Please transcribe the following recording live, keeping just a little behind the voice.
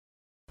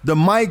The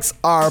mics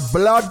are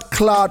blood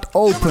clot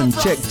open.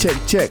 Check.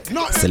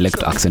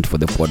 Select accent for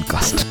the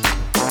podcast.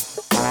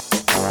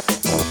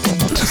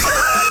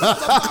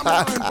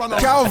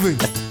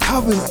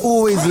 Calvin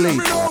always late.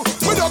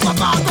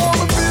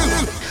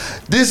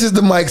 This is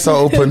The Mics Are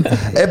Open,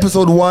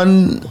 episode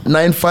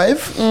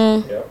 195.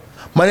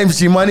 My name is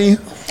G-Money.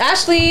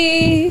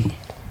 Ashley.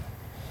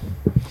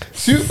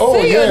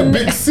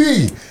 Big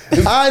C.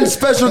 And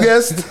special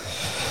guest.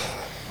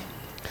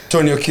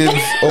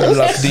 Kibz or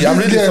Black D. I'm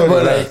really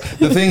sorry. Like,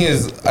 the thing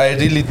is, I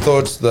really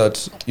thought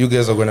that you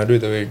guys are gonna do it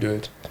the way you do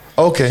it.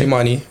 Okay.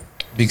 G-Money,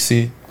 Big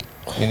C,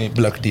 you need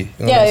Black D.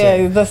 You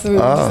know That's we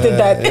just did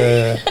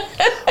that.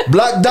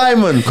 Black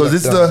Diamond, because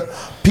it's the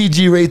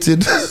PG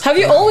rated. Have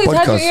you always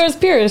had your podcast. ears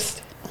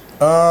pierced?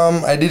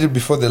 I did it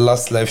before the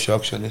last live show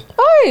actually.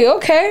 Oh,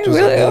 okay. It was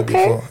Really? a day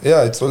Okay. before.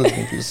 Yeah, it's always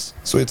been pierced.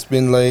 So it's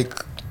been like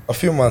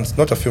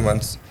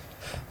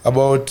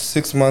about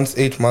 6 months,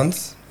 8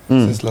 months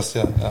since last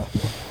year. Yeah.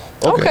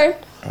 Okay.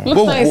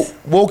 Looks nice.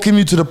 Welcome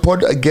you to the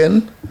pod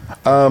again.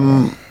 I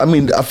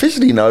mean,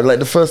 officially now, like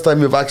the first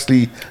time you've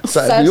actually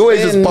sat. You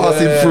always just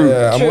passing through.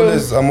 Yeah.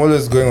 I'm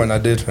always going on a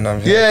date when I'm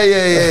here.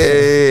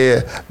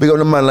 Yeah. Big up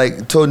the man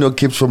like Tony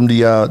Kibz from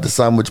the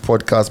Sandwich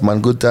Podcast,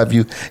 man. Good to have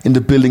you in the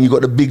building. You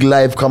got the big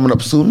live coming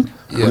up soon.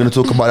 Yeah. We're gonna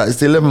talk about that.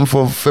 It's the 11th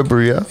of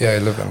February, yeah? Yeah,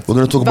 11. We're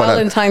gonna talk about that.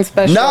 Valentine's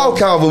special. Now,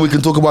 Calvin, we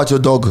can talk about your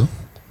dog.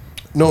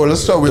 No,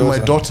 let's start with my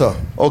daughter.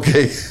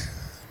 Okay.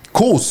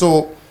 Cool.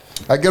 So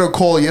I get a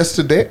call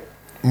yesterday.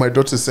 My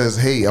daughter says,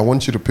 "Hey, I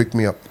want you to pick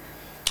me up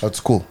at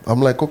school." I'm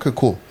like, "Okay,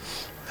 cool."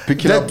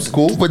 Picking up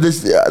school. But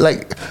this,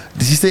 like,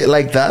 did she say it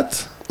like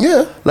that?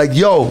 Yeah. Like,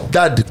 yo,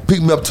 Dad,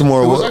 pick me up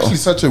tomorrow. It was actually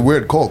such a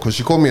weird call because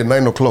she called me at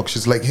 9 o'clock.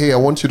 She's like, "Hey, I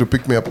want you to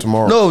pick me up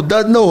tomorrow." No.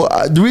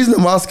 The reason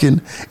I'm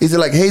asking is it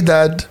like, "Hey,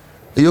 Dad,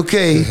 are you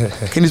okay?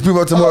 Can you speak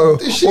about tomorrow?"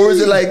 Or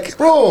is it like,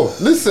 "Bro,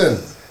 listen,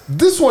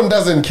 this one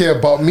doesn't care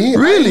about me.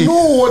 Really? I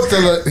know what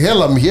the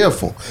hell I'm here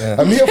for. Yeah.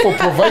 I'm here for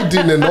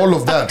providing and all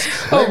of that.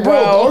 Like, bro,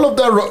 wow. all of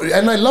that,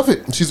 and I love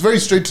it. She's very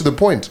straight to the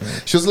point.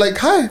 She was like,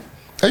 "Hi,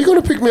 are you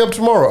going to pick me up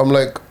tomorrow?" I'm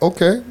like,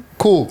 "Okay,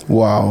 cool."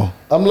 wow.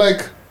 I'm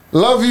like,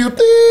 "Love you,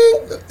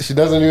 thing." She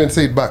doesn't even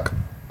say it back.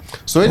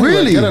 So anyway,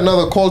 Really? I get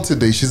another call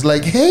today. She's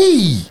like,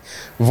 "Hey,"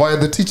 via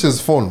the teacher's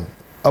phone.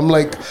 I'm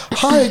like,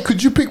 "Hi,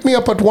 could you pick me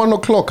up at 1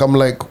 o'clock?" I'm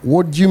like,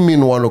 "What do you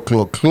mean 1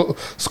 o'clock?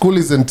 School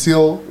is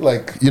until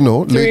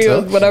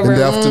later whatever. in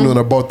the afternoon,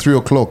 about 3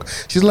 o'clock."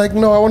 She's like,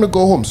 "No, I want to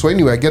go home." So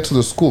anyway, I get to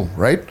the school,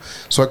 right?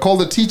 So I call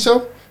the teacher.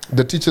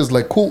 The teacher's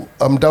like, "Cool,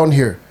 I'm down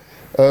here.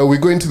 We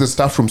go into the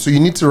staff room. So you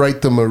need to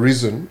write them a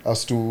reason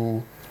as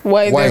to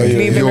Why they're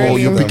leaving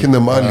early. you're picking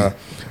them early."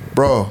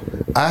 Bro,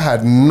 I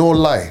had no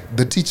lie.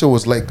 The teacher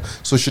was like,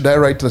 "So should I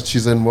write that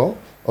she's unwell?"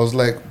 I was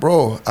like,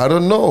 "Bro, I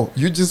don't know.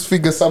 You just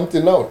figure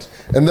something out."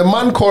 And the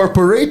man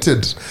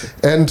cooperated.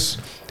 And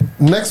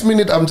next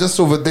minute, I'm just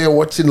over there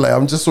watching, like,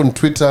 I'm just on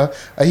Twitter.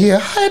 I hear,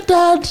 "Hi,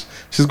 Dad."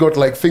 She's got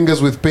like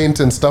fingers with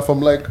paint and stuff.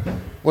 I'm like,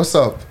 "What's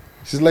up?"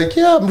 She's like,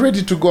 "Yeah, I'm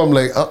ready to go." I'm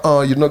like,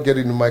 "You're not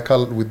getting in my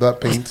car with that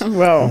paint.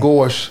 Wow. Go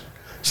wash."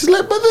 She's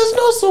like, "But there's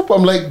no soap."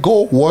 I'm like,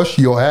 "Go wash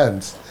your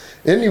hands."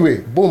 Anyway,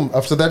 boom.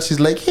 After that,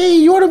 she's like, "Hey,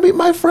 you want to meet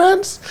my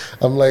friends?"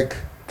 I'm like,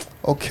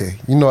 "Okay,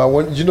 you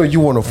want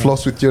to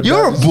floss with your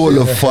You're dad." a ball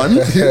of fun.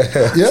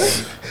 Yeah?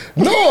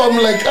 No,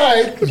 I'm like, "All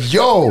right,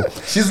 yo."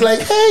 She's like,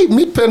 "Hey,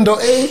 meet Pendo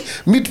A,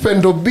 meet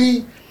Pendo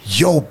B."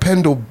 Yo,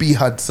 Pendo B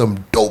had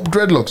some dope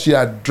dreadlocks. She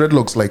had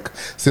dreadlocks like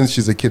since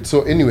she's a kid.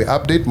 So anyway,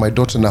 update, my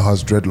daughter now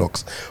has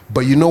dreadlocks.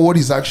 But you know what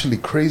is actually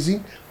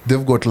crazy?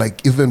 They've got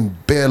like even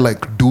bare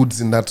like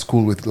dudes in that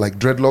school with like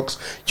dreadlocks.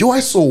 Yo, I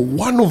saw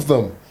one of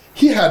them.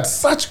 He had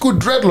such good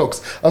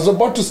dreadlocks. I was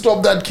about to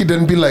stop that kid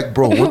and be like,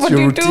 "Bro, what's What your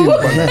do you routine, do?"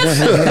 man?"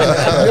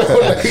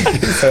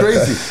 It's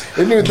crazy.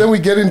 Anyway, then we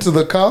get into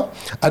the car.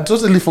 I'd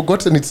totally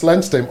forgotten it's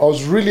lunchtime. I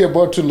was really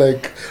about to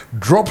like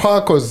drop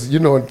her because,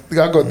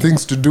 I got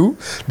things to do.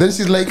 Then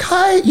she's like,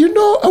 "Hi,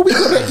 are we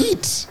going to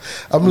eat?"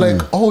 I'm like,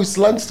 "Oh, it's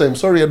lunchtime.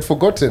 Sorry, I'd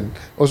forgotten.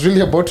 I was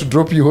really about to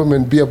drop you home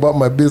and be about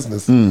my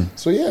business."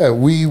 So yeah,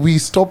 we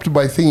stopped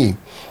by thingy.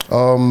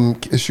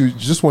 She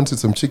just wanted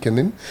some chicken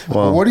in.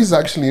 Wow. What is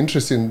actually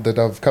interesting that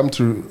I've come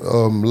to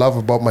love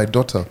about my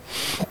daughter,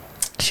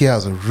 she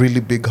has a really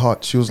big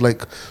heart. She was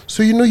like,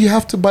 "So you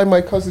have to buy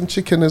my cousin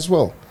chicken as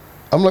well."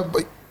 I'm like,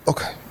 "But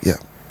okay, yeah,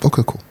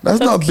 okay, cool."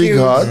 That's not a big cute.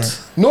 heart.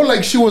 No,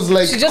 like she was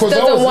like, She just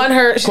doesn't want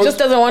her. She just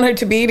doesn't want her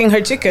to be eating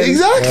her chicken.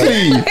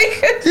 Exactly.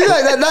 See,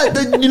 like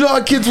that, you know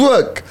how kids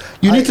work.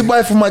 You need to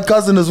buy for my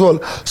cousin as well,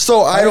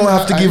 so I don't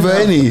have to give her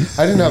any.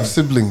 I didn't have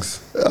siblings.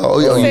 Oh,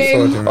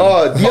 Same. do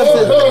you have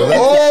to?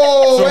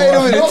 Oh, wait a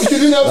No, minute. she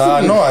didn't have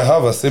siblings. No, I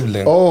have a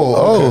sibling. Oh,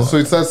 okay. So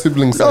it's that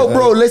siblings. No,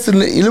 bro, listen.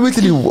 Let me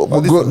tell you.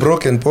 This is a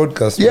broken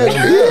podcast. Yeah,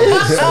 man.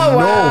 Oh,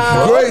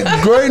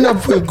 wow.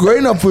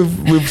 growing up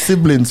with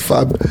siblings,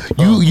 fam,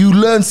 you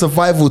learn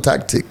survival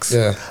tactics.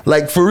 Yeah.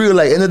 Like for real,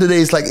 like end of the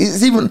day,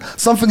 it's even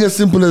something as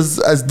simple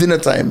as dinner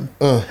time.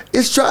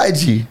 It's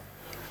strategy.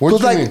 What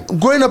Because do you like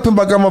growing up in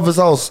my grandmother's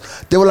house,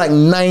 there were like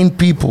 9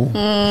 people.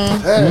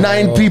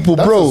 9 people,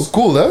 That's bro. a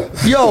school, huh?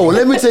 Yo,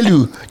 let me tell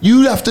you,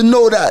 you have to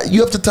know that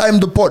you have to time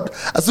the pot.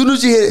 As soon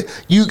as you hear,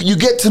 you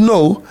get to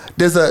know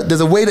there's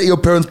a way that your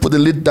parents put the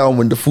lid down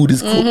when the food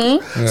is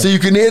cooked. So you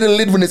can hear the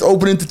lid when it's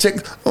opening to check.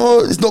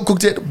 Oh, it's not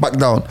cooked yet. Back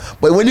down.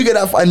 But when you get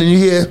that and then you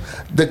hear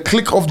the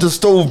click of the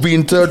stove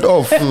being turned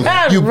off,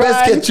 you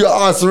best get your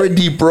ass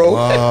ready, bro.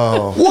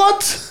 Wow.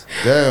 What?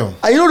 Damn.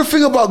 And you know the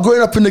thing about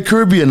growing up in the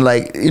Caribbean,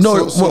 like you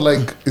know, So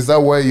like, is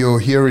that why your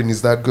hearing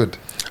is that good?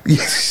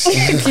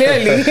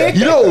 Clearly.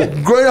 you know,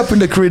 growing up in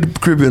the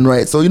Caribbean,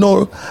 right? So you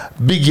know,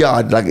 big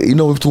yard, like you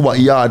know, we talk about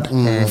yard,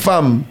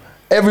 fam.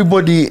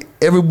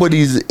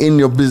 Everybody's in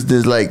your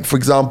business. Like for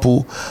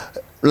example,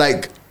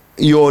 like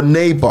your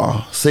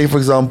neighbor. Say for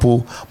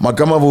example, my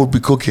grandmother would be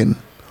cooking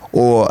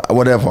or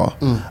whatever,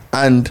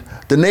 and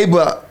the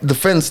neighbor, the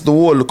fence, the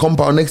wall, the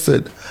compound next to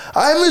it.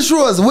 I Miss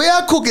Rose, where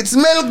I cook, it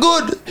smell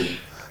good.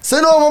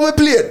 Send over my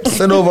plate.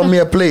 Send over me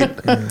a plate.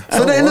 So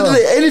at the end of the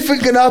day, anything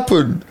can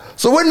happen.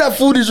 So when that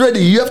food is ready,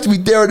 you have to be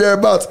there or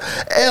thereabouts.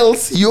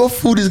 Else, your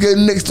food is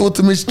getting next door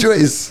to Miss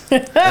Joyce. You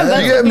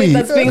get me?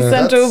 That's being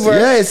sent over.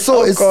 Yeah, it's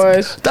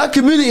gosh. that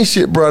community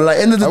shit, bro. Like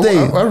end of the day,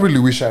 I really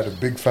wish I had a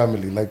big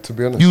family. Like to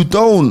be honest, you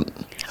don't.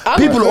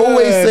 People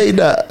always say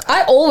that.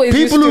 I always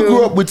People used who to.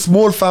 grew up with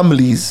small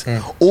families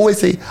always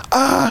say,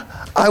 I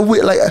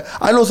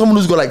know someone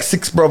who's got like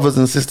 6 brothers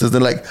and sisters.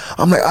 They're like,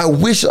 I'm like, I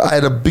wish I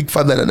had a big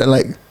family. And they're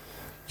like,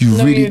 you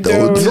No, really you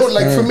don't. don't. No,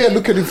 like for me, I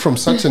look at it from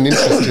such an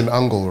interesting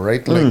angle,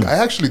 right? Like I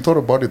actually thought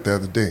about it the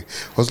other day.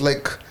 I was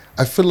like,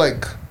 I feel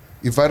like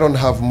if I don't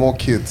have more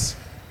kids,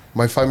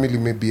 my family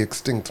may be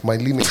extinct. My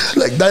lineage,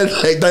 like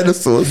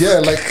dinosaurs. yeah,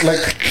 like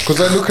because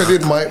I look at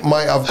it,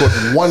 I've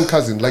got one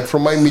cousin, like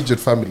from my immediate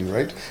family,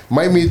 right?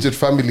 My immediate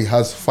family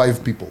has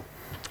 5 people.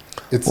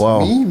 It's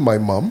me, my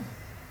mom,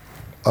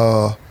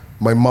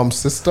 my mom's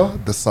sister,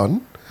 the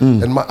son,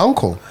 and my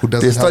uncle who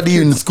doesn't. They study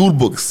have in kids. school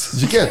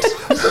books. You get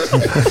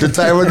The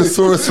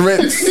Tyrannosaurus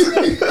Rex.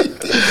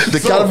 The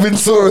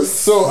Calvinsaurus.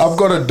 So I've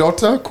got a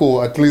daughter,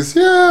 cool. At least,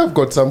 yeah, I've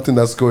got something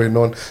that's going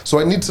on. So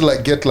I need to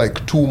like get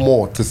like 2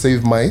 more to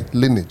save my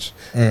lineage.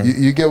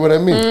 You get what I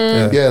mean?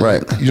 Yeah,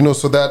 Right. like, you know,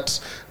 so that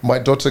my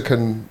daughter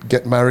can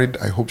get married.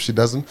 I hope she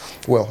doesn't.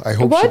 Well, I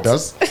hope she What?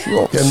 does.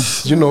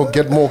 And you know,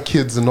 get more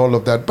kids and all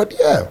of that. But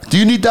yeah, Do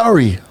you need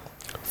dowry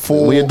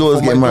for when your daughters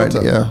for get my married?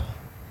 daughter. Yeah.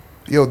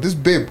 Yo, this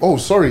babe. Oh,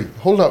 sorry.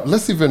 Hold up.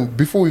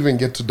 Before we even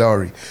get to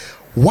dowry,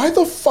 why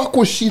the fuck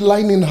was she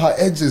lining her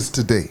edges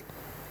today?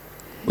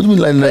 What do you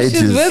mean lining the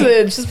She's edges?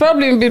 vivid. She's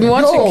probably been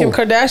watching Yo, Kim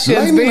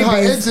Kardashian's lining her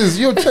babies. edges.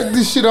 Yo, check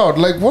this shit out.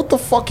 Like, what the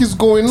fuck is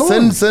going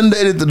on? Send the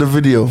edit to the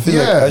video. I feel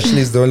Yeah. like Ashley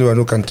is the only one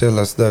who can tell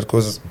us that,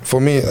 because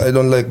for me, I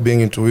don't like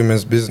being into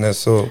women's business.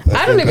 So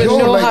I don't think even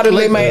know how to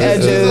lay my these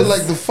are edges.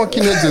 like the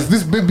fucking edges.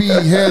 This baby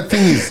hair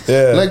thingies.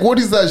 Yeah. Like, what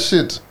is that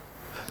shit?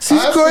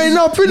 She's growing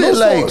up, innit?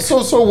 Like,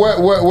 So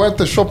we're at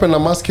the shop and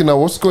I'm asking her,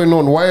 what's going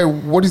on?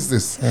 What is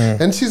this?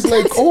 And she's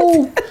like,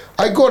 oh,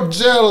 I got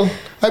gel.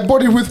 I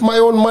bought it with my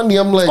own money.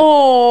 I'm like,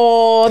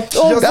 That's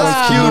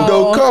that's cute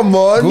though. Come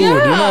on. good, you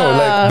know,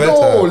 like better.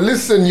 no,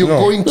 listen, you're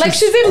going to Like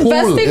she's school.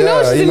 investing. Yeah,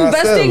 No, she's in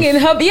investing in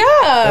her.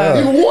 Yeah.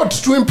 In what?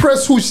 To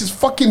impress who? She's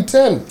fucking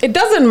 10. It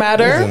doesn't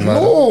matter.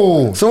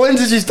 No. So when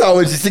did she start?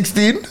 When she's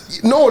 16?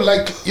 No,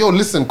 like, yo,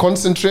 listen,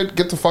 concentrate,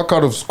 get the fuck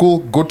out of school,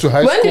 go to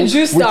high When school. did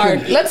you We start?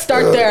 can- Let's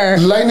start there.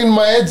 Lining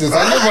my edges.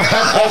 I never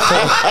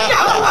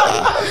had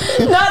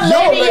Not Yo,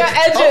 lining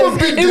like, your I'm a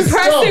bit edges,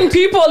 impressing disturbed.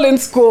 people in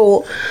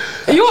school.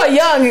 You are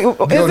young, isn't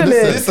listen, it?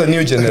 This is a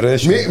new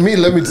generation. me,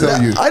 let me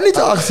tell you. I need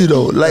to ask you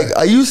though, like,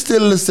 are you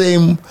still the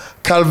same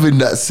Calvin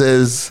that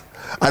says,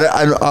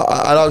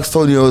 I asked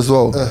Tonio as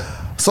well.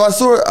 So I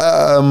saw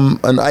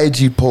an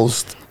IG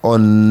post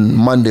on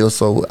Monday or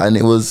so, and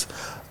it was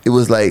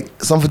like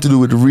something to do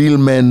with real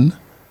men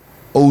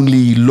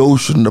only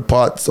lotion the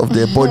parts of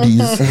their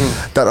bodies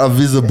that are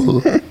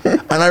visible.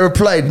 And I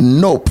replied,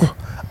 nope.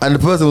 And the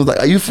person was like,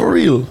 are you for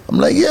real? I'm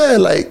like, yeah,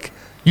 like,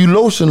 you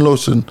lotion.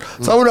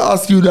 So I want to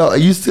ask you now, are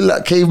you still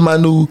that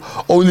caveman who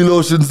only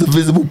lotions the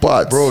visible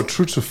parts? Bro,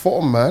 true to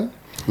form, man.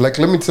 Like,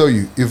 let me tell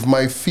you, if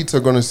my feet are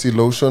gonna see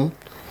lotion,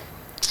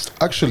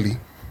 actually,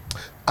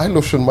 I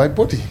lotion my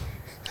body.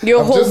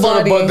 Your I'm whole just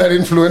body. not about that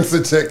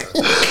influencer check.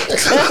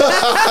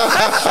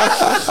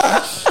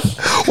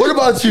 What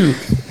about you?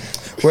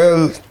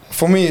 Well,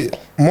 for me,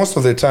 most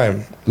of the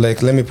time,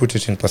 like, let me put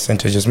it in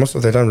percentages. Most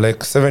of the time, like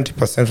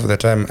 70% of the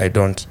time, I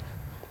don't.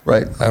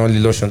 Right. I only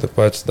lotion the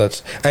parts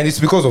that, and it's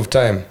because of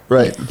time.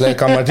 Right.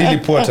 Like, I'm a really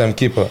poor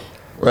timekeeper.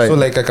 Right. So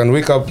like I can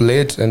wake up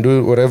late and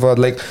do whatever.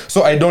 Like,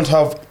 so I don't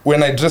have,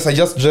 when I dress, I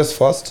just dress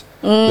first.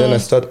 Then I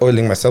start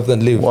oiling myself,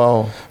 then leave.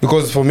 Wow.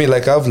 Because for me,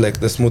 like, I have like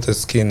the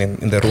smoothest skin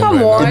in the room Come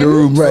right on. In the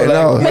room now. right So,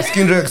 now. like, my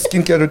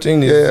skincare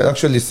routine is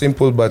actually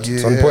simple, but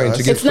it's on point.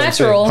 You get It's what I'm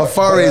saying. natural.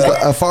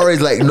 Hafara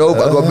is like, nope,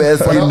 I got bare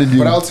skin than you.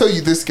 But I'll tell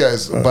you this,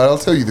 guys. But I'll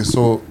tell you this.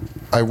 So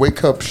I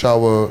wake up,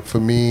 shower. For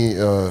me,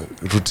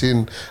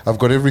 routine. I've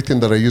got everything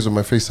that I use on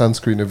my face: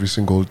 sunscreen every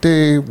single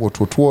day. What?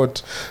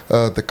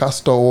 The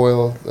castor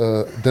oil.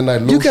 Then I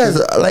lotion. You guys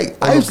like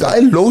I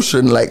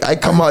lotion. Like I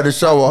come out of the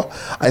shower,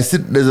 I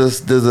sit.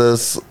 There's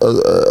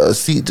a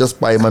seat just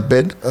by my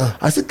bed.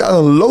 I sit down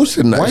and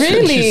lotion. Why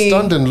can't you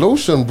stand and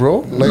lotion, bro?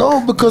 Like,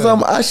 no, because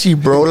I'm ashy,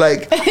 bro.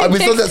 Like I've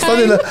been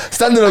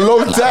standing a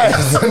long time.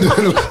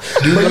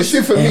 But you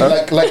see, for me,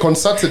 like on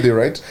Saturday,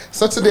 right?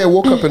 Saturday I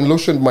woke up and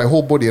lotioned my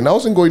whole body, and I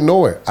wasn't going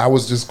nowhere. I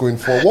was just going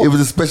for a walk. It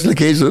was a special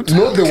occasion.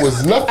 No, there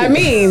was nothing. I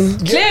mean,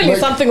 clearly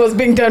something was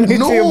being done to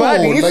your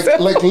body.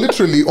 Like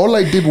literally, all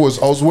I did was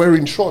I was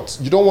wearing shorts.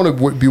 You don't want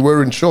to be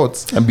wearing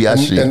shorts and be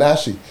ashy. And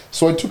ashy.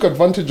 So I took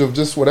advantage of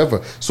just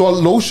whatever. So I'll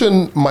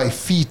lotion my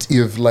feet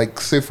if, like,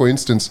 say for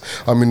instance,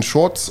 I'm in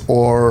shorts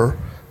or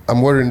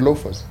I'm wearing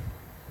loafers.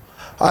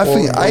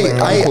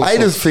 I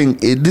just think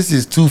this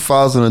is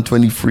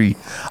 2023.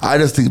 I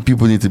just think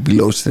people need to be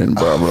lotioning,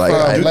 bro.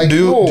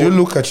 Do you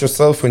look at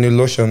yourself when you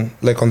lotion,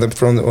 like on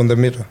the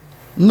mirror?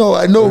 No,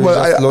 I know, but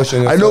I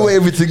know where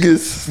everything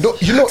is. No,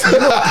 you know,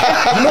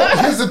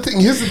 here's the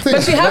thing.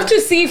 But you have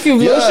to see if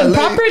you've lotioned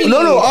properly.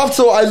 No.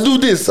 After I do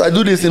this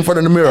in front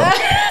of the mirror,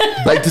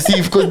 like to see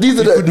if, because these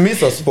are the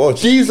miss a spot.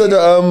 These are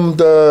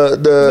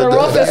the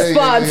roughest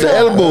spots, the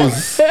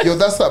elbows. Yo,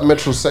 that's that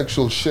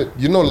metrosexual shit.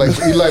 You know, like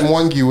Eli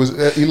Mwangi was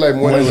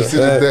sitting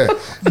there.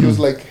 He was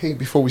like, "Hey,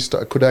 before we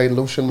start, could I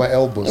lotion my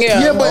elbows?"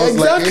 Yeah, but exactly.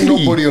 Like, ain't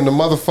nobody on the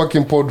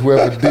motherfucking pod who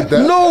ever did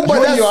that. No,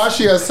 but you your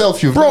ashy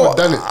yourself, you've never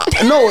done it.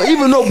 No,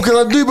 even though,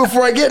 because I do it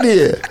before I get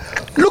here.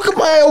 Look at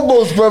my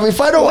elbows, bro. If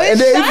I don't,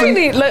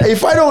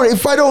 if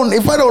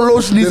I don't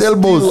lotion these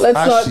elbows,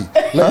 ashy.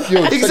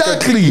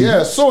 Exactly.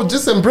 Yeah. So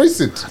just embrace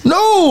it.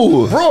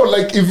 No, bro.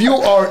 Like if you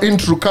are in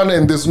Turkana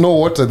and there's no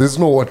water.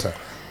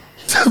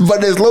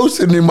 But there's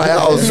lotion in my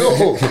house.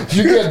 No,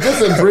 you can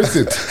just embrace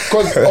it.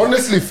 Because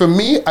honestly, for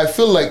me, I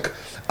feel like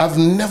I've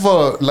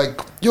never like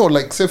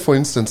say for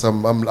instance,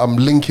 I'm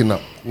linking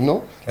up, you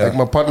know, like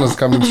my partner's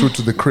coming through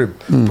to the crib,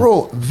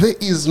 bro. There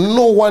is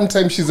no one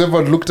time she's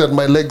ever looked at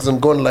my legs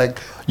and gone like,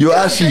 "You're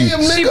ashy."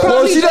 She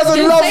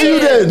doesn't love you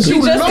then. She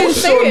just didn't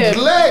say it.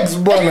 Legs,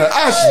 brother.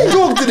 Ash,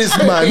 talk to this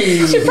man.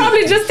 She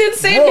probably just didn't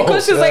say it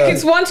because she's like,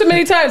 it's one too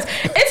many times.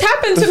 It's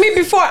happened to me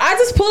before. I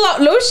just pull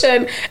out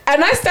lotion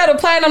and I start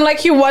applying. I'm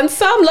like, "You want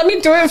some? Let me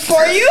do it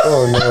for you."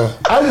 Oh no,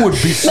 I would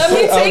be. Let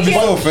me take it.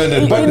 So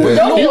offended. But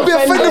you'd be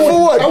offended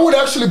for what? I would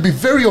actually be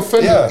very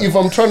offended if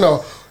I'm trying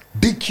to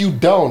dick you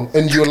down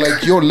and you're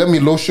like, "Yo, let me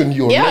lotion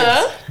your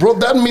legs." Bro,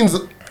 that means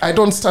I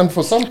don't stand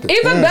for something.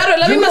 Even better,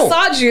 let me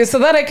massage you so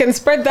that I can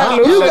spread that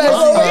lotion. You guys,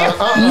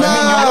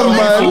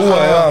 man. Who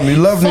I am. You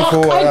love me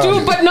for who I am. I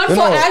do, but not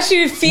for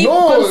ashy feet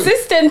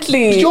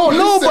consistently. Yo,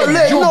 your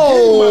game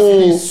must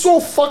be so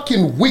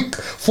fucking weak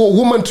for a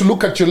woman to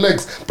look at your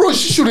legs. Bro,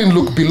 she shouldn't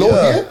look below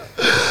here.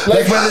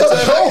 Like by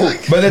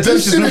the time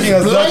she's looking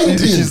at that,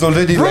 she's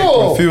already like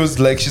confused.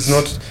 Like she's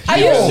not. Are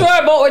you sure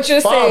about what you're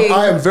saying?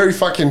 I am very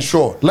fucking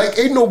sure. Like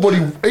ain't no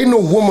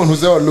woman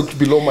who's ever looked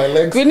below my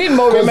legs. We need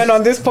more women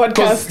on this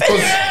podcast.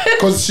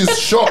 Because she's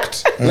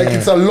shocked. Like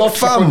it's a lot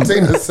to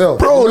contain herself.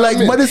 Bro, like,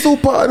 but it's all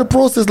part of the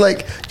process.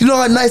 Like, you know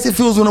how nice it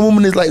feels when a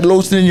woman is like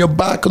lotioning your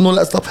back and all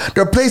that stuff.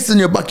 There are places in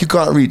your back you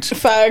can't reach.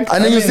 Fact.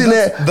 And then you're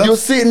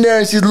sitting there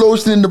and she's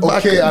lotioning the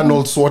back. Okay,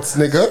 Arnold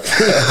Schwarzenegger.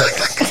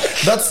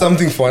 That's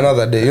something for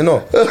another day, you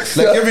know.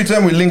 Like every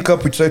time we link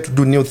up, we try to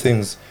do new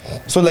things.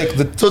 So like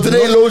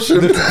today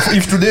lotion.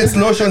 If today it's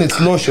lotion, it's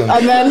lotion.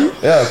 And then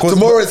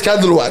tomorrow it's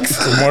candle wax.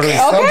 Tomorrow is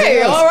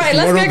okay, all right.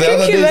 Tomorrow Let's get the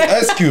other kinky day then. is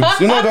ice cubes.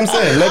 You know what I'm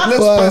saying? Like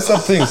let's spice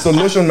up things. So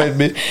lotion might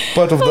be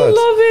part of that. I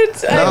love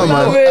it. I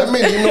love it. I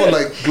mean, you know,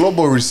 like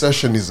global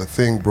recession is a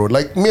thing, bro.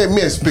 Like me,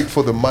 I speak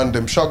for the man.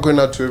 Them shout going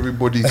out to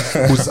everybody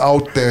who's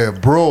out there,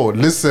 bro.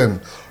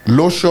 Listen.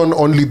 Lotion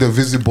only the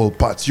visible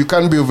parts. You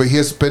can't be over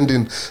here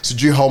spending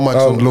how much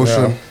on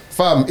lotion.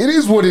 Fam, it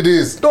is what it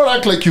is. Don't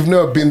act like you've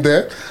never been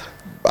there.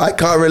 I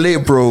can't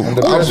relate, bro.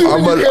 I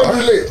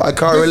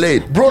can't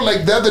relate. Bro,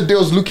 like the other day I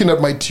was looking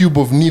at my tube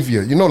of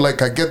Nivea. You know,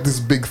 like I get this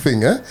big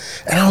thing, And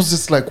I was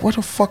just like, what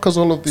the fuck is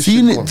all of this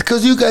shit on?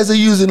 Because you guys are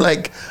using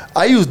like,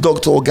 I use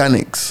Dr.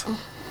 Organics.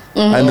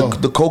 And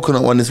the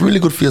coconut one is really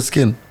good for your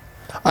skin.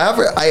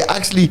 I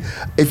actually,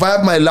 if I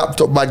have my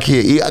laptop back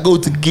here, I go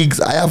to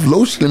gigs, I have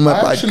lotion in my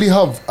bag.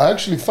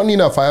 Funny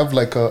enough, I have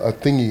like a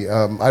thingy.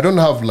 I don't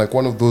have like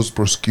one of those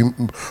what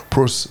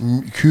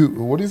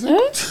is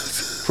it?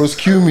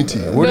 Promiscuity.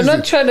 We're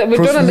not trying to, we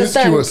don't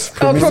understand.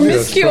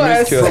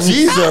 Promiscuous.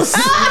 Jesus.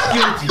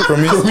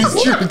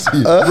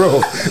 Promiscuity.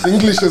 Bro,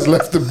 English has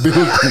left the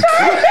building.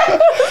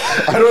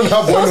 I don't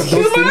have one of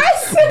those things.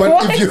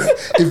 But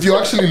if you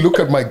actually look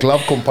at my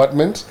glove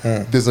compartment,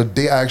 there's a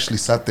day I actually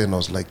sat there and I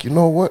was like, you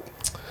know what?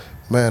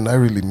 Man, I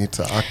really need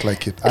to act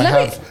like it.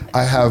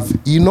 I have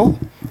Eno,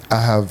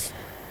 I have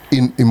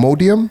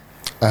Imodium,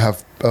 I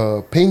have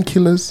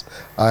painkillers,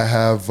 I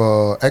have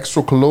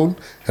extra cologne,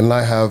 and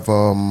I have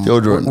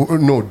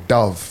deodorant. No,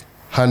 Dove.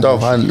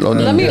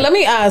 Let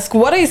me ask,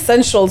 what are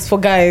essentials for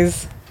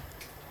guys?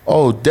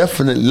 Oh,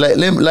 definitely.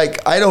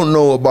 Like I don't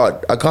know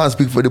about. I can't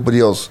speak for anybody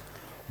else,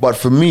 But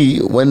for me,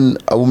 when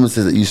a woman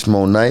says that you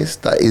smell nice,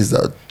 that is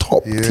a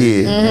top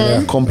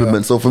tier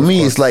compliment. So for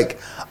me, it's like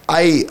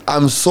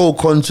I'm so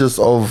conscious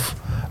of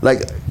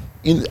like.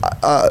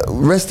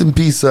 Rest in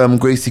peace,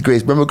 Gracie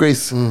Grace. Remember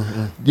Grace?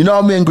 You know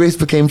how me and Grace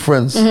became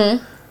friends?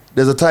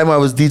 There's a time I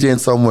was DJing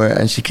somewhere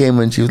and she came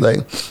and she was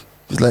like,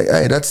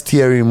 hey, that's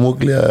Thierry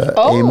Muglia.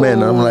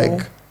 Amen. I'm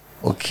like,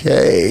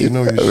 okay, you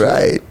know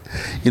right.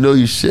 You know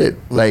you shit.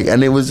 Like,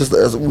 and it was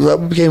just,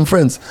 we became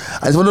friends.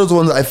 And it's one of those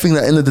ones that I think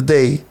that at the end of the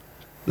day,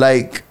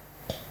 like,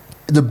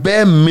 the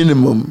bare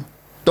minimum,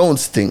 don't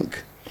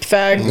stink.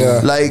 Fact.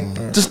 Like,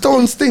 just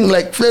don't stink.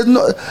 Like, there's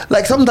no,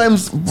 like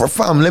sometimes,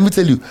 fam, let me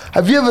tell you,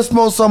 have you ever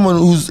smelled someone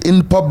who's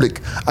in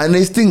public and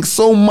they stink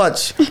so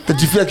much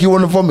that you feel like you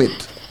want to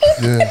vomit?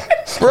 Yeah.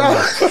 Bro,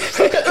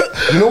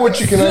 You know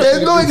what you can actually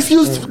there's no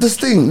excuse for this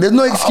thing. There's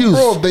no excuse.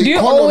 Bro, the Do you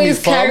economy, always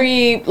fam.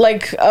 carry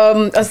like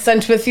a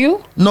scent with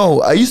you?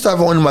 No, I used to have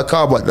one in my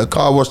car, but the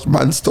car wash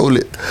man stole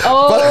it.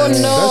 Oh But- That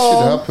shit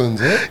no!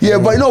 happens, eh? Yeah,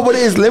 but no, but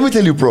it is. Let me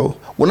tell you, bro.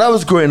 When I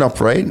was growing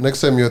up, right?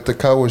 Next time you're at the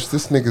car wash,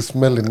 this nigga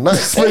smelling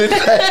nice. when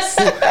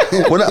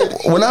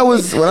I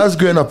was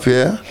growing up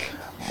here,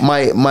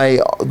 my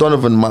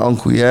Donovan, my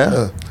uncle,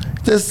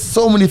 there's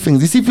so many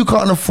things. You see, if you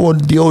can't afford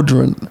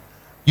deodorant,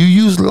 you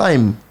use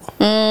lime.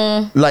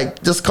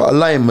 Like just cut a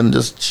lime and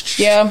just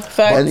Fact.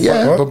 and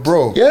yeah. But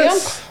bro,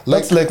 Yes.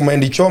 That's like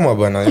Mindy Choma,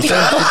 bana. You can't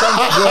Light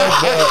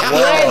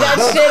that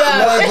shit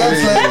up.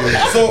 That's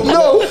like, so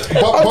No, I'm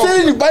but-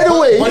 telling you. By the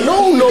way, But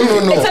no. It's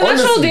a natural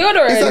honestly.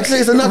 deodorant.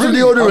 it's a natural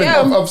deodorant.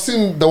 Yeah. I've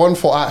seen the one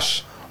for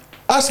Ash.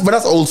 But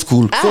that's old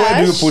school. So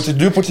where do you put it?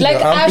 Do you put it Like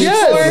in your armpits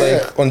ash or or-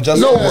 like on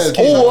just No, your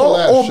skin?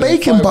 or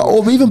baking powder,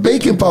 or even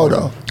baking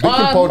powder. Baking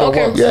powder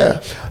okay. works.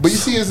 Yeah. But you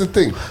see, here's the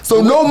thing.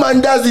 So no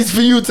man does this for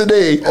you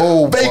today.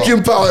 Oh,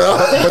 baking powder.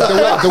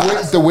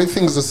 But the way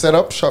things are set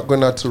up, shout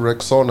going out to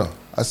Rexona.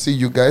 I see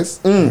you guys.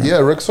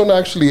 Yeah, Rexona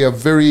actually a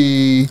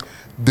very.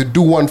 They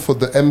do one for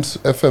the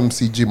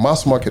FMCG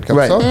mass market.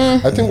 Right.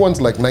 I think one's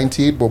like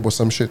 98 bob or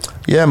some shit.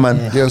 Yeah, man.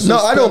 Yeah, so no,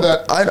 I spare don't.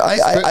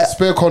 that.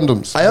 Spare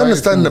condoms. I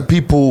understand that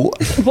people.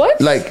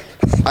 What? Like,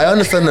 I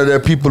understand that there are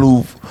people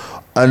who,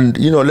 and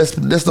you know, let's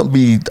not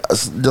be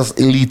just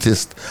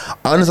elitist.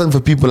 I understand for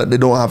people that they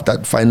don't have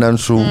that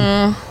financial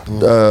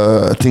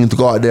thing to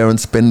go out there and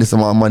spend this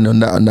amount of money on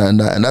that and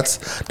that's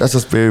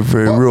just very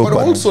real. But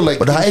also like,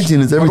 but hygiene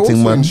is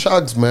everything, but also man. in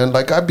shags, man.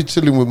 Like I be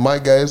chilling with my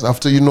guys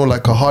after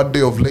like a hard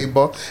day of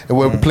labor, and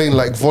we're playing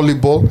like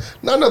volleyball.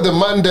 None of the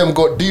man them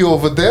got D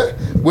over there.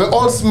 We're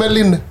all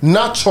smelling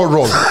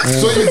natural,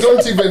 so you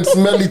don't even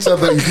smell each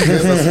other if you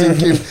guys are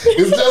stinking.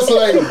 It's just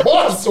like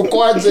boss so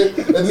quiet,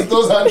 and it's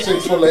those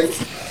handshakes for like.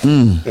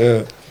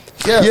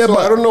 Yeah, so but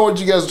I don't know what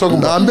you guys are talking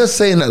about. I'm just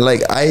saying that,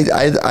 like,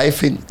 I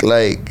think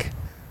like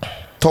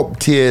top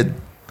tier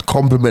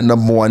compliment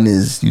number one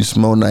is you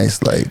smell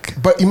nice. Like,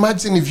 But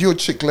imagine if your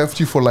chick left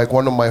you for like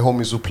one of my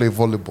homies who play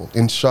volleyball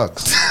in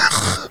Sharks.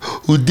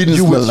 who didn't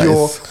You smell with nice?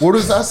 your, what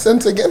is that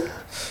scent again?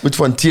 Which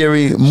one?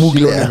 Thierry You don't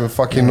even Muglia.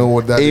 fucking know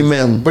what that is.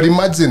 Amen. But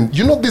imagine,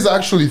 these are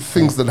actually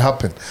things that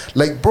happen.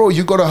 Like, bro,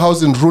 you got a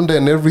house in Runda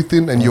and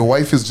everything, and your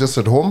wife is just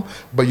at home,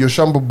 but your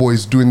Shamba boy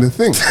is doing the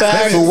thing.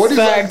 Facts, So what is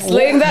facts. that?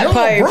 Laying that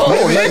pipe. Bro,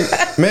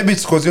 like, Maybe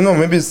it's because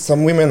maybe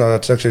some women are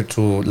attracted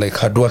to like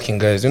hardworking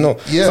guys.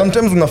 Yeah.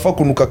 Sometimes unafaa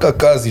kunuka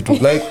kazi tu.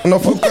 Like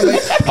unafaa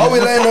like, how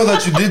will I know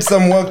that you did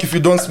some work if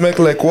you don't smell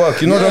like work?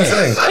 You know what I'm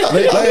saying?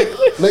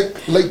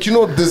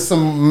 there's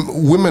some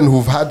women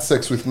who've had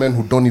sex with men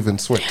who don't even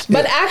sweat.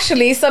 But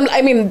actually,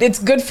 it's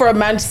good for a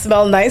man to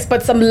smell nice,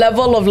 but some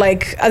level of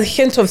like a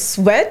hint of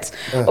sweat.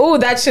 Oh,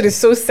 that shit is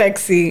so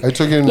sexy. I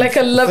took in- like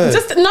a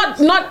just not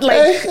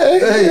like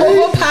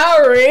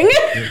overpowering,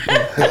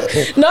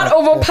 not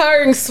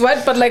overpowering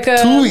sweat, but like a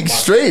 2 weeks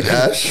straight,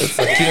 Ash. It's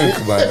a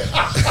kink, man.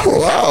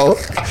 Wow.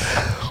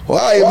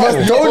 Wow, you must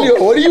know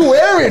you. What are you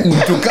wearing?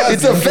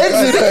 It's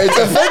affected her. It's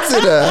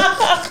affected her.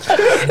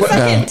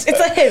 It's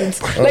a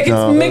hint. Like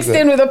it's mixed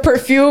in with a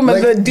perfume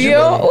and Like, the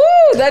deal.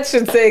 Ooh, that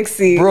shit's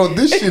sexy. Bro,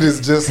 this shit is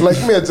just like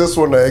me. I just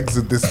want to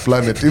exit this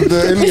planet. If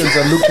the aliens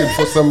are looking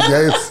for some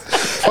guys,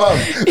 fam,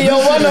 You're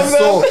one of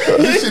them.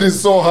 This shit is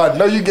so hard.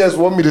 Now you guys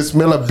want me to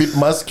smell a bit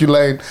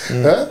masculine,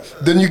 huh?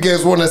 Then you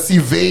guys want to see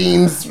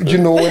veins, and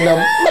I'm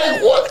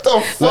like, what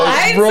the fuck,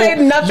 I ain't bro?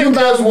 saying nothing You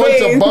guys about want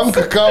veins. a bank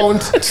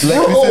account?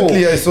 Like Bro.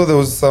 recently, I saw there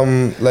was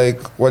some like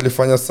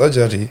walifanya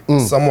surgery.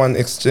 Someone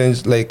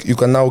exchanged like you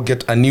can now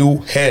get a new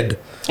head.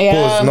 Yeah.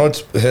 Pause, not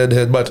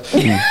head, but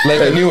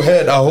like a new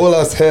head, a whole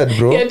ass head,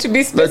 bro. Yeah, to be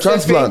The specific.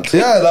 transplant.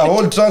 Yeah, the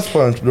whole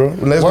transplant, bro.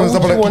 Like, Why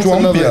would you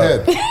want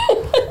another head?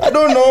 I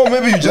don't know.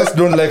 Maybe you just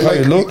don't like how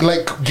you look.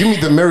 Like, give me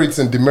the merits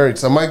and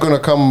demerits. Am I gonna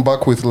come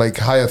back with like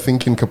higher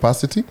thinking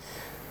capacity?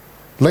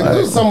 Like,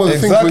 those are some of the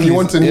things when you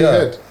want a new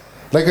head.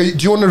 Like, do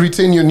you want to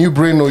retain your new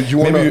brain, or do you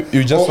want to? Maybe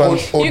you just want-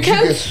 You do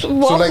can't get-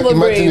 swap So, like, the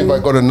imagine brain. if I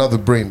got another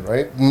brain,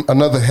 right,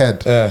 another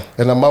head, Yeah.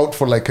 and I'm out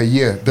for like a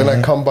year. Then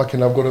I come back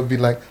and I'm gonna be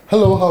like,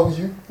 "Hello, how are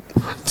you?"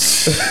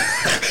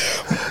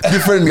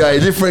 Different guy.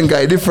 Different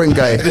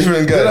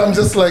Then guy. I'm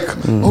just like,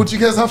 "Oh, do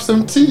you guys have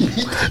some tea?"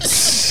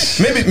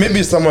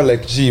 maybe someone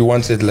like G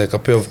wanted like a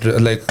pair of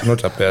like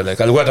not a pair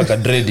like alikuwa nataka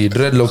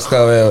dreadlocks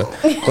kama wewe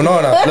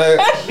unaona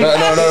like no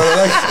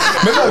like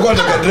maybe alikuwa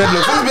nataka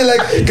dreadlocks just be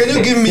like can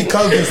you give me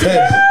Calvin's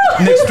head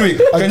next week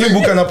can I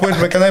book an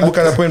appointment for that?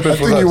 I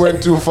think you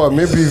went too far.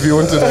 Maybe if you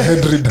wanted a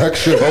head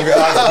reduction.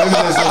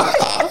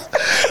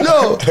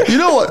 No, you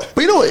know what?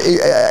 But you know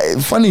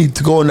what? Funny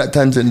to go on that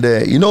tangent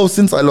there. You know,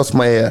 since I lost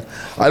my hair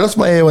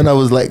when I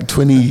was like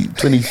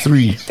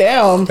 23.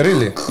 Damn.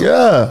 Really?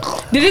 Yeah.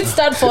 Did it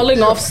start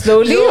falling off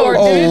slowly, or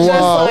did it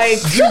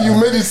just like? You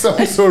made it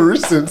sound so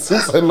recent.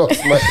 Since I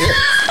lost my hair.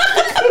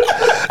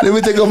 Let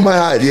me take off my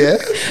hat, yeah?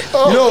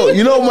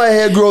 You know my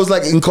hair grows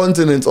like in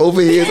continents.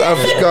 Over here is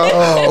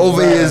Africa,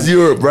 over here is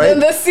Europe, right? In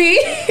the sea.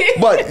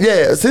 But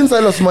yeah, since I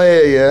lost my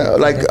hair, yeah,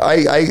 like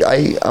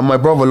I and my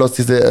brother lost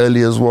his hair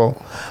early as well.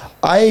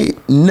 I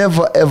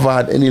never ever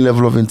had any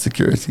level of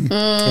insecurity.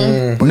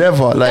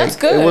 Never. Like that's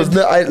good. It was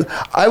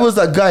I was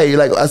that guy,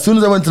 like as soon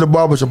as I went to the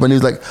barbershop and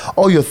he's like,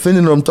 "Oh, you're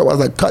thinning on top," I was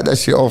like, "Cut that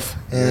shit off."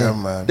 Yeah,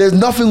 man. There's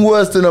nothing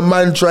worse than a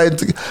man trying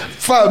to get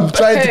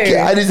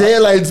and his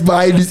hairline's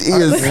behind his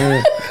ears.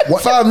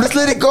 Fam, let's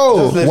let it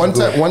go. One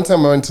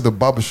time I went to the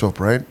barbershop,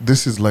 right?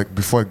 This is like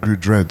before I grew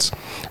dreads.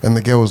 And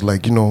the guy was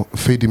like,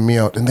 fading me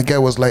out. And the guy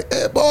was like,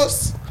 "Hey,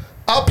 boss,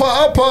 upper."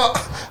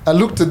 I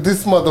looked at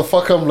this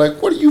motherfucker. I'm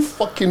like, what are you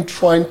fucking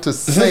trying to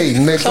say,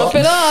 nigga? Chop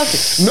it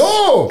off.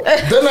 No.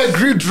 Then I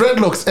grew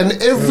dreadlocks,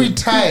 and every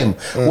time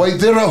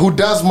Waidera, who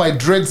does my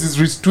dreads, is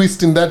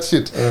retwisting that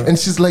shit. And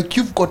she's like,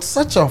 "You've got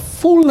such a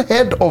full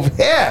head of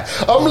hair."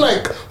 I'm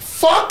like,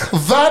 fuck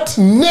that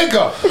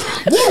nigga.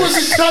 What was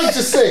he trying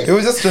to say? He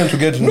was just trying to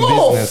get into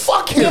business. No,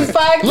 fuck him. The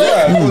fact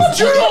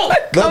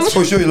That's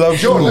for sure. You love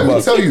Joan, let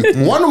me tell you,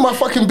 one of my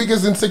fucking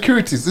biggest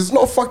insecurities is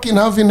not fucking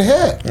having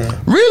hair.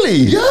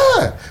 Really?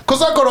 Yeah,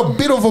 because I got a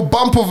bit of a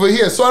bump over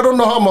here, so I don't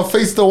know how I'm gonna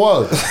face the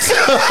world.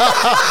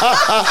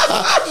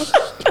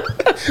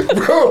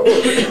 Bro,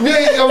 me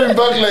ain't coming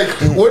back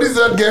like, what is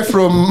that guy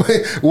from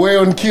Way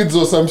on Kids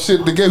or some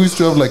shit? The guy who used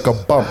to have like a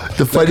bump.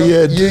 The funny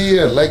head.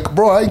 Yeah. Like,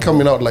 bro, I ain't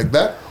coming out like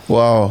that.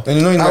 Wow. And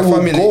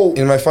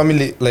in my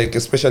family, like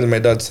especially my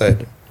dad's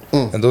side,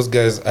 and those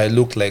guys, I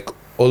look like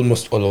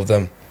almost all of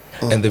them,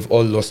 and they've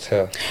all lost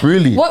hair.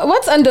 Really?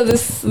 What's under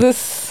this?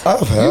 I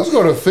have hair. He's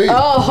got a fade.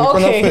 Oh,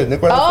 okay.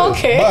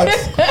 Okay.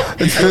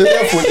 But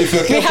if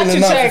you're careful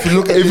enough, check. If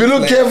you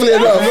look carefully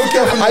enough,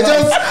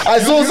 I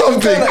saw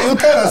something. You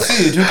kind of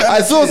see it.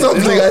 I saw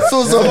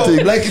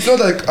something. Like it's not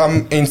like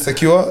I'm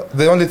insecure.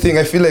 The only thing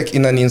I feel like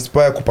in an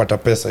inspire kupata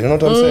pesa. You know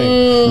what I'm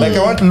saying? Like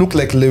I want to look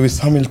like Lewis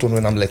Hamilton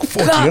when I'm like 40.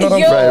 You know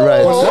what I'm saying?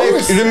 Right.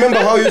 Like, you remember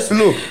how you used to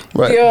look?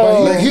 Right.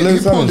 Yo. Like he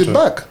Lewis pulled it Hamilton.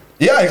 back.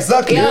 Yeah,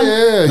 exactly.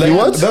 Yeah. Like, You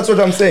what? That's what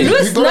I'm saying.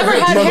 Lewis never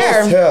had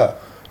hair.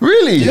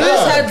 Really?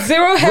 Lewis had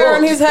zero hair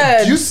on his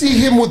head. You see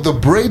him with the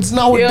braids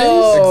nowadays?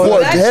 Yo,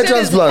 What, that the hair shit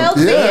is transplant?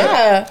 healthy,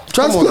 yeah.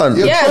 Transplant?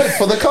 Yeah, Yes. try it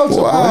for the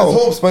culture. Wow. With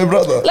hopes, my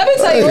brother. Let me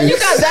tell you, when you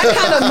got that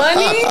kind of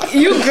money,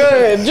 you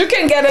good. You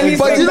can get anything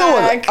But you know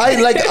back.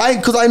 what?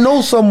 Because I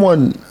know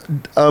someone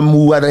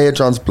who had a hair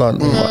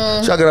transplant.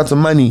 She got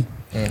some money.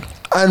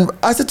 And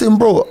I said to him,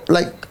 bro,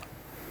 like,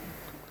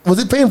 was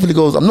it painful? He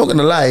goes, I'm not going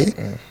to lie.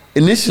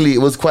 Initially, it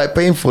was quite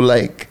painful,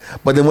 like,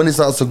 but then when it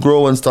starts to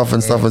grow and stuff,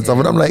 and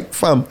I'm like,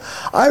 fam,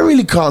 I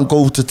really can't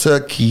go to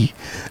Turkey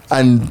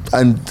and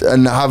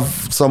have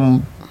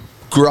some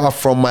graft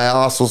from my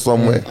ass or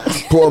somewhere,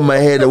 put on my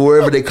head or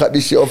wherever they cut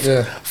this shit off.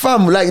 Yeah.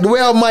 Fam, like the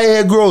way how my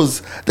hair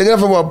grows, they're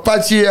gonna have a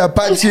patch here.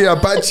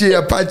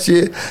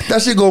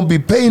 That shit gonna be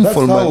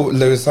painful, That's how man.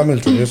 Lewis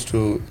Hamilton used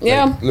to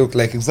look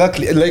like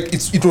exactly. Like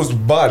it was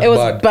bad. It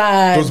was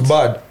bad. It was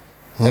bad.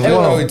 And It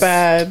now was it's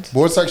bad. But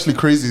what's actually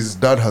crazy is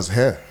dad has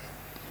hair.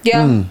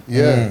 Yeah.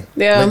 Yeah.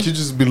 Like you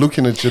just be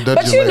looking at your dad,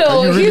 But you're you like, know,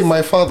 are you really he's-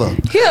 my father?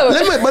 Yeah.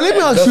 Let me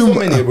ask There's you. so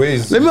many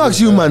ways. Let me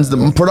ask you, man,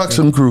 the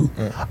production crew.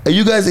 Are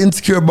you guys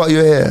insecure about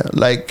your hair?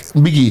 Like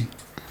Biggie,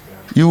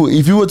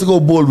 if you were to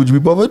go bald, would you be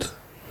bothered?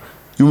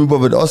 You would be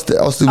bothered. Austin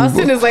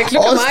is like,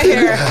 look at my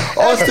hair.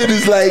 Austin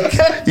is like,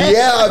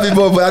 yeah, I'll be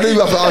bothered. I don't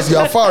even have to ask you.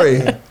 How far?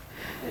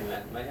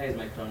 My hair is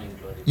my crowning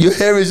glory. Your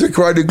hair is your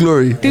crowning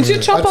glory. Did you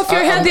chop off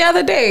your head the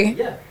other day?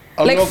 Yeah.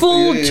 Like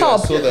full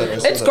chop. I saw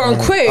that. It's grown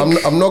quick.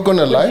 I'm not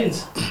gonna lie.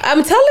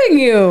 I'm telling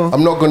you.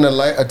 I'm not gonna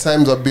lie. At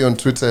times I'll be on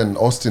Twitter and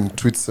Austin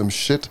tweets some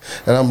shit,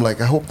 and I'm like,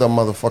 I hope that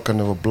motherfucker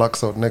never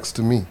blacks out next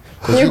to me,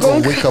 because you're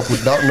gonna wake up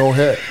without no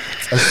hair.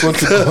 I swear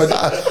to God.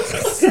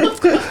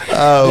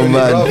 Oh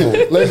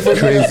man, Like for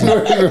crazy.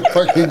 Not even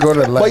fucking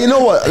gonna lie. but you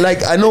know what?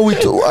 Like I know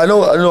I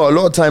know a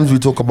lot of times we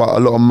talk about a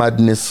lot of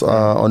madness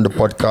on the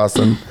podcast,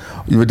 and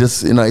we were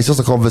just it's just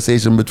a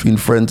conversation between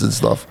friends and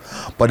stuff.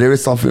 But there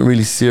is something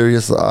really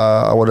serious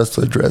I want us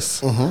to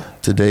address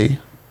today.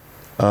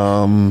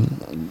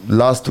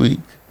 Last week.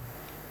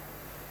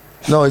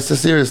 No, it's a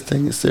serious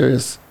thing. It's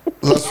serious.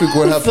 Last week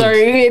what happened?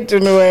 Sorry, you need to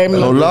know where I'm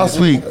No, last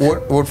week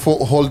What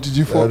hole did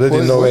you fall? I don't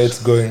even know where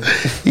it's going.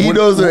 he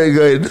knows where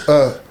it's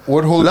going.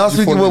 What hole? Last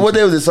did week, you fall what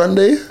day was it?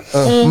 Sunday?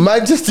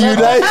 Manchester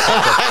United.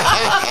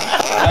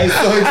 I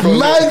saw it from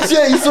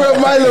Manchester, you saw a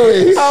mile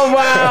away. Oh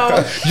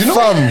wow. You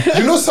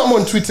know,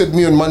 someone tweeted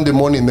me on Monday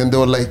morning, and they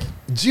were like,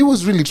 G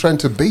was really trying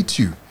to bait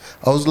you.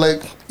 I was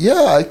like,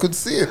 yeah, I could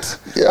see it.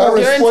 Yeah, I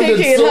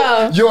responded.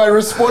 huh? I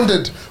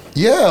responded.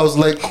 Yeah, I was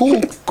like,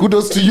 cool.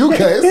 Kudos to you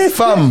guys.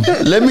 Fam,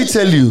 let me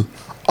tell you,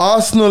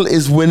 Arsenal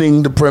is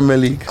winning the Premier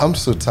League. I'm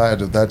so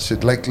tired of that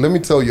shit. Like, let me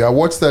tell you, I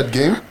watched that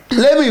game.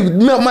 Let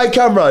me, my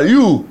camera,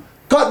 you,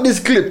 cut this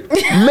clip.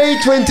 May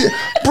 20,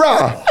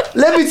 bruh,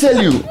 let me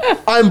tell you,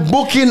 I'm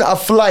booking a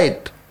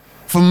flight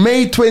for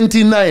May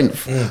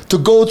 29th to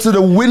go to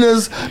the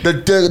winners,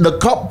 the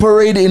cup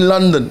parade in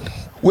London.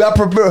 We are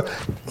prepared,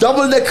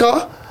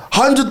 double-decker,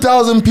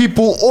 100,000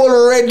 people,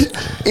 all red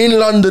in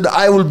London.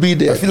 I will be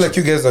there. I feel like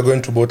you guys are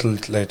going to bottle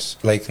it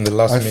like in the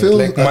last minute. feel-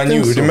 Like I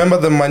Manu. think so. Remember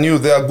the Manu,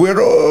 the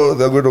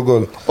Aguero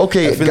goal.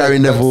 Okay, I feel Gary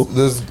like Neville.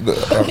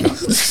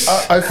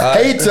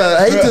 Haters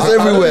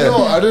everywhere.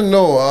 I don't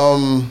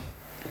know.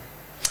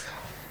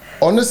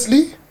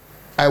 Honestly,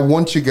 I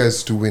want you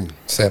guys to win.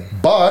 Same.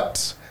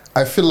 But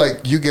I feel like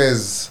you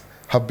guys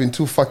have been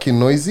too fucking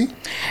noisy.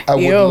 I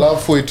would Yo.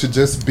 love for it to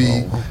just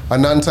be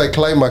an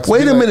anticlimax.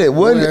 Wait Be a like, minute.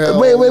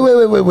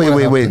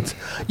 well, Wait.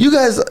 You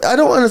guys, I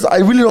don't understand. I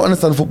really don't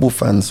understand football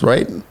fans,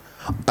 right?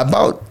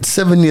 About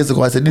 7 years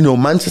ago, I said,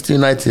 Manchester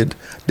United,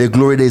 their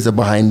glory days are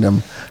behind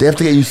them. They have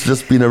to get used to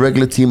just being a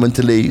regular team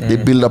until they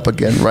build up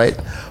again, right?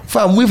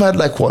 Fam, we've had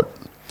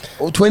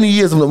 20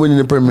 years of not winning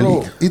the Premier Bro,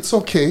 League. it's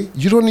okay.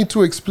 You don't need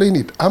to explain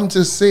it. I'm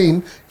just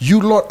saying you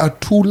lot are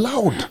too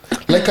loud.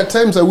 Like at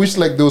times I wish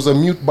there was a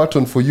mute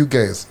button for you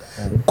guys.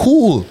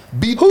 Cool.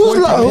 Be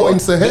 20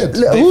 points ahead.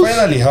 They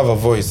finally have a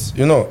voice,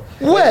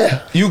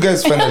 Where? You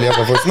guys finally have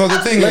a voice. No, the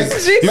thing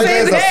is, She you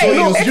guys said, are so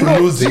hey, used to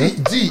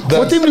losing. G,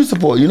 What team do you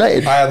support?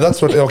 United?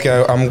 That's what.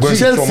 Okay, I'm going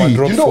Chelsea. to trauma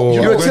drop You know, for.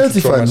 you're a I'm going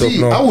Chelsea to trauma fan. drop, G,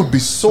 no. I would be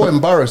so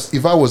embarrassed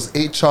if I was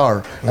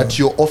HR at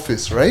your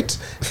office, right?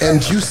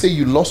 And you say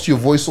you lost your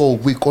voice all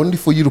week only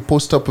for you to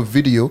post up a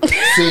video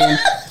saying,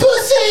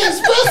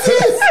 pussies.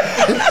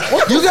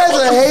 You guys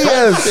are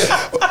haters.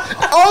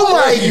 Oh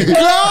my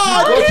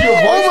God. got your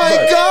voice Oh my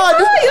back. God.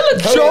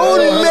 Joan,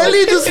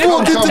 Melly just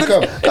walked into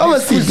the... Come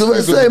and see.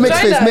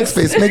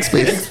 Make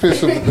space.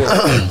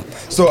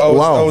 So I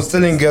Wow. was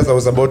telling guys I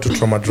was about to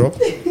trauma drop,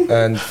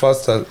 and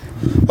first,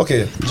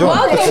 okay, John.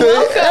 Welcome.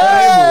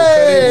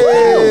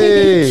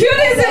 Hey.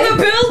 Cuties in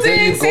the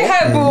building. Say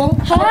hi, boo.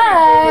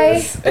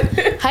 Hi.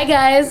 Hi,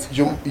 guys.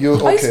 You're Oh, you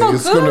okay. smell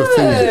It's gonna good.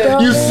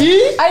 thing. You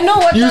see? I know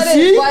what You that is.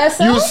 see?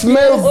 YSL? You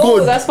smell Oh,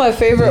 good. that's my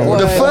favorite one.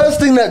 The first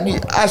thing that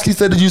Ashley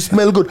said is you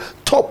smell good.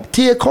 Top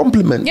tier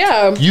compliment.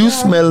 Yeah. You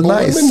smell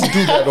nice. Women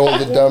do that all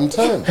the damn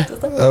time.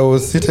 I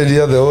was sitting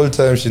here the whole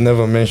time. She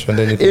never mentioned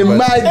anything.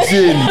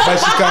 Imagine.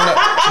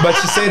 But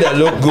she said I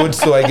look good,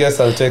 so I guess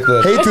I'll take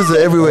that. Haters are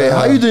everywhere.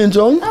 How you doing,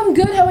 Joan? I'm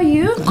good. How are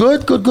you?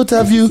 Good to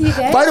have you. see you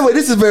guys. By the way,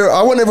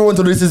 I want everyone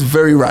to know this is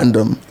very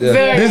random.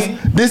 Very.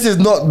 This is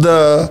not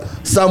the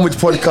sandwich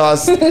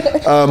podcast.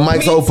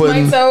 Mike's open.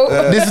 Mike's out.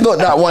 This is not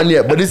that one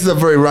yet, but this is a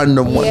very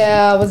random one.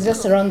 Yeah, I was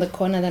just around the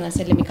corner. Then I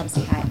said, let me come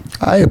say hi.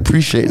 I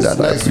appreciate that.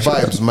 I Nice appreciate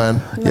vibes,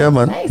 man. that. Yeah,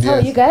 man. Nice. How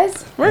are you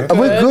guys? We're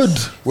good.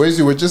 Where's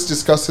you? We're just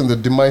discussing the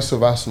demise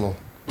of Arsenal.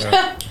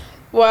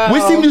 Wow.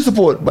 Which team do you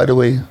support, by the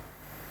way?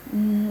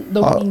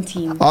 The winning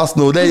team.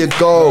 Arsenal. There you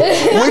go.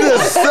 With a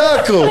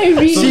circle.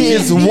 really She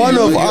is one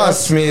of You us.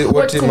 asked me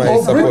what team I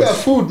Bring that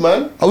support. food,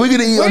 man. Are we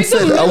gonna eat on Wait a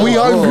set? Are we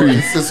minute. hungry?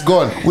 It's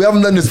gone. We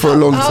haven't done this for a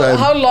long How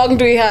time. long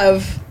do we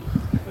have?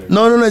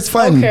 No, it's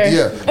fine. Okay.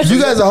 Yeah.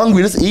 You guys are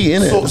hungry. Just eat,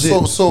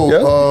 innit? So,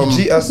 Yeah?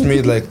 She asked me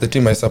the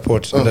team I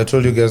support, and I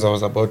told you guys I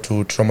was about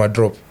to trauma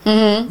drop.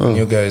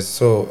 You guys,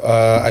 so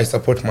I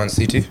support Man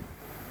City,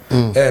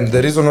 and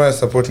the reason why I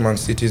support Man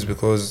City is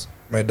because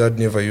my dad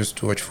never used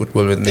to watch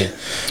football with me.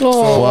 but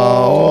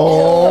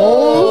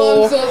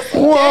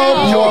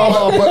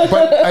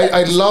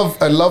I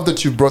love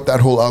that you brought that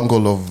whole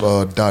angle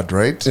of dad,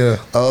 right? Yeah.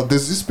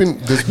 There's been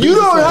You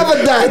don't have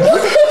a dad.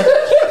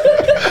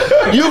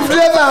 You've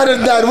never had a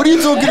dad. What are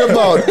you talking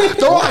about?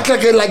 Don't act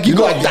like you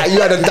got a dad.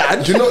 You had a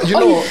dad. You know.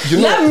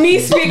 Let me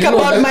speak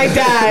about my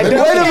dad.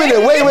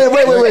 Wait a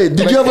minute. Wait.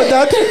 Did you have a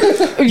dad?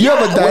 You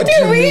have a dad? What do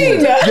you mean?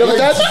 You have a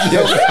dad?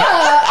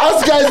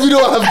 Us guys, we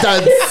don't have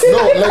dads. No,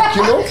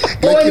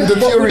 in the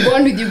theory. We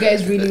bond with you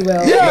guys really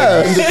well.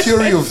 Yeah. In the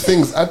theory of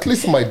things, at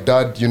least my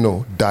dad,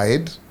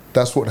 died.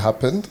 That's what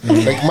happened.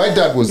 Like my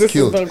dad was This is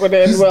killed. not gonna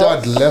end His well.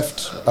 dad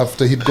left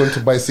after he'd gone to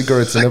buy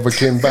cigarettes and never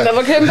came back.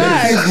 Never came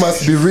back. His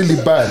must be really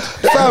bad.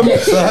 So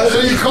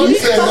you can't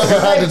say I never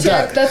had a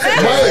dad.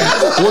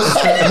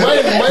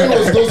 Mine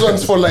was those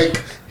ones for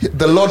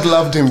the Lord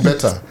loved him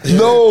better.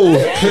 No,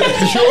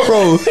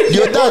 bro.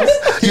 Your dad.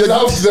 He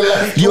loved the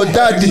life. Your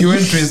dad. He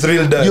went to his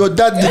real dad. Your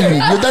dad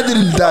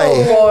didn't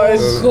die.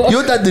 Gosh.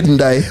 Your dad didn't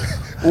die.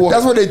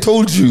 That's what they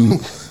told you.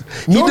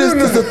 He just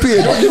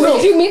disappeared.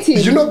 Did you meet him?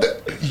 You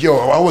know,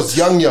 I was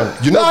young. You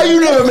know, Nah, you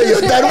never met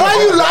your dad. Why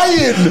are you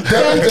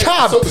lying?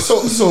 Cap.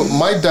 So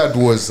my dad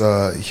was.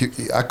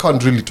 I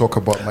can't really talk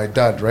about my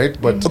dad, right?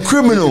 But A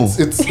criminal.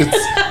 It's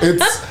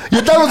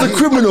Your dad was a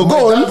criminal. my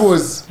Go dad on.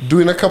 was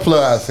doing a couple of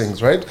other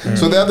things, right?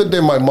 So the other day,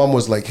 my mom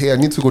was like, "Hey, I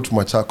need to go to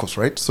Machakos,"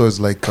 right? So it's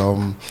like,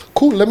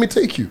 "Cool, let me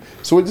take you."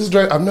 So we just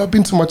drive. I've never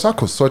been to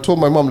Machakos, so I told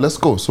my mom, "Let's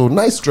go." So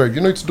nice drive.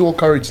 You know, it's dual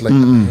carriage, like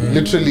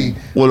literally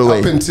All the way.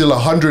 up until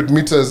 100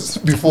 meters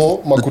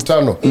before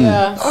Makutano.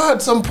 Yeah.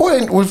 At some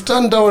point, we've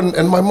turned down,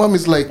 and my mom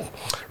is like,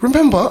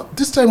 "Remember,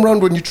 this time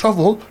round when you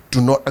travel,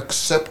 do not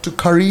accept to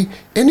carry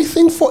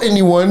anything for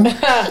anyone."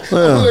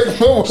 I'm like,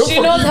 "Mom, what the She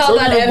fuck knows are you how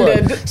that talking about?"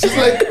 ended. She's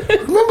like,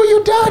 "Remember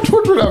your dad?"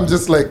 I'm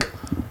just like,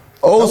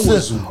 Oh, That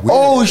was weird.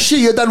 oh shit!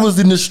 Your dad was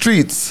in the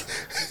streets.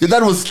 Your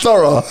dad was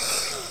thorough.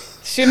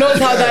 She knows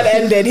how that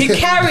ended. He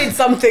carried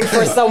something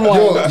for someone.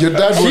 "Yo, your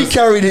dad She was."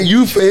 carried it.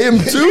 You for him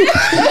too.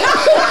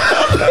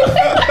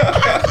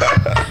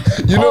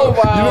 You know,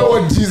 Oh, wow. you know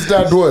what G's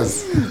dad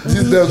was?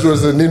 G's dad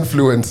was an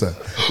influencer.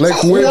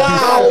 Like way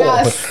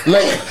before.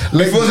 Like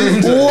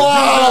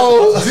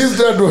Wow. G's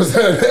dad was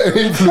an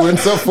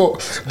influencer for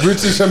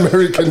British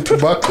American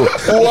tobacco.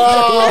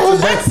 Wow.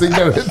 That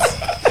cigarettes.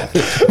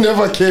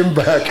 Never came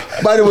back.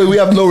 By the way, we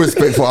have no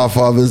respect for our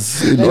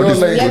fathers. You know, You know, this-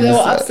 like- Yeah, they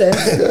were absent.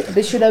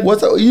 They should have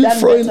What's you done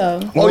throwing?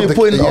 better. Oh, you're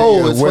putting. Yeah, Oh,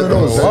 yeah, it's one of wait,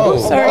 those. no,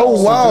 Oh, sorry.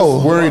 oh,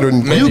 wow. Worried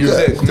on Men You in got-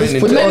 tech, just men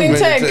in put it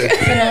tech, on.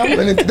 Men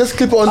in men tech. Let's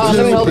clip it on. Oh,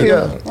 let me help you.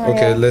 Yeah.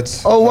 Okay,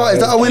 let's. Oh wow, is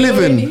that how we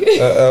living?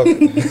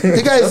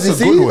 Hey guys, you a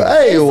see? good one.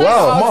 Hey, Inside or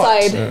wow.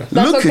 outside.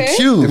 That's Look okay? at It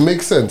you.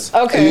 makes sense.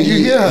 Okay. You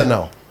hear her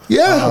now.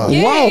 Yeah.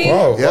 Yay.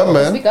 Wow. Wow. Yeah,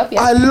 man. Speak up,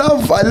 yeah. I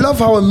love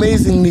how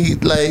amazingly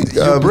like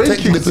Your brain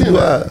kicks technical in, you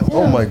are.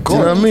 Oh my Do you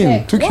know what I god.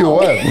 mean? Took you a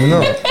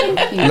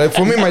while. Like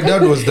for me, my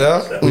dad was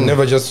there. We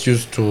never just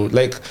used to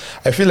like.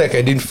 I feel like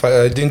I didn't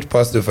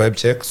pass the vibe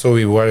check, so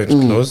we weren't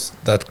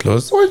that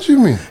close. What do you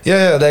mean?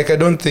 Yeah, like I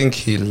don't think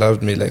he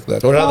loved me like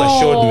that, or rather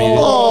showed me.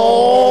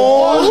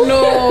 Oh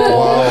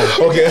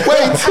No. Okay.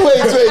 wait.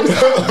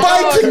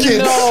 Buy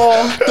tickets.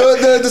 No.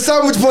 The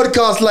Sandwich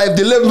Podcast Live,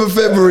 the 11th of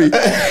February.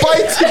 Buy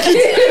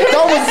tickets.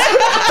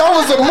 That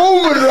was a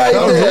moment right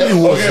That there.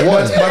 really was Okay,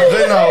 one. but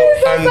then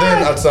and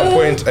then at some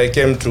point I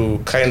came to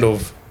kind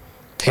of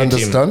hate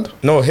Understand? him.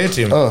 No, hate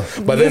him. But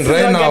then This is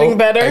right not now getting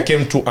better? I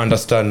came to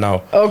understand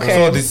now. Okay.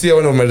 So this year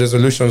one of my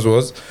resolutions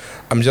was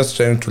I'm just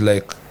trying to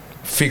like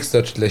fix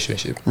that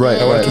relationship. Right,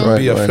 I want right, to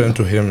be a right. friend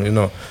to him, you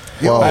know.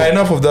 Wow.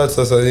 Enough of that,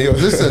 Sasa.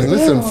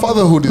 Listen,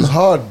 fatherhood is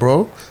hard,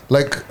 bro.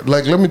 Like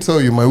let me tell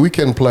you, my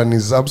weekend plan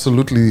is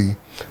absolutely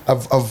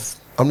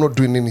I'm not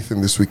doing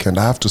anything this weekend.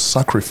 I have to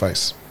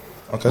sacrifice.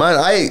 Man,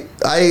 I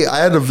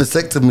had a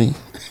vasectomy.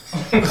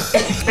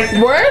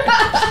 Word?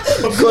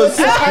 Because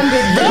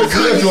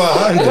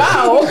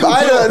Wow.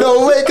 I don't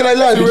know. Wait, can I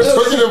land?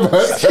 Talking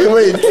about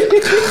Wait,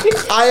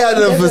 I had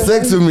a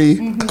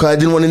vasectomy because I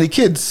didn't want any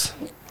kids.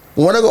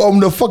 When I got home,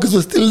 the fuckers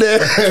were still there.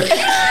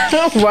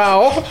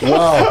 Wow.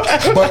 wow,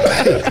 but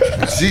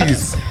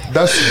jeez,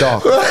 that's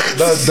dark.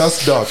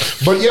 That's dark.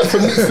 But yeah, for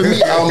me, so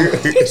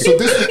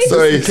this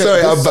Sorry, weekend-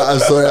 sorry, this-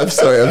 I'm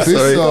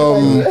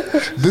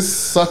sorry. This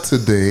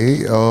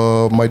Saturday,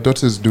 my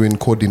daughter's doing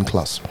coding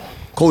class.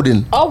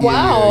 Coding. Oh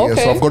wow. Yeah,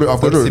 Okay. so I've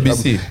got to.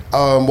 CBC.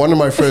 One of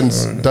my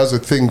friends does a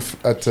thing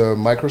at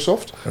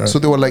Microsoft, so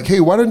they were like, "Hey,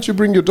 why don't you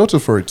bring your daughter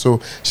for it?" So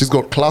she's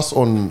got class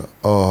on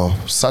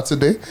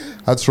Saturday.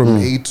 That's from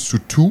 8 to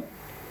 2,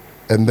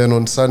 and then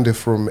on Sunday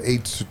from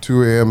 8 to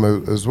 2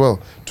 a.m. as well,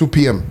 2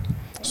 p.m.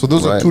 So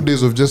those are Right. 2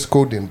 days of just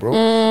coding, bro.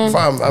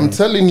 Fam, I'm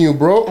telling you,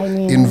 bro.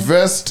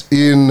 Invest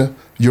in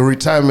your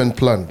retirement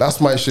plan. That's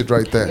my shit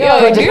right there.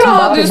 Yo, do you know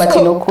how this but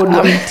you know, code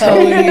I'm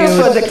telling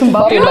you. Project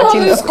Mbappe, You know but how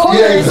you this know. code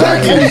Yeah, is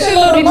exactly. a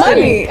shitload of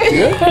money.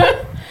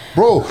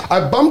 Bro,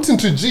 I bumped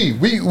into G.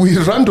 We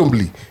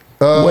randomly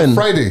When?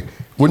 Friday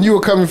when you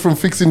were coming from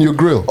fixing your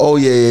grill. Oh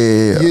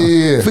yeah.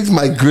 Yeah. Fix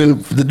my grill.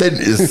 The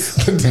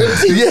dentist.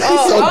 Yes,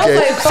 Oh, I okay.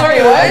 was like, sorry,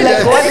 what?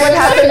 Like, what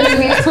happened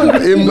to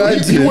me? He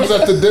Imagine. was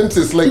at the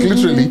dentist, like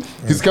literally.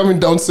 He's coming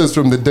downstairs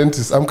from the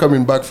dentist. I'm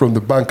coming back from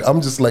the bank.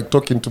 I'm just like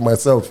talking to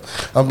myself.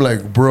 I'm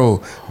like,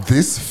 bro,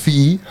 this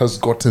fee has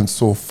gotten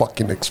so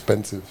fucking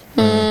expensive.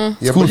 Yeah,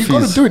 School but you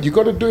gotta fees. do it. You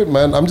gotta do it,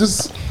 man. I'm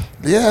just,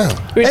 yeah.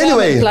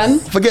 Anyway, Plan?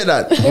 forget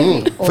that.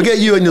 Forget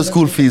you and your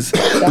school fees.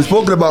 We've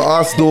spoken about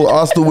Arsenal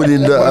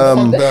winning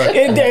the.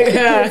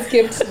 Yeah.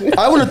 Skipped.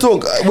 I want to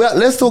talk. Well,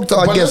 let's talk to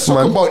our But let's guests, talk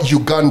man. about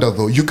Uganda,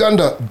 though.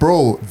 Uganda,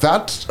 bro,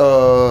 that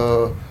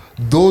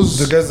those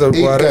The guys that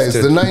 8 were guys,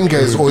 arrested. the 9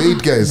 guys or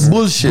 8 guys,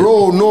 Bullshit.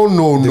 bro. No.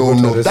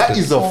 got That arrested.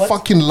 is a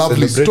fucking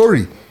lovely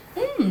Celebrate. story.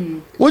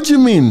 What do you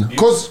mean?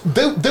 Because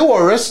they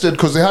were arrested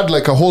because they had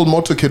like a whole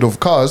motorcade of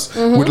cars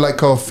with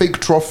like a fake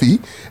trophy,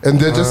 and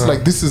they're just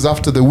like, this is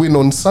after the win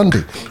on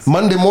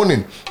Monday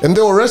morning, and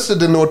they were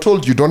arrested and they were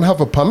told you don't have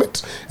a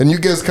permit and you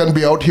guys can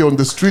be out here on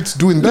the streets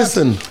doing that.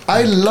 Listen,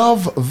 I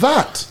love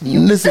that.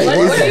 Listen,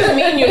 What do you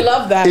mean you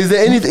love that? is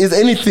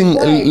anything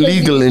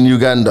legal in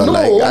Uganda? No,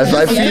 like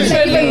I feel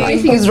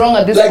Everything is wrong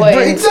at this like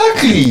point.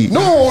 exactly.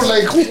 No,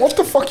 like what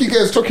the fuck you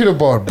guys talking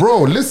about,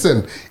 bro?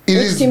 Listen, it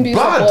Which is team do you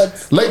bad.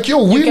 support? Like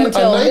win can at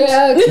tell. night,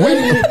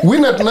 Yeah.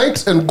 win at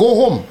night and go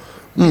home.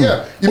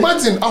 Yeah,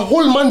 imagine a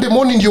whole Monday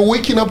morning you're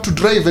waking up to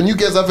drive and you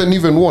guys haven't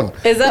even won.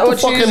 Is that what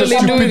the you fuck kind of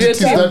usually do with your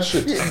stupidity is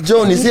team? that shit?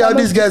 Joan, you see how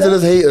these guys are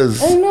just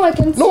haters. I know, I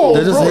can see. No,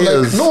 They're just bro,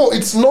 haters. like, no,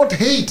 it's not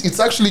hate. It's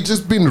actually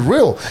just being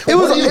real. It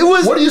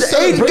was what do you 8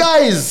 celebrate?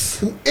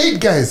 guys. 8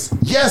 guys.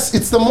 Yes,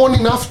 it's the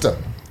morning after.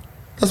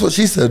 That's what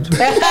she said.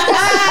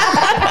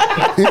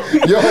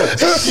 Yo,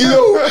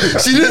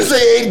 She didn't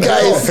say 8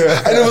 guys,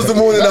 and it was the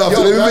morning after.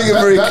 yo, Let me make it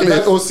very clear.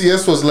 that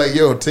OCS was like,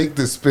 yo, take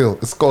this pill.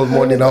 It's called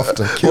morning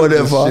after. Kill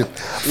this Whatever, shit.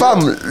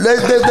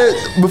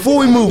 fam. Before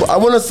we move, I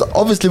want to.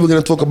 Obviously, we're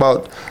going to talk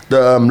about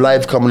the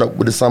live coming up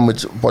with the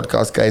Sandwich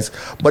podcast, guys.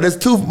 But there's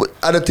 2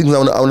 other things I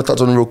want to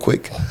touch on real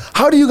quick.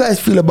 How do you guys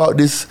feel about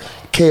this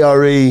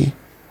KRA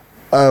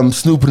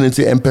snooping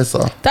into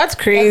M-Pesa? That's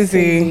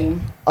crazy.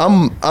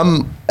 I'm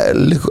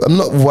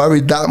not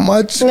worried that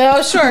much.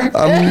 No, sure.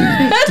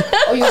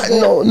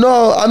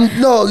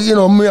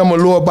 I'm a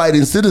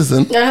law-abiding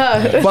citizen.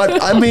 Uh-huh.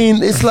 But I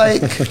mean, it's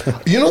like,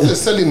 You know they're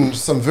selling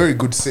some very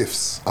good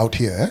safes out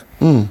here.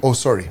 Oh,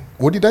 sorry.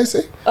 What did I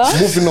say?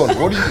 Moving on.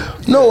 What do you?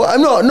 no,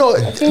 I'm not. No,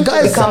 It's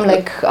guys. become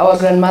like our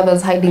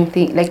grandmothers hiding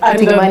things, like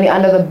putting money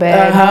under the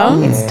bed.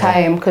 It's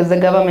time because the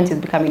government is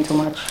becoming too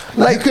much.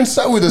 Like you can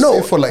start with a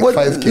safe for like what-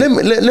 5K.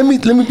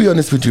 Let me be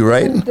honest with you,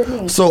 right?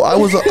 So I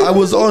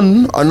was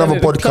on another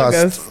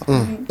podcast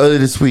earlier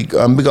this week.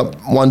 Big up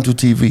 12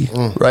 TV,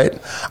 right?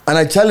 And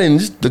I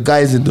challenged the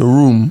guys in the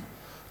room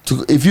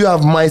to, if you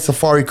have My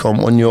Safaricom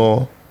on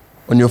your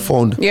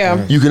phone,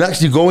 you can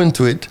actually go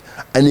into it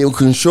and it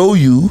can show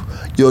you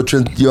your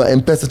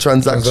M-Pesa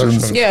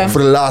transactions for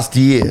the last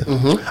year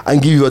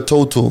and give you a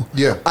total.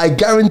 Yeah. I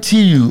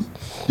guarantee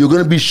you're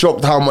gonna be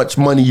shocked how much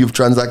money you've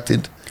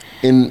transacted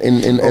in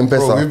M-Pesa.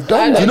 Bro, we've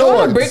done I you know don't want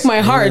what? to break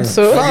my heart,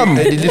 so Fam,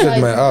 I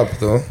deleted my app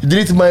though. you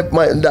deleted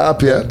the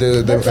app, yeah?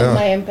 That's on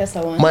my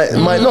M-Pesa one.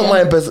 Not my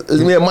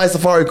M-Pesa, My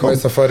Safaricom. My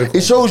Safaricom.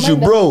 It shows you,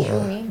 bro.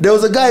 There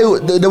was a guy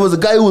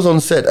who was on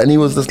set and he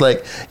was just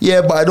like,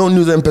 yeah, but I don't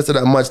use M-Pesa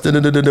that much.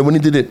 When he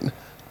did it,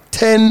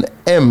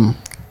 10M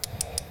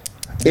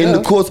in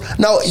the course.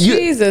 Now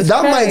Jesus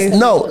Christ.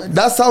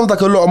 that sounds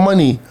like a lot of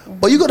money.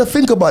 But you got to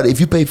think about it. If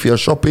you pay for your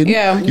shopping,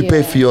 you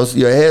pay for your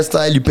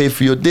hairstyle, you pay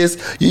for your this.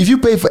 If you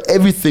pay for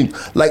everything,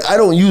 like I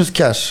don't use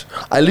cash.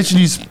 I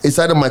literally use it's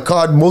either my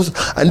card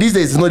and these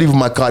days it's not even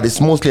my card.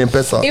 It's mostly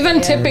M-Pesa. even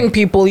tipping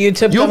people, you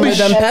tip them with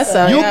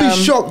M-Pesa. You'll be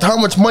shocked how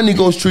much money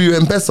goes through your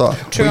M-Pesa.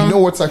 But you know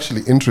what's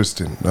actually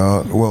interesting?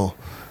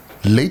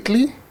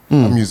 Lately,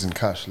 I'm using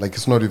cash. Like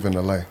it's not even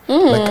a lie.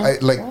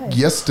 Like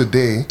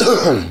yesterday,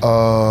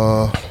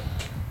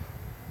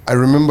 I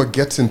remember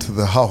getting to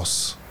the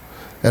house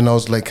and I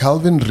was like,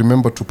 Calvin,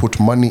 remember to put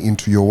money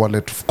into your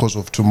wallet because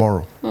of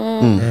tomorrow.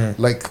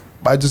 Like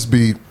I just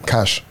be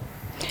cash.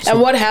 And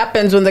what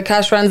happens when the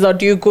cash runs out?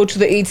 Do you go to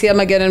the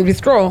ATM again and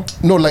withdraw?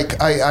 No, like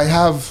I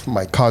have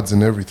my cards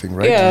and everything,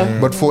 right? Yeah.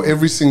 But for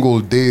every single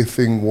day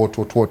thing,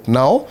 what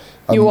now?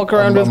 You walk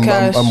around with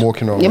cash. I'm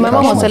walking around. Yeah, with my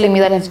mom cash was now. telling me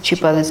that it's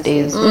cheaper these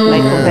days,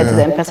 like compared to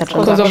the M-Pesa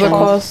transactions. Because of the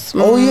cost.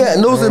 Oh yeah,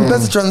 and those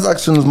M-Pesa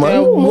transactions,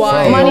 man.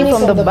 Why? Money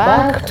from the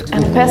bank,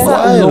 M-Pesa.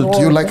 Wild.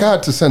 You like I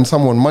had to send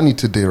someone money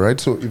today, right?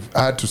 So if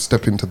I had to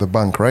step into the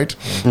bank, right?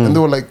 And they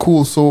were like,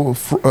 "Cool, so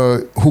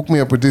hook me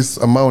up with this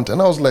amount,"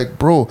 and I was like,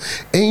 "Bro,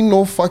 ain't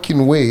no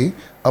fucking way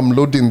I'm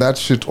loading that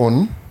shit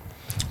on."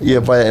 Yeah,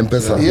 via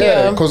M-Pesa.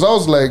 Yeah, because I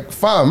was like,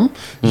 "Fam,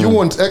 you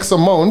want X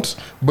amount,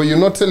 but you're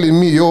not telling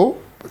me, yo,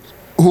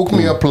 hook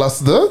me up plus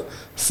the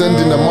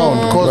sending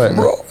amount." Because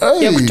bro,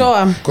 hey,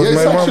 Yakutoa. yeah,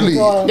 it's actually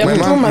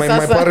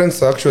My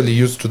parents are actually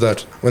used to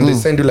that. When they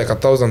send you like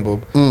 1,000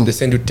 bob, they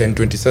send you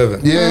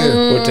 1027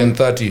 yeah. or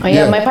 1030. Oh,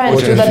 yeah, my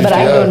parents do that, but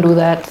I don't do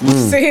that.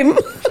 Same.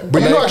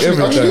 But you know, Like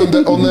every actually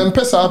on the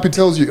M-Pesa app, it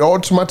tells you, it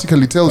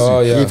automatically tells Oh,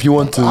 you. yeah. If you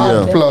want to,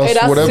 Plus It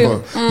has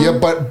whatever. to. Yeah,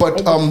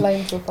 but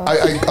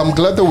I'm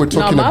glad that we're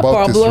talking my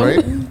about this,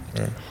 problem.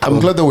 right? I'm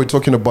glad that we're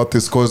talking about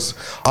this because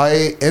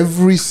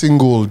every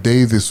single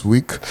day this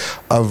week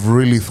I've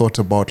really thought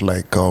about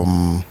like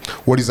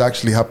what is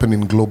actually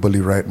happening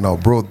globally right now,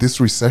 bro. This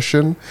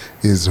recession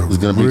is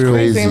gonna be real,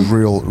 crazy.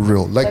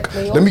 real. Like,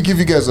 let me give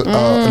you guys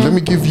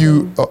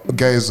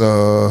guys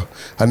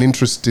an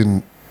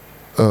interesting.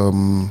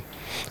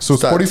 So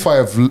Stat. Spotify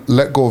have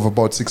let go of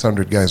about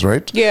 600 guys,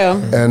 right? Yeah.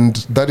 And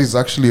that is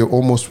actually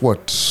almost what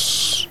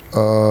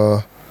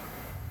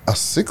a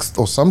sixth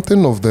or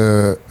something of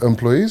the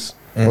employees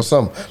or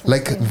some.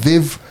 Like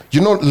they've,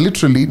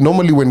 literally,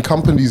 normally when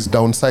companies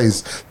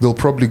downsize, they'll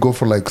probably go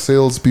for like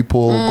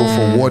salespeople, go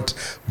for what?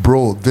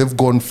 Bro, they've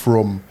gone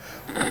from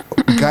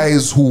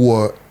guys who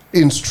were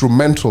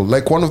instrumental.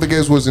 Like one of the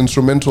guys was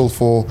instrumental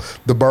for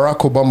the Barack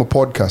Obama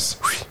podcast.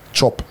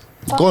 Chop.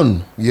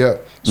 Gone. Yeah.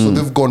 So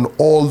they've gone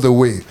all the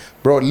way.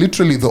 Bro,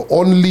 literally the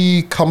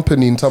only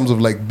company in terms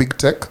of like big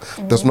tech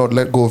that's not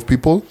let go of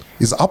people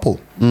is Apple.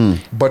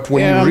 But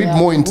when you read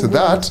more into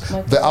that,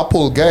 the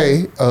Apple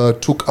guy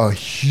took a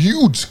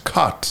huge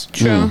cut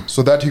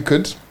so that he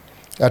could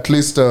at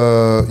least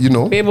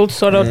be able to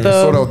sort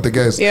out the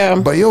guys. Yeah.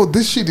 But yo,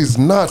 this shit is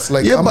nuts.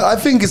 Like But I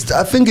think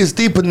it's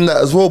deeper than that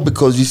as well,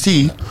 because you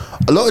see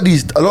a lot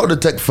of the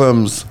tech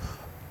firms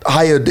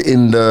hired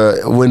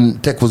when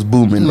tech was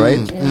booming,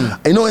 right?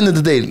 You know, end of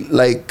the day,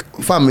 like,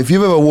 fam, if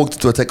you've ever walked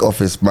into a tech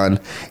office, man,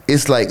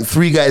 it's like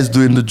 3 guys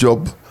doing the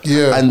job.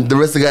 Yeah. And the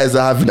rest of the guys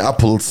are having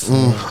apples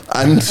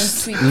and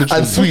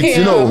sweets,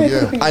 you know,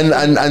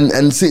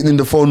 and sitting in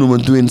the phone room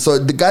and doing. So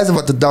the guys have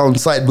had to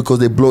downside because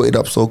they blow it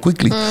up so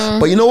quickly.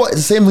 But you know what?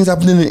 The same thing's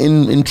happening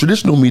in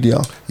traditional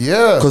media.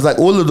 Yeah. Because like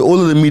all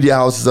of the media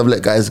houses have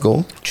let guys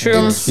go.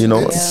 True. You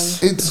know,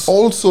 it's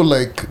also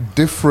like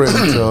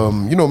different,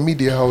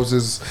 media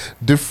houses,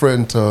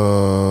 different,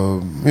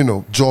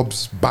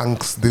 jobs,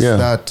 banks, this,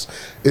 that.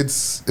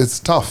 It's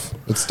tough.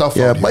 It's tough.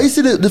 Yeah, but you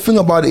see, the thing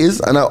about it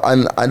is,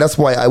 and that's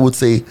why I would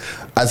say,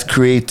 as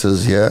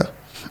creators,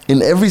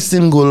 in every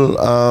single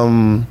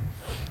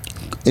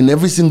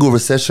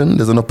recession,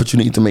 there's an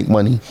opportunity to make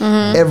money.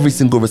 Every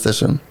single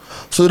recession.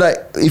 So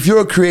that if you're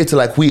a creator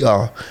like we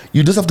are,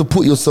 you just have to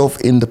put yourself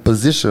in the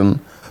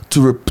position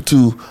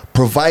to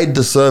provide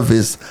the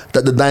service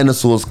that the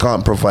dinosaurs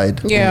can't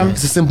provide. Yeah.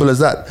 It's as simple as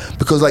that.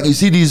 Because like you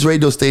see these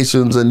radio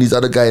stations and these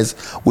other guys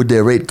with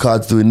their rate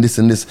cards doing this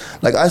and this.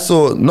 Like I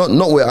saw,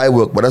 not where I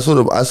work, but I saw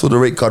the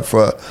rate card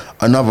for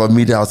another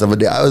media house the other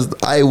day.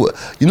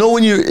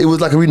 It was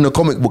like reading a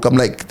comic book. I'm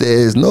like,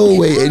 there's no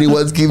way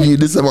anyone's giving you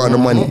this amount of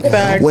money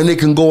when they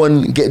can go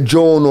and get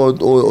Joan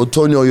or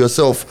Tony or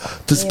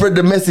yourself to spread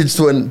the message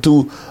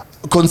to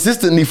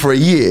consistently for a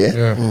year.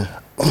 Yeah.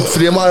 For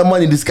the amount of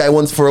money this guy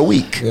wants for a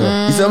week. You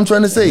see what I'm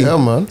trying to say? Yeah,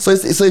 man. So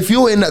if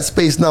you're in that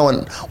space now,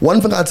 and one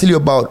thing I'll tell you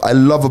I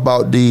love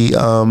about the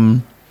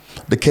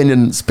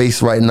Kenyan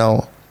space right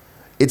now,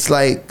 it's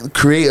like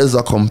creators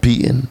are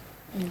competing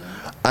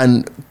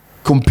and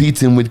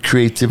competing with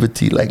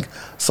creativity. Like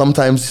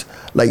sometimes,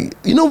 like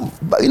you know,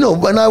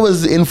 when I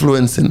was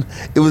influencing,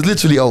 it was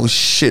literally, oh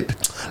shit,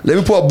 let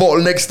me put a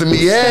bottle next to me.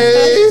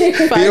 Hey,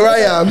 here I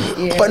am.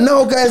 Yeah. But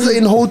now guys are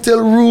in hotel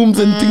rooms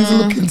and things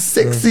are looking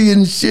sexy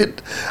and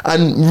shit,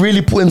 and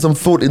really putting some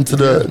thought into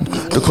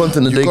the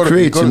content that they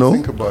create. You know,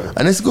 think about it.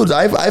 and it's good.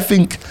 I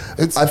think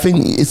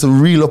it's a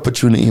real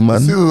opportunity, man.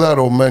 It's either that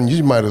or, man,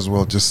 you might as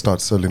well just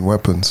start selling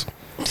weapons.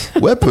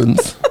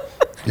 Weapons.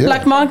 Yeah.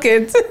 Black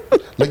market.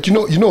 Like you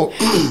know.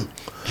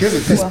 Here's the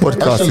thing. This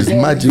podcast is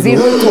magical.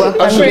 0 to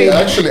 100.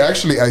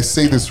 Actually, I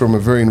say this from a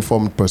very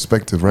informed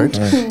perspective, right?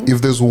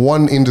 If there's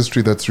one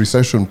industry that's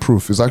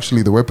recession-proof, it's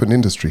actually the weapon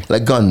industry.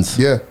 Like guns.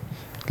 Yeah.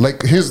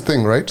 Like, here's the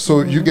thing, right?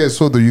 So you guys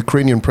saw the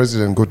Ukrainian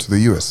president go to the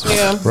US,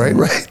 right?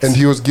 Right. And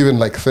he was given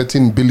like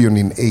 13 billion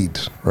in aid,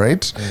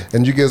 right?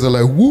 And you guys are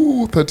like,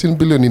 woo, 13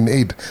 billion in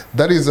aid.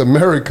 That is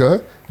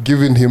America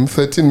giving him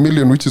 13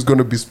 million, which is going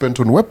to be spent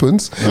on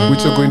weapons, which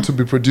are going to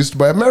be produced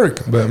by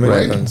America,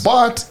 right?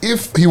 But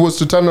if he was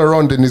to turn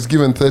around and is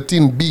given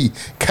 13B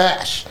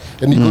cash,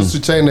 and he goes to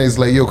China, he's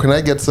like, yo, can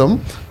I get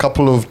some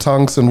couple of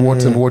tanks and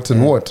what and what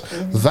and what?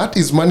 That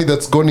is money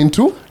that's gone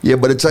into. Yeah,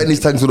 but the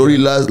Chinese tanks would only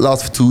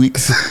last for 2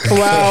 weeks.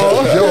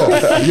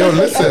 Wow. Yo,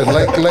 listen,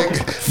 like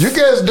you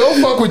guys don't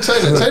fuck with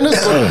China.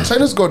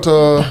 China's got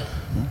a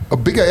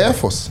bigger air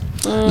force.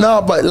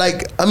 No, but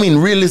like, I mean,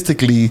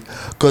 realistically,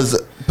 because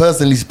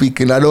personally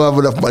speaking, I don't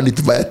have enough money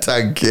to buy a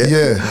tank.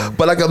 Yeah.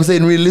 But like I'm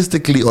saying,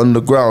 realistically, on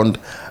the ground,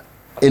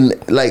 in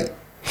like,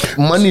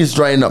 money is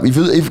drying up.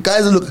 If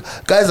guys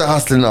are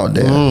hustling out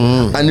there,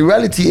 and the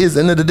reality is,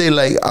 end of the day,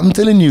 like I'm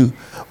telling you,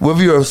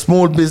 whether you're a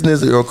small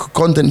business or you're a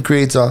content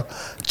creator,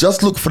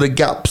 just look for the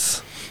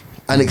gaps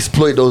and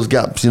exploit those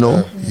gaps. You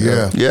know?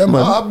 Yeah, man.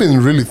 I've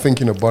been really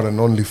thinking about an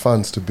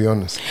OnlyFans, to be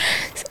honest.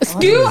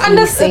 Do you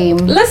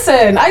understand?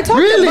 Listen, I talked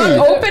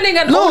about opening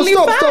an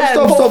OnlyFans.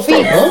 Stop.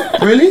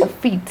 Huh? Really?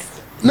 Feet.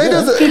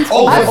 No,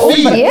 for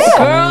feet. Yeah.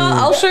 Girl,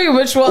 I'll show you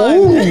which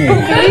one. You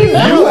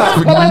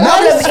have But my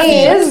nice problem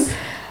feet. is,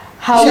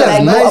 how She would has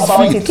I nice go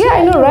about feet. it? Yeah,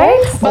 I know,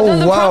 right? But then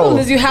the problem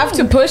is you have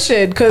to push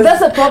it, because That's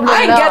the problem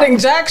I ain't now. getting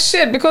jack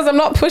shit because I'm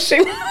not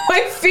pushing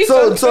my feet.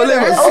 So on Twitter.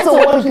 let me- Also,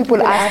 what do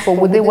people ask for?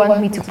 Would they want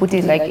me to put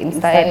it like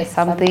inside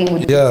something?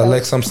 Would Yeah,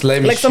 like some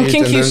slimy Like some shit.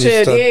 kinky and then shit,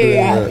 you start doing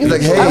yeah. that. It's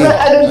like,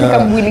 I don't think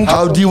I'm willing to.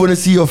 how do you want to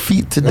see your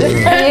feet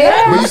today?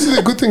 Yeah. But you see,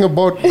 the good thing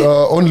about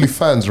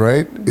OnlyFans,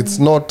 right? It's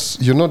not,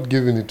 you're not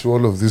giving it to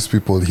all of these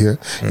people here.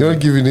 You're not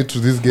giving it to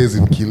these guys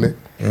in Kile.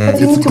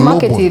 But you need to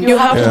market global. it. You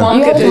have to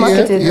market it.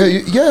 market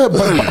it. Yeah,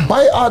 but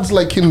buy ads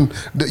like in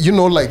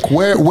like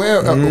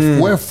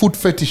where food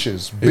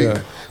fetishes big.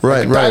 Yeah.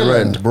 Right,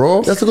 Thailand,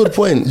 bro. That's a good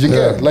point. You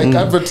get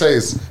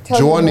advertise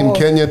Joan in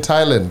Kenya,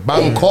 Thailand,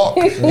 Bangkok.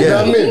 You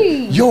know what I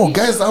mean? Yo,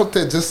 guys out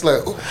there just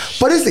like.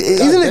 But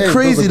isn't it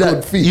crazy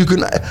that you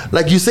can,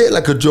 like you say it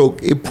like a joke,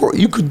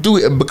 you could do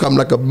it and become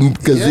like a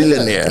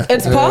gazillionaire.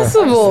 It's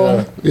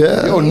possible.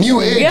 Yeah. Yo,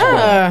 new age. Yeah.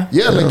 Man.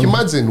 Yeah, like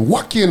imagine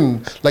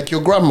working like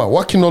your grandma,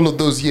 working all of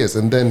those years,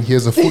 and then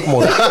here's a food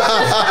model.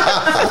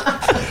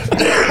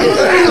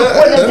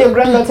 What does your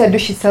granddaughter do?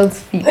 She sells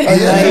feet.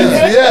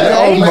 Yeah.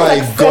 Oh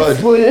my God.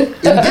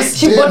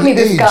 She bought me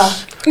this car.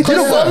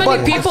 So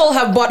many people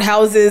have bought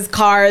houses,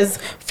 cars,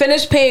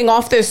 finished paying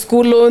off their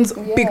school loans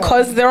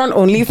because they're on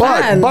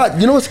OnlyFans. But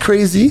you know what's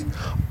crazy?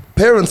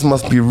 Parents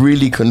must be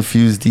really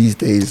confused these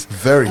days.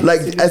 Very.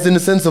 Like, as in the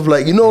sense of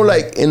like,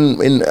 like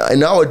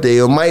in our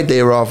day, or my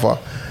day rather,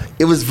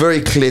 it was very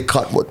clear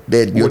cut what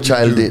your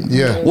child did.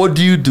 Yeah. What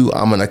do you do?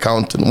 I'm an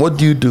accountant. What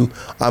do you do?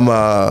 I'm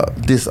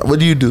this. What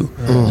do you do?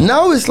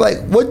 Now it's like,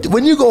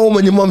 when you go home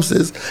and your mom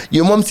sees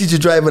you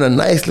driving a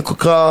nice little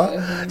car,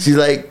 she's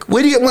like,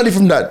 where do you get money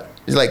from that?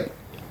 It's like,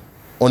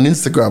 on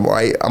Instagram, or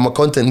I'm a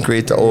content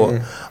creator,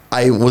 or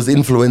I was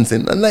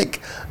influencing. And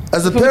like,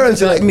 as a parent,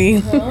 you're like,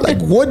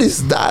 like, what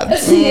is that?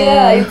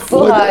 Yeah, it's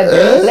so hard.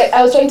 Like,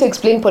 I was trying to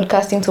explain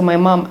podcasting to my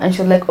mom, and she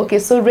was like, okay,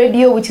 so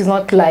radio, which is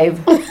not live.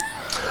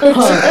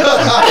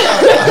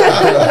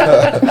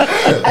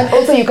 And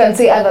also you can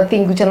say other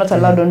things which are not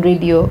allowed on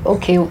radio.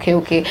 Okay.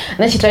 And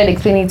then she tried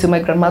explaining it to my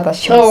grandmother.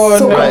 She was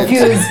so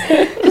confused.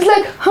 She's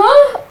like,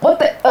 huh? What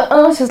the?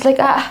 She was like,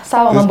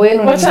 sawa mambo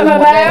yenu.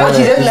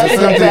 She just left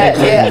it like that.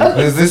 Yeah.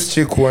 There's this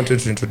chick who wanted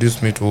to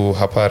introduce me to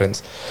her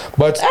parents,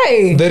 but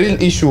the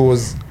real issue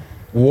was,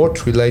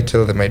 what will I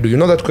tell them I do? You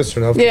know that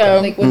question? Yeah.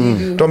 Like, what do you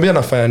do? Tuambia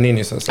nafanya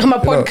nini sasa? I'm a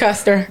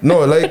podcaster.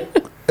 No, like,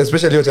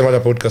 especially your time at a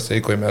podcast,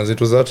 it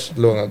was that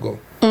long ago.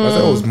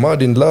 I was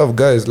mad in love,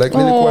 guys. Like,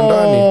 nilikuwa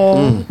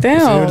ndani.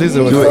 Damn.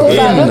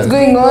 What's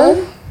going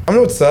on? I'm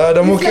not sad.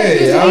 I'm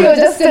okay. You're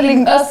just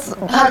telling us.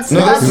 No, that's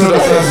not a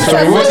sad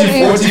story. What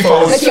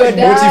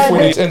if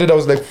when it ended, I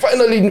was like,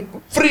 finally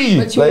free?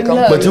 But you like,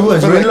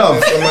 were in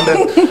love.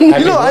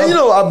 You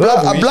know, a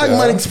black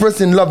man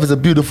expressing love is a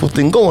beautiful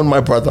thing. Go on, my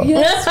brother.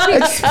 Yes.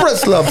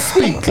 Express love.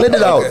 Speak. Let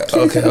it out.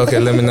 Okay.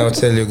 Let me now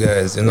tell you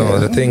guys.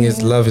 The thing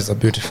is, love is a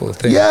beautiful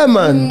thing. Yeah,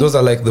 man. Those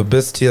are like the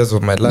best years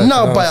of my life.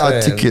 Now buy our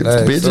tickets,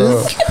 like,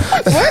 bitches.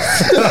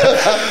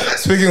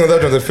 Speaking of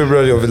that, on the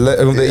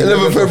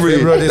 11th of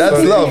February,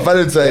 that's love.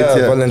 Valentine's, yeah.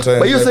 Valentine's.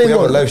 But you're like, saying we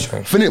have what? A live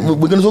show. We're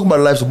going to talk about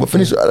a live show, but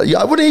finish.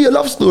 I want to hear your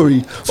love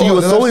story. So you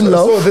were so in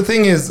love. So the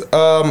thing is,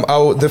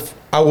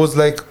 I was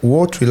like,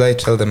 what will I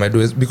tell them I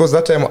do? Is because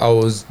that time I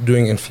was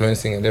doing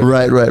influencing and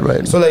everything.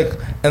 Right. So like,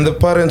 and the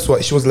parents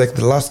she was like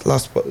the last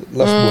born.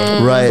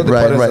 Right, so the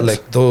right. Were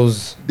like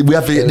those. We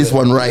have to get this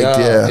one right.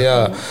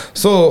 Yeah.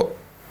 So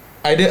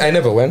I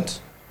never went.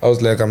 I was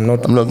like, I'm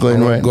not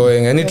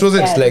going, and it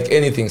wasn't like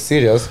anything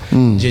serious.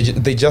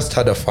 They just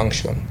had a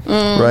function,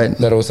 right?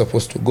 That I was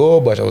supposed to go,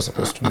 but I was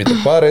supposed to meet the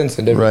parents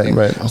and everything.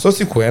 Right. So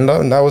sikuenda,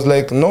 and I was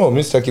like, no,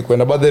 Mr.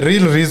 Kikwenda. But the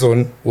real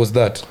reason was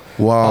that.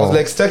 Wow. I was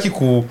like,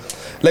 Stakiku,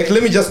 like,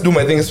 let me just do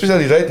my thing,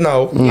 especially right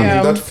now. I'm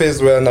in that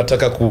phase where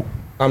nataka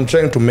I'm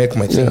trying to make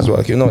my things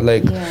work, like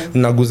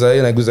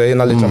naguzae,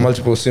 naleta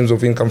multiple streams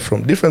of income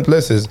from different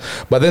places,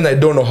 but then I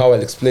don't know how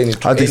I'll explain it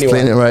to anyone.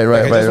 Explain it, right.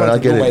 I just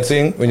want to do my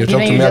thing. When you talk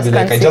to me, I'll be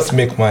like, I just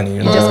make money.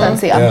 You just can't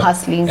say I'm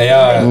hustling.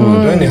 Yeah,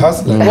 doing the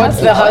hustling.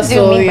 What's the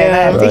hustle? What do you mean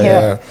by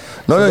that?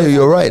 No,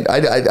 you're right.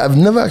 I've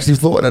never actually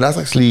thought that. That's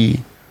actually,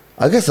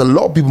 I guess a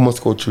lot of people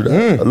must go through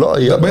that. A lot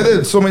of But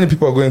then so many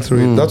people are going through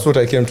it. That's what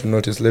I came to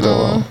notice later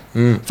on.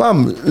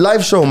 Fam,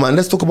 live show, man.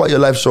 Let's talk about your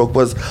live show,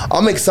 because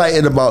I'm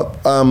excited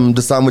about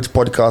the Sandwich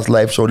Podcast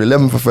live show, the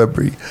 11th of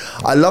February.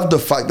 I love the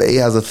fact that it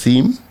has a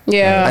theme.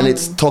 Yeah. And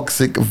it's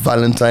Toxic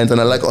Valentine's. And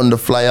I like on the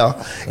flyer,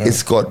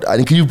 it's got,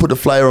 and can you put the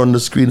flyer on the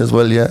screen as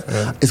well,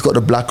 It's got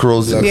the Black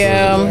Roses.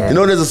 Yeah. You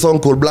know there's a song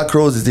called Black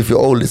Roses, if you're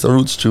old, it's a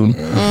Roots tune.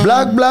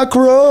 Black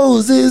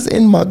roses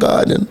in my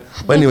garden.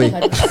 But anyway, you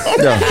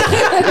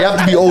have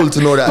to be old to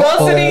know that.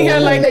 We're sitting here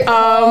like,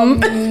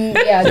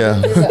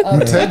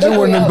 Mteja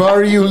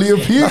wanabari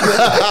uliopika.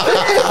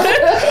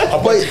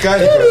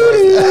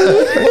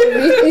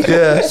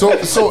 Yeah.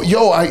 So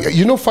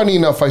yo, funny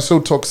enough, I saw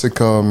Toxic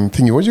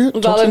thingy. What you?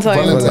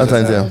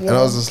 Valentine's, yeah. And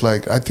I was just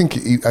like, I think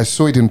I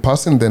saw it in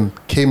passing, then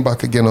came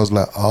back again. I was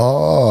like,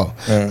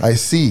 I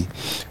see.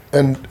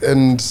 And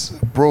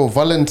bro,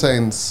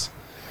 Valentine's.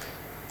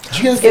 Do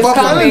you guys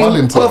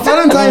Valentine's? But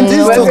Valentine's is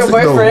Where's toxic, your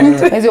boyfriend?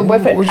 though. Where's your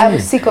boyfriend? I'm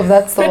sick of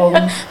that song.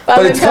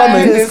 But it's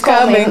coming. It's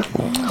coming.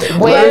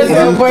 Where's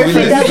your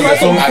boyfriend?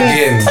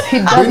 Again. He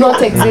does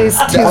not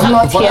exist. He's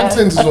not here.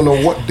 Valentine's is on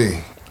a what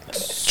day?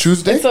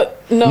 Tuesday?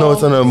 No,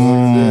 it's on a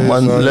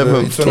on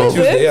 11th. It's on a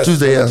Tuesday. Yes,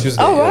 Tuesday, it's on a yeah.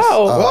 Tuesday, Oh, yes.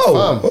 wow.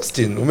 Wow,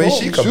 Austin,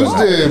 umeshika bana.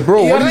 Tuesday,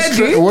 bro. You What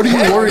ready? are you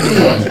worried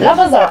about?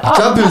 Lovers are up.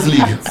 Champions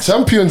League.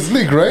 Champions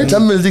League, right?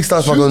 Champions League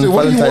starts on Tuesday,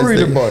 what are you Valentine's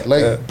worried Day. about?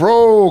 Like,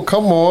 bro,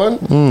 come on.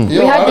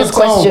 Yo, We had out this of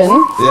town. question.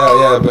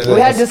 Yeah, but We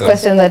had this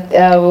question that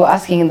we were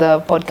asking in the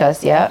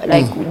podcast, yeah?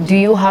 Like, do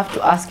you have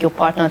to ask your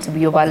partner to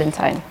be your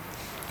Valentine?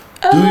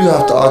 Do you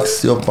have to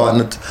ask your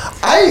partner?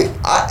 I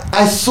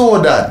saw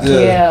that.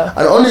 Yeah.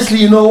 And honestly,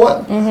 you know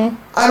what?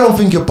 I don't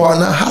think your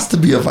partner has to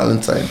be a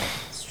Valentine.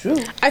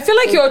 I feel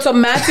like you're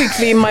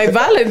automatically my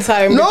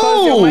Valentine No.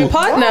 because you're my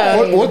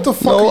partner. What the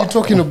fuck are you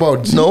talking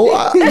about? G? No,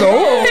 no.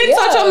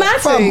 It's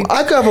automatic. Fam,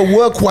 I could have a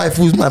work wife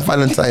who's my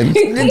Valentine.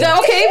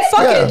 Okay,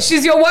 fuck Yeah. it.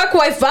 She's your work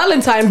wife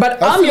Valentine,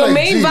 but I I'm feel your like,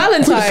 main G,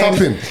 Valentine.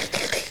 Quit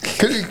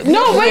capping.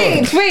 No,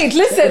 wait,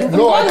 listen.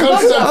 No, I can't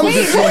stand for wait,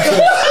 this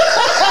nonsense.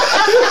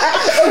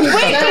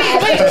 wait.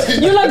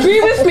 You'll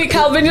agree with me,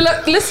 Calvin.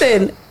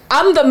 Listen,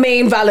 I'm the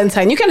main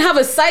Valentine. You can have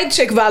a side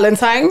chick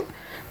Valentine.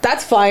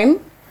 That's fine.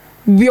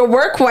 Your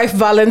work wife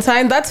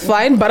Valentine, that's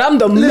fine, but I'm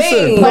the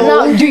main. But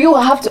now, do you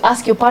have to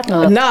ask your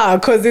partner? Nah,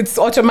 because it's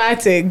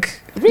automatic.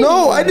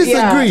 No, I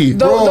disagree. Yeah.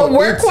 The Bro,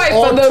 work it's wife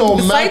and the side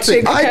automatic.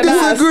 chick. you I can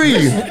ask.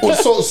 disagree.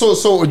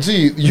 So,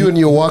 G, you and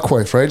your work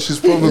wife, right? She's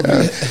probably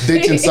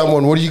dating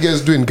someone. What are you guys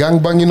doing?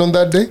 Gangbanging on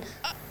that day?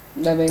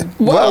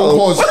 Well,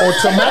 Because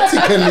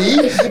automatically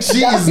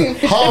she is her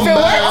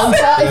man's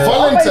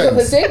Valentine.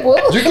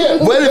 You get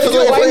well, if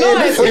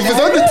it's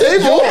on the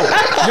table.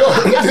 Yo,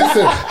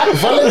 listen,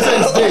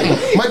 Valentine's Day.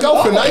 My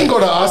girlfriend, I ain't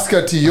gonna ask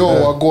her to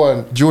go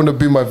on. Do you wanna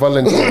be my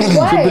Valentine?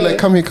 She'll be like,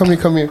 come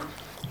here.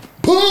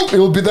 Boom! It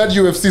will be that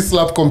UFC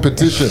slap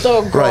competition.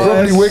 So gross.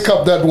 Probably wake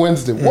up that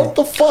Wednesday. What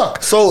the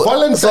fuck? So-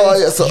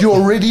 Valentine's, so- you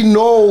already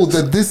know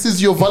that this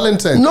is your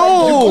Valentine.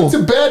 No. You go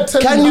to bed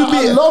telling Can her, you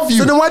be? I love you.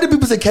 So then why do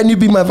people say, "Can you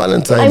be my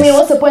Valentine"? I mean,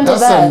 what's the point of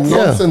That's that? a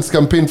nonsense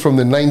campaign from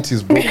the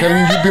 90s, bro.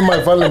 Can you be my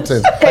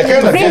Valentine? Can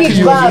you bring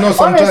it back?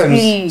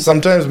 Honestly.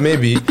 sometimes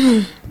maybe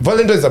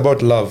Valentine is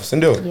about love,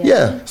 Sindio.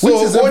 yeah. So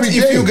Which is what every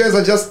if day. you guys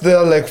are just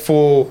there like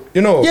for,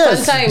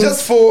 Yes. Valentine's.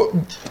 just for,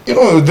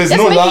 there's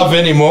no love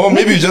anymore.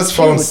 Maybe you just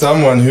found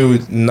someone who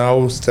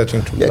now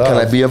starting to Yeah. love. Can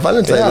I be a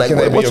Valentine? Yeah, like, can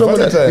I be what's a wrong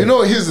with that? Valentine? You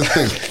know, here's the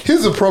thing.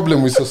 Here's the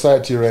problem with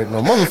society right now.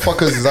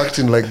 Motherfuckers is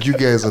acting like you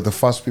guys are the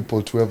first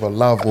people to ever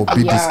love or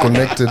be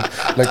disconnected,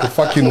 like a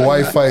fucking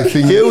Wi-Fi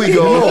thing. Here we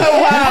go. No,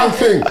 here's the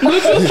thing.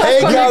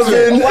 Hey,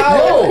 Calvin.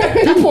 Yo,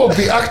 people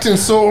be acting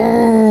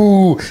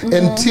so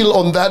until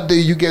on that day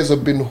you guys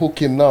have been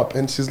hooking up,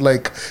 and she's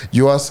like,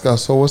 you ask her,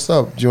 so what's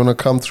up? Do you wanna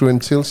come through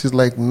and chill? She's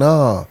like,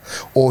 nah,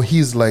 or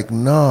he's like,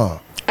 nah.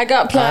 I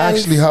got I plans.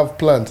 actually have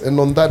plans, and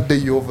on that day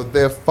you're over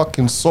there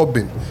fucking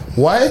sobbing.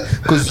 Why?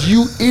 Because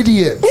you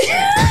idiots,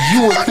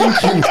 you were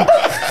thinking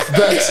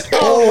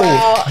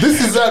that this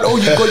is that. Oh,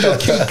 you got your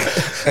cake.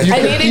 You I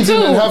can need it eat too.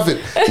 and have it.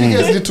 You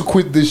guys need to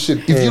quit this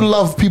shit. If you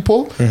love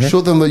people,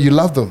 show them that you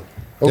love them.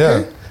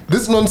 Okay. Yeah.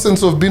 This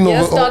nonsense of being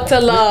Yes, over.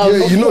 Dr. Love.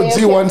 Yeah, you know,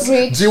 Okay, G once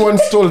preach.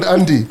 told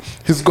Andy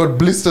he's got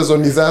blisters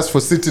on his ass for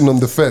sitting on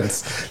the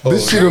fence.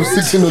 This shit of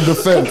sitting on the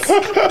fence.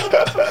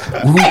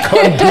 We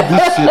can't do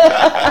this shit.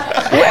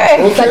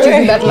 Such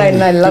is that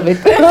line, I love it.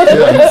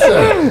 Yeah,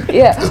 listen.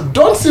 Yeah.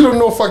 Don't sit on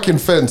no fucking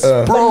fence,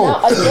 bro.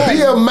 now again-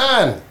 Be a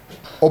man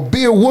or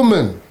be a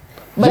woman.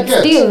 But You get?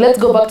 still, let's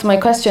go back to my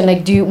question.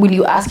 Like, will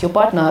you ask your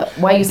partner?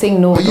 Why are you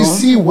saying no? But you no?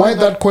 see why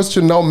that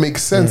question now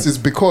makes sense is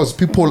because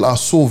people are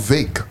so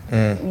vague.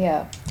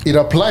 Yeah. It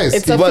applies.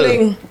 It's a Well,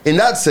 fling. in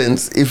that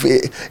sense, if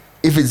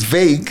it's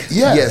vague,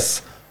 Yeah.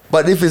 yes.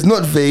 But if it's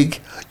not vague,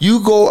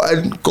 you go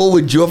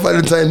with your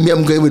Valentine. Me,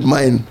 I'm going with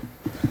mine.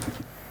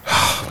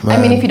 I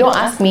mean, if you don't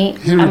ask me,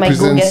 He I might go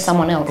represents- get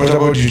someone else. What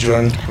about you,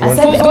 Joan? I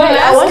said, Who's gonna I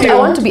ask you?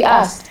 want to be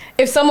asked.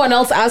 If someone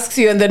else asks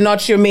you and they're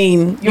not your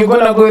main, you're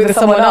gonna go with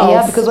someone else.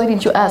 Yeah, because why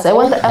didn't you ask? I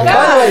want.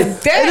 God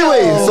damn.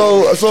 Anyway,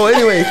 so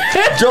anyway,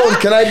 Joan,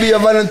 can I be a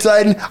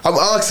Valentine? I'm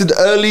asking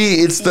early.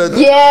 It's the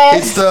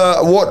Yes. It's the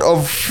what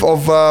of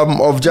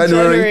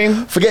January.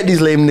 January. Forget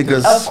these lame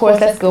niggas. Of course,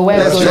 let's go. Where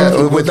Let's we go.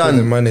 going? We're Go for the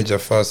done. manager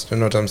first. You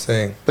know what I'm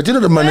saying? But you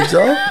know the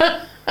manager.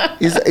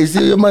 Is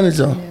he your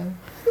manager?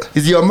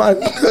 Is he your man?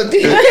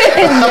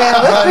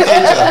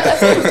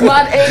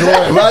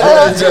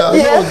 Manager.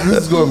 No, this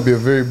is going to be a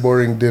very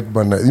boring date,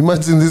 man.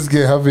 Imagine this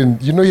guy having,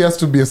 he has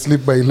to be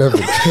asleep by 11.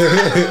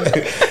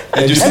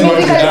 And you I see mean, what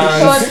you he guys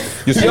dance. short.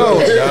 You see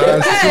what he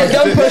dance. Hey,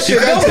 don't push it.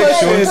 Don't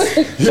push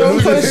it. Don't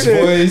Look at push his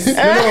it. voice.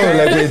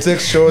 Like when he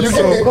takes shots. You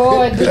So, can-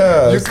 God.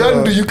 yeah,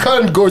 You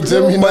can't go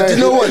Gemini. But you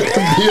know what? You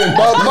can't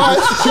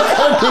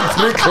do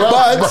 3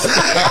 clubs.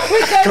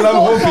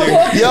 club hopping.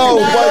 Yo,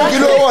 but you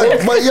know what?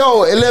 But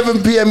yo,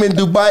 11 p.m. in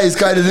Dubai is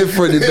kind of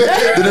different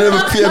than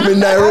 11 p.m. in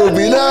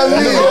Nairobi. You know what I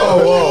mean?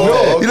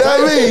 You know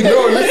what I mean?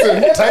 No,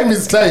 listen, time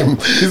is time.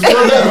 It's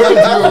not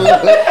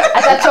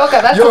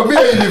Atachoka, Yo, me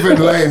ain't even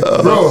lying.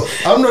 Bro,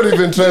 I'm not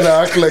even trying to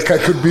act like I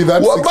could be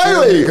that. What, by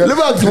the 6 way, years let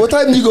me ask you, what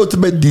time do you go to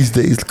bed these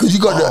days? Because you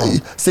got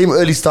the same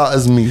early start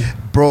as me.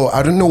 Bro,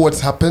 I don't know what's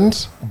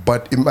happened,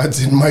 but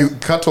imagine my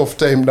cutoff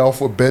time now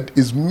for bed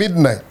is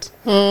midnight.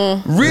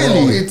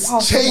 Really? No,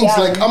 it's changed.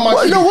 Like I'm What,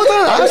 actually. no, what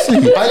time?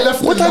 Actually, I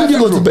left. what the time do you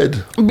go to living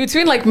room. bed?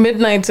 Between like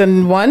midnight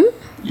and 1.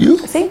 You?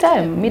 Same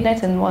time,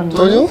 midnight and 1.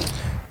 Tonyo?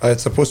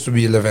 It's supposed to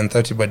be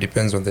 11:30, but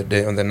depends on the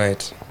day, on the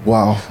night.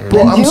 Wow.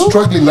 Bro, I'm you?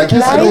 struggling. Like I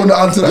yesterday, don't want to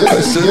answer that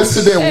question.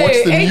 yesterday I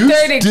watched the Hey, news.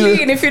 8:30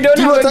 clean if you don't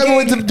Do you know have what a time I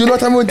went gig. to? Do you know what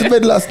time I went to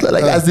bed last night?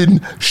 Like, as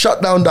in,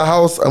 shut down the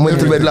house and went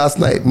to bed last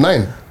night.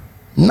 9.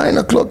 9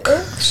 o'clock.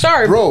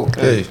 Sharp. Bro,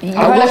 Hey. You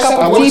had a cup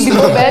of tea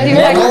before bed. You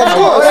were like, of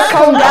course.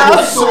 calm down.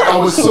 I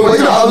was so. Well,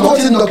 you know, I was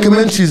watching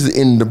documentaries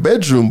in the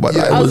bedroom, but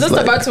Yeah. I I was was just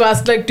like, about to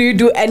ask, like, do you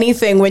do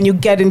anything when you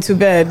get into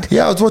bed?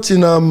 yeah, I was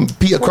watching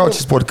Peter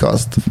Crouch's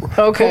podcast.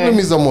 Okay. Problem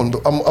is I'm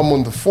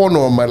on the phone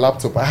or on my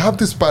laptop. I have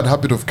this bad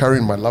habit of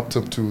carrying my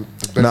laptop to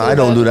the bed. No, I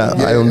don't do that.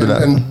 I don't do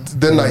that. And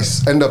then I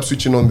end up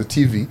switching on the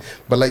TV.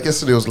 But like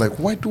yesterday, I was like,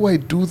 why do I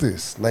do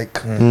this?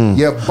 Like,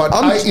 yeah, but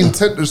I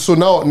intend. So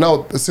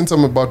now, since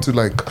I'm about to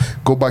like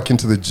go back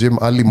into the gym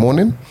early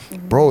morning,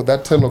 bro,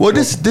 that 10 o'clock. Well,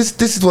 this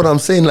is what I'm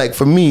saying. Like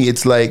for me,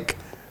 it's like,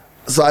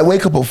 so I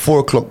wake up at 4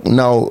 o'clock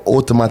now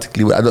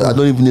automatically. I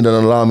don't even need an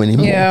alarm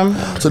anymore. Yeah.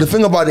 So the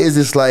thing about it is,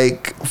 it's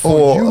like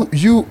for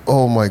you.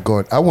 Oh my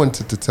god! I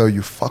wanted to tell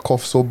you, fuck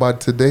off so bad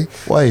today.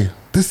 why?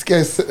 This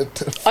guy said.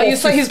 Oh, you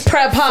saw his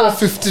prep, huh?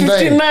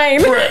 4:59.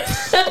 59.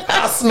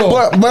 Arsenal.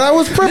 But I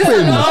was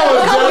prepping.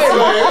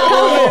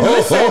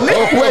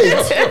 Wait,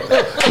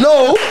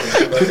 no.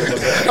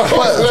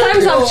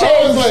 Times have changed.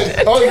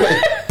 I was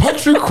like,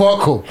 Patrick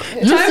Kwako.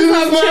 You Times see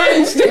have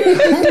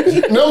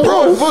this man? No,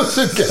 bro,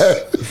 bullshit guy.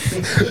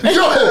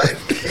 Yo.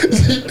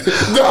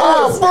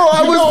 Bro,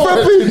 I was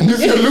prepping. If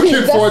you're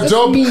looking for a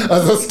job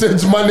as a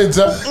stage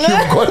manager,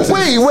 you've got it.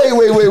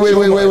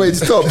 Wait.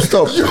 Stop.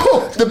 Yo.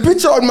 The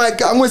picture on my,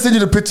 I'm going to send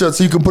you the picture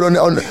so you can put on it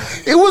on.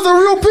 It was a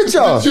real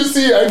picture. Did you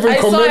see? I even I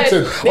saw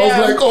commented. it. I Yeah.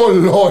 was like, oh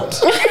Lord.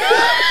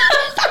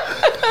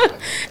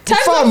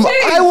 Times Fam, have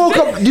changed. I woke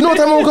up, do you know what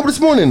time I woke up this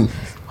morning?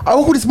 I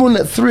woke up this morning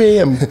at 3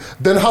 a.m.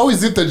 Then how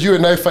is it that you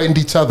and I find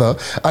each other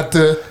at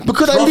the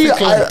Because I traffic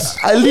leave, light?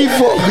 I leave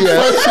home,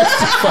 yeah.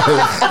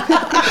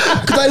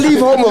 Because I leave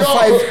home at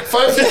 5.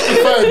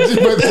 5:55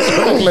 by the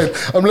traffic light.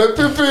 I'm like,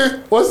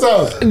 Pipi, what's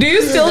up? Do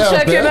you still Yeah,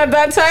 check in man. at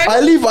that time? I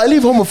leave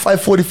home at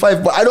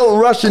 5:45, but I don't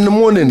rush in the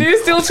morning. Do you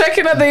still check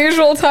in at the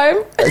usual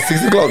time? At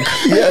 6 o'clock.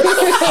 Yes.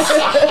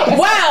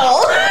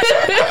 Well,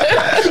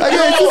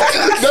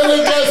 Then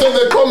the guys in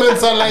the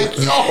comments are like,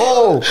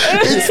 Oh,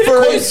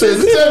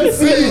 inspiration.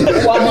 consistency.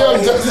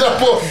 I'm just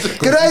supposed.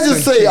 Can I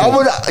just say,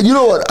 you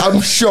know what? I'm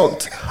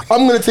shocked.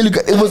 I'm gonna tell you,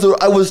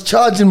 I was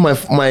charging my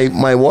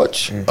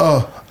watch.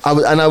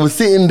 I was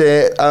sitting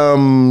there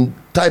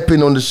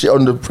typing on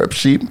the prep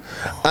sheet,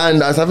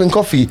 and I was having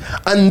coffee,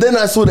 and then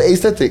I saw the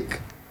aesthetic.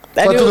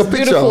 So and I it took was a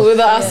picture. beautiful with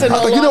the I Arsenal.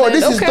 was like, you know what?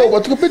 This on is it. dope. I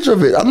took a picture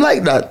of it. I'm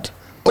like that.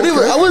 But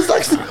anyway, I was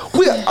actually,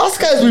 us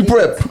guys, we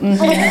prep.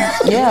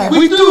 Yeah.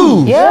 We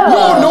do.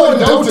 Yeah. No one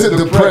doubted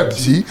the prep,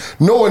 G.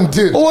 No one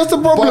did. Oh, what's the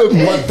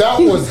problem? But that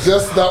was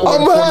just that one.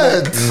 I'm for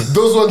hurt. like,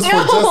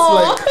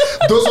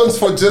 those ones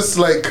for just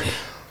like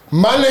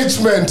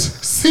management.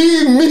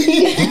 See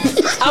me.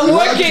 I'm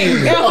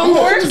working. I'm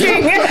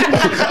working.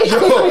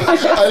 Yo,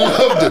 I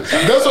loved it.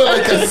 That's why,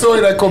 like, I saw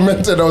it, I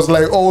commented, I was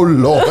like, oh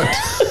Lord.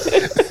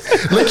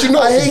 Like, you know,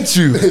 I hate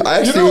you. I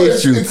actually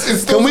hate you.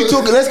 Can we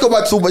talk? Let's go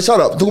back to. Shut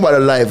up. Talk about the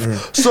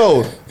live.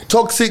 So,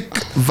 toxic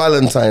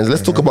Valentines.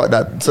 Let's talk about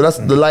that. So that's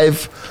the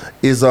live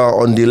is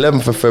on the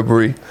 11th of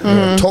February.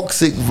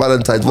 Toxic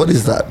Valentines. What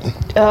is that?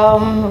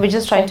 We're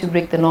just trying to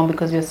break the norm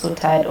because we're so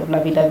tired of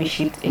lovey-dovey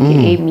shit,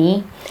 aka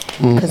me.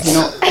 Because you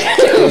know,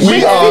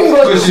 We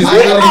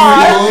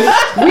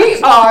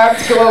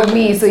well,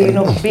 me. So you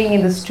know, being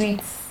in the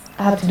streets,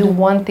 I have to do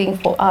one thing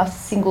for us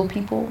single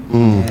people,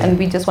 and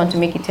we just want to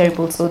make it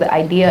terrible. So the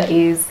idea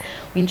is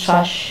we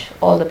trash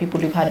all the people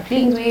we've had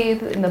feelings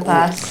with in the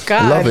past.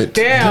 God Love it.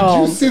 Did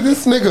damn. you see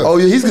this nigga? Oh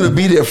yeah, he's gonna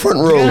be there front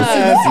row. See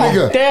this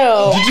nigga?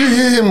 Damn. Did you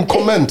hear him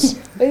comment?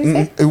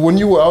 When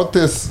you were out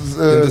there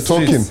the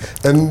talking,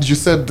 streets. and you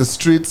said the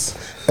streets,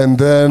 and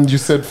then you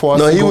said for us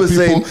No, he single was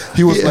people, saying-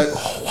 he was yeah. like,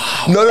 oh,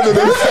 wow. No.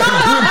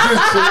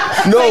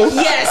 No.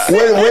 Yes.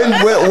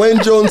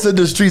 When Joan said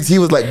the streets, he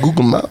was like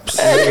Google Maps.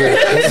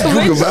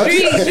 Google Maps.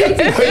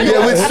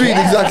 Yeah, which street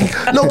exactly?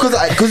 No,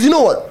 because you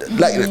know what,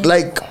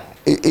 like.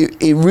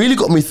 It really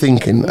got me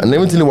thinking, and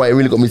let me tell you why it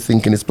really got me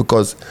thinking. Is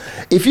because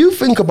if you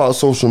think about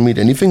social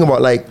media and you think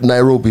about like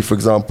Nairobi, for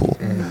example,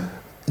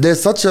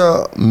 there's such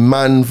a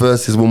man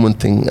versus woman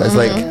thing. It's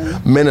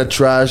like men are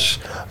trash,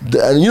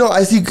 and you know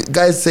I see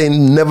guys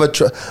saying never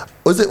trust.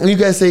 Was it when you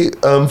guys say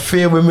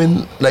fear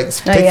women? Like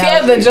Fear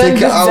the take it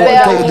genders.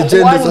 out, take the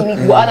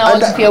genders. One hour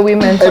And to fear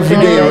women every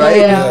day, right?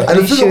 Yeah, And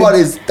the we thing should. about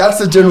it is that's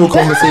the general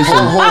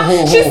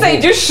conversation. She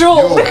said you should.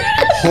 Yo,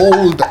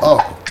 hold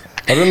up.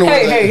 I don't know.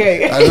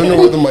 Hey. I don't know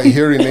whether my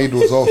hearing aid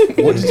was off.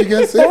 What did you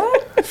guys say?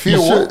 Fear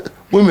what?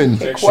 Women.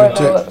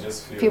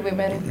 Fear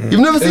women.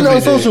 You've never seen that on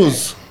Every day.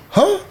 socials?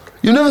 Huh?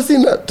 You've never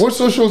seen that? What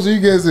socials are you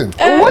guys in?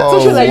 What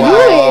social are you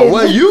in?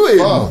 Where you in?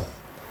 Wow.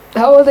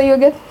 How old are you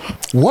again?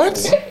 What?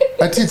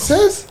 It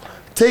says?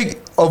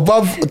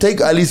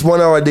 take at least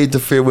 1 hour a day to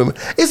fear women.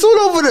 It's all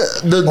over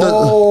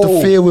the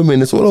fear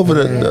women. It's all over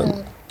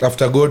the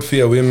After God,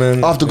 fear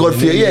women. after God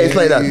fear. Yeah, it's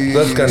like that.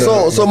 That's kind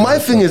So my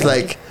thing is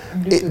like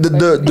But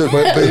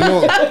you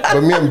know,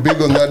 but me, I'm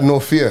big on that no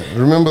fear.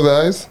 Remember the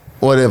eyes?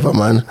 whatever,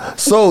 man.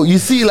 So you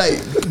see, like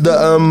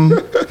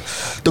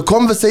the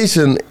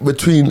conversation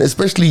between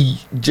especially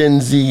Gen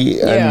Z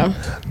and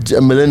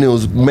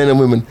millennials, men and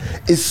women,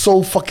 is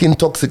so fucking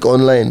toxic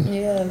online.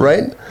 Yeah.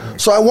 Right?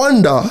 So I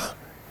wonder,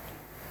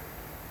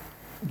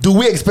 do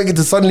we expect it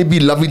to suddenly be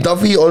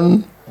lovey-dovey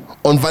on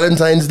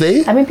Valentine's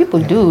Day? I mean,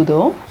 people do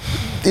though.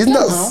 Isn't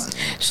that?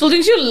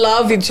 Shouldn't you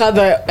love each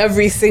other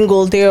every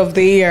single day of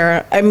the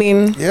year? I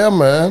mean, Yeah,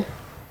 man.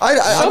 I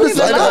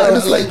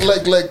just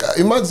Like,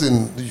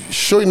 imagine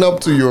showing up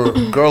to your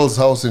girl's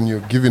house and you're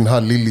giving her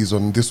lilies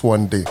on this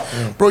one day.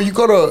 Bro, you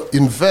gotta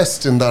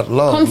invest in that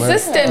love,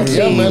 consistently.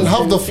 man. Yeah, man.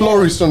 Have the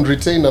florist on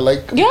retainer.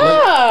 Like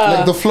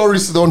the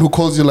florist is the one who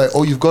calls you like,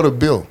 oh, you've got a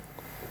bill.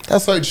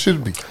 That's how it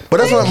should be. But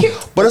that's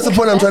the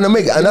point I'm trying to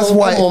make, and that's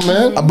why. come on,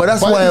 man. But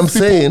that's Buy why I'm these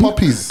people saying.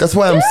 puppies. That's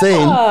why I'm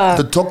saying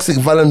the toxic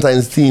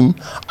Valentine's theme,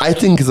 I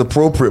think, is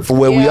appropriate for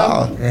where we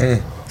are,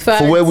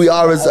 for where we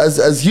are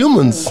as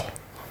humans.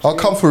 I'll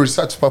come for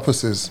research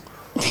purposes.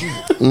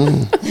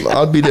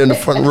 I'll be there in the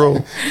front row.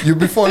 You'll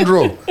be front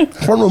row.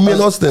 Front row, me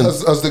and Austin.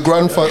 As the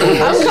grandfather.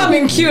 I'm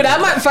coming cute. I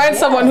might find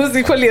someone who's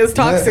equally as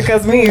toxic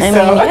as me. I mean,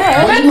 So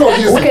yeah. But you know,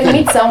 here's We the can thing.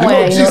 meet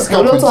somewhere. You know, You know, G's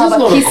we'll also company, have G's a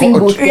not a kissing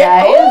coach. booth,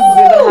 guys.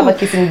 We're gonna have a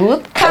kissing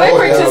booth. can I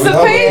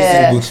participate?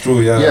 Yeah. It's true,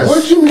 yeah. Yes.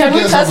 Where do you mean Can we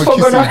you guys touch have a for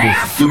kissing gonorrhea?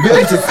 booth? You'll be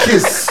able to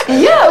kiss.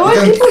 Yeah,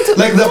 we're people to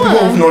Like the people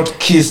who've not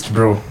kissed,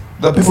 bro.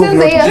 The people who've Since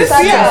not they are kissed.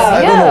 started.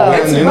 Yeah.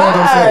 Yeah. You know what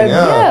I'm saying?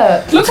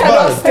 Yeah. Look at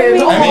Austin. I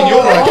mean,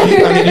 you're lucky.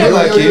 I mean, you're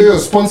lucky. You're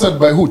sponsored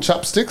by who?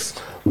 Chapsticks?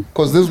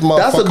 Because this motherfucker.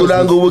 That's a good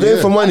angle. We're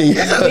going for money.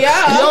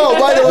 Yeah. Yo,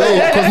 by the way,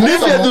 Because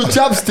Nivea do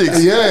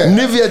chapsticks. Yeah.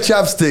 Nivea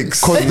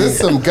chapsticks. Because there's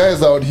some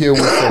guys out here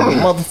with some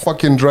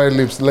motherfucking dry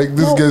lips. Like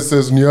this guy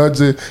says,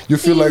 Nyaje, you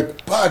feel like,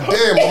 God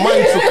damn, I'm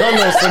in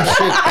Chukana or some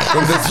shit.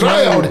 And they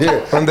smile out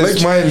here. And they like,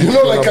 smile. You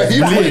know, like a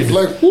heat wave.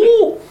 Like,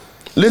 whoo.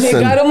 They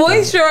Listen, gotta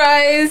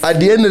moisturize. at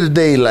the end of the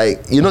day, like,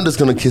 you're not just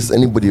gonna kiss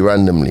anybody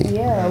randomly.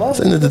 Yeah. At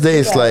the end of the day,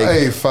 it's like,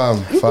 Hey, fam.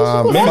 Maybe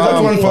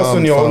that one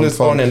person you're always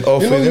on and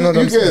off You know, with. You know what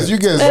I'm saying? you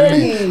guys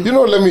really, you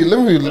know, let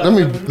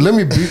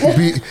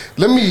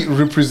me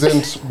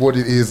represent what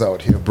it is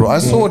out here, bro. I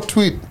saw a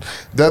tweet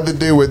the other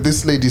day where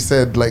this lady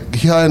said, like,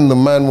 her and the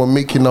man were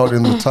making out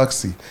in the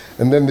taxi,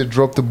 and then they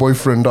dropped the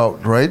boyfriend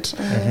out, right?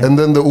 And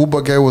then the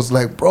Uber guy was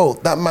like, bro,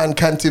 that man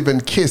can't even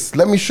kiss.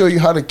 Let me show you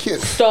how to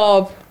kiss.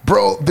 Stop.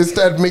 Bro, they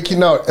started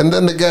making out, and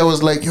then the guy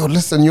was like, yo,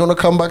 listen, you wanna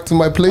come back to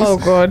my place? Oh,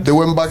 God. They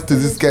went back to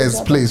this guy's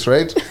place,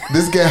 right?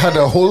 This guy had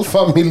a whole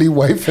family,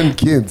 wife and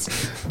kids.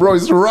 Bro,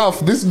 it's rough,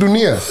 this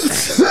dunia.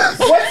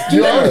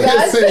 You know what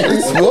I'm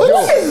saying? What?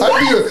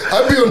 Yo,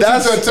 I'd be on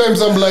Twitter at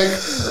times, I'm like,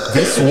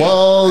 this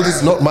world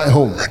is not my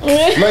home.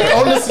 Like,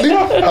 honestly,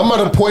 I'm at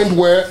a point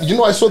where, you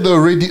know, I saw the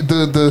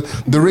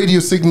radio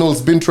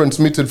signals being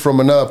transmitted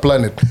from another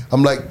planet.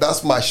 I'm like,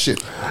 that's my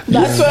shit.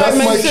 That's what I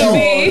meant to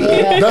be.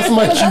 That's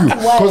my cue.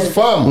 Because,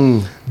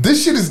 fam,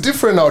 this shit is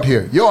different out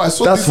here. Yo, I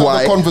saw That's this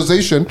why. other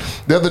conversation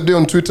the other day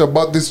on Twitter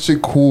about this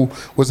chick who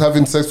was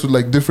having sex with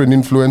like different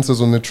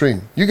influencers on the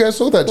train. You guys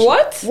saw that shit?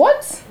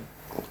 What?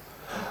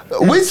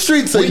 which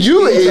streets are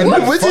you in?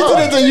 Which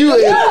internet are you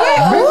in?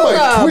 Man,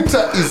 my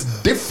Twitter is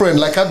different.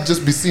 Like, I'd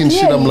just be seeing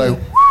shit. I'm like,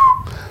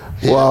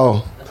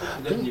 Wow.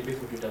 Definitely pay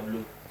for Twitter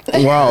Blue.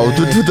 Wow,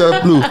 to Twitter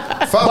Blue.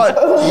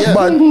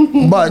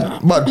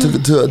 But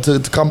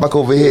to come back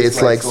over here,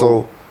 it's like,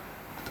 so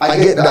I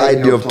get the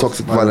idea of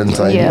toxic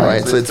Valentine, Yeah.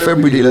 right? So it's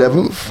February the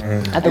 11th.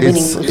 At the winning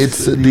It's booth.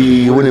 it's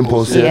the winning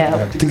post. Yeah.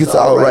 I think it's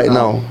out right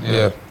now.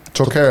 Yeah.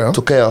 Tokera.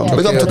 Tokea.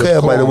 Big up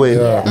Tokea, by the way.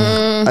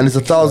 And it's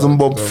 1,000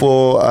 bob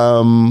for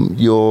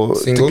your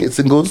Single? ticket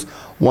singles,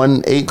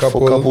 1,800 for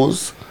Couple.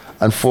 couples,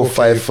 and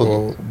 4,500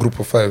 for group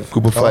of five.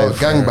 group of Oh, 5.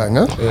 gangbang,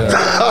 huh?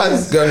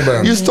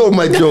 Gangbang. You stole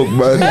my joke,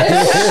 man.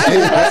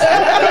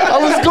 I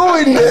was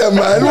going there,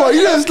 man. What,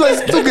 you just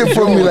like took it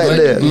from me like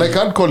that. Like,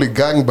 I'd call it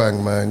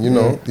gangbang, man, you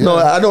know? No,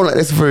 I don't like.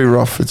 It's very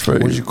rough. It's very.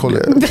 What you call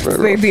it? it's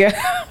very rough. Yeah.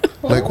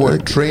 Like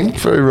what? Train?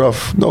 Very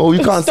rough. No, you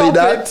can't say Stop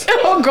that. it.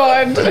 Oh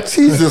God.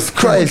 Jesus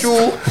Christ.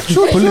 No,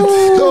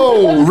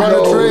 run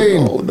a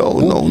train.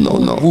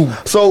 No.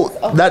 So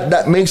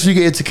that makes you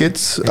get your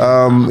tickets.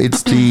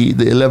 It's the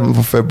 11th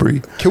of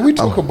February. Can we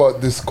talk about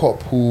this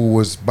cop who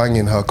was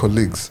banging her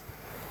colleagues?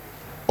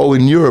 Oh,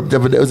 in Europe, the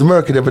other day. It was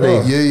America the other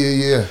day.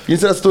 Yeah. You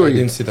see that I story?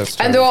 didn't see that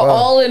story. And they were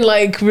all in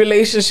like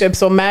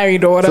relationships or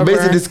married or So whatever.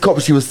 basically, this cop,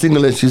 she was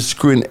single and she's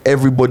screwing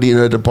everybody in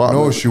her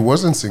department. No, she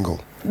wasn't single.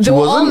 They were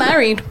all wasn't?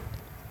 married.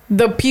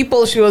 the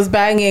people she was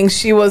banging,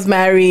 she was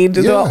married.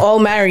 They were all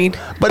married.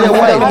 But then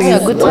having a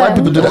good why time.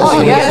 people do that?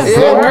 Oh, yes.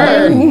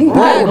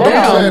 Don't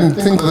try and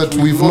think that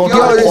we've not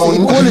Yo, had it's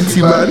one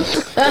equality, man.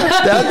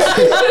 That's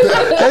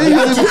You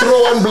had to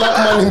throw one black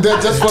man in there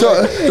just for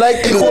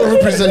like equal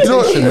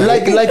representation. You know,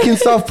 like in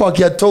South Park,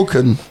 you had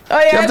Token. Oh,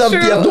 yeah, you have to have,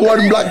 true. you have the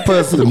one black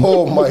person.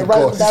 Oh my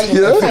God!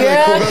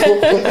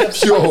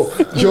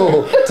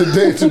 Yo,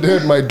 today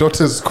at my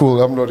daughter's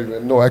school, I'm not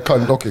even. No, I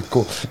can't. Okay,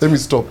 cool. Let me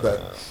stop that.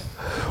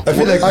 I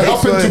feel like I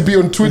that's happened why- to be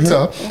on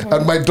Twitter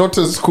at my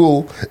daughter's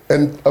school,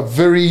 and a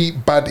very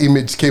bad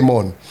image came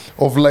on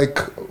of like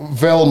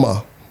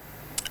Velma.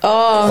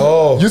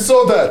 Oh, You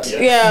saw that?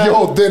 Yeah.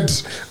 Yo,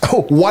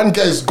 one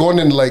guy's gone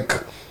and like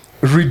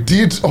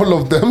redid all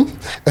of them,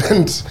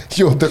 and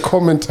the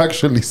comment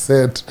actually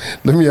said,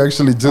 let me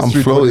actually just I'm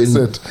read what it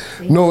floating. said.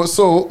 No,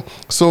 so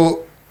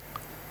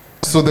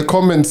the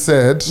comment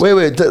said.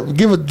 Wait,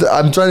 give it.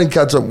 I'm trying to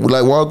catch up.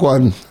 Like, walk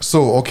one.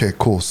 So okay,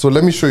 cool. So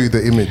let me show you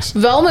the image.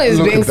 Velma is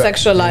Look being at that.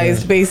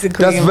 sexualized,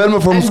 basically. That's Velma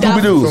from And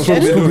Scooby-Doo. Daphne.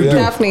 From Scooby-Doo, yeah.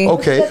 Daphne.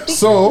 Okay.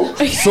 So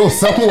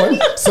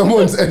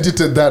someone's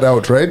edited that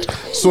out, right?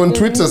 So on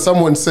Twitter,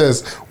 someone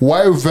says,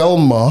 "Why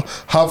Velma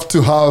have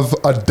to have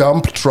a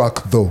dump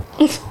truck though?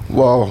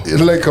 Wow.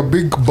 Like a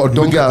big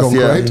donkey ass, dong,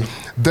 yeah. right?"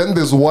 Then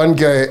there's one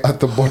guy at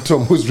the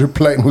bottom who's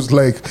replying, who's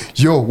like,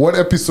 "Yo, what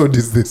episode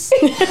is this?"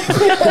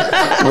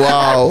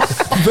 Wow.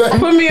 Then,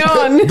 Put me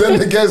on. then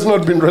the guy's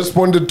not been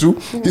responded to.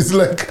 He's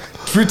like,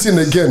 tweeting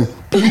again.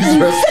 Please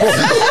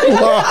respond.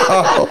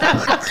 Wow.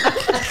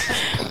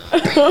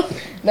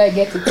 Now I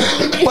get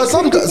it. But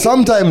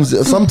sometimes,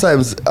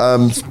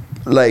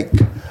 like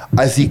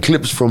I see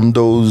clips from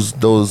those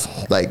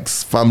like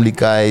Family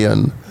Guy,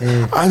 and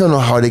I don't know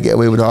how they get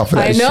away with half of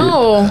that I shit.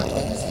 know.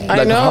 I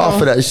Like know. half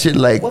of that shit,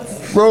 like,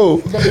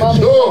 bro.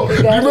 No,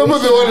 remember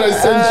the one I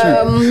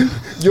sent you?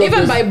 Yo,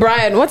 Even by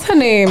Brian. What's her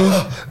name?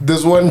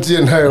 there's one G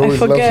and I always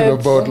forget. laughing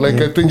about. Like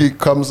I think it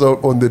comes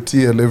out on the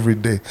TL every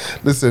day.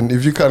 Listen,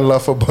 if you can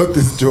laugh about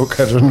this joke,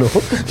 I don't know.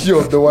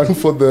 Yo, the one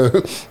for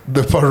the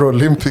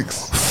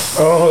Paralympics.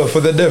 oh, for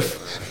the deaf.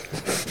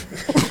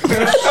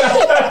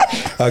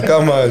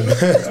 Come on.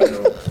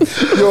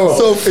 Yo,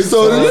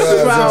 So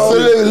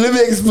let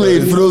me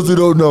explain for those who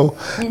don't know.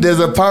 There's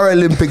a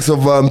Paralympics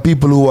of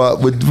people who are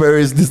with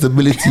various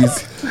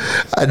disabilities,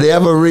 and they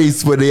have a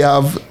race where they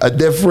have a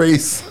deaf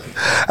race,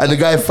 and the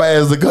guy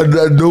fires the gun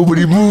and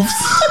nobody moves.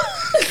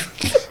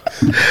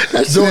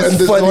 That shit Yo, is and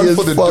there's funny one as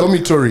for the fuck.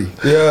 dormitory.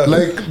 Yeah.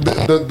 Like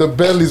the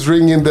bell is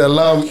ringing, the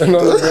alarm, and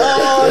all of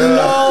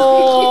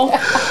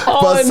that.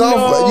 But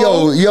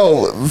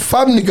yo,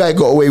 Family Guy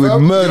got away with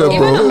murder, Even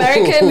bro.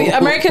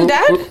 American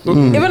Dad?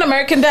 Even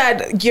American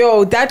Dad,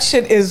 yo, that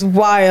shit is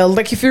wild.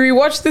 Like, if you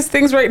rewatch these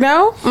things right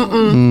now,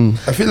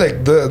 I feel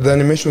like the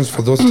animations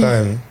for those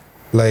time,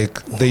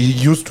 like they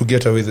used to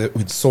get away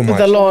with so much.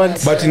 the Lord.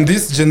 But in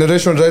this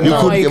generation right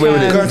now, couldn't you get away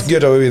with you it. can't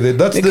get away with it.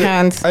 That's You the.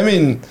 can't. I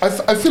mean, I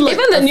feel like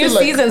Even the I new feel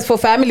like- seasons for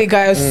Family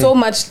Guy are so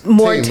much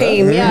more Tame,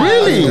 tame. huh? Yeah.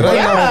 Really? Right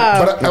Yeah.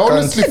 now, but I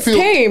honestly It's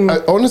tame.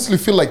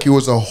 feel like it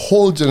was a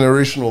whole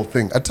generational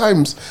thing. At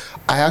times,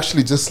 I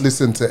actually just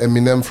listen to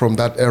Eminem from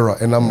that era,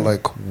 and I'm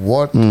like,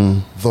 what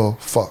the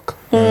fuck?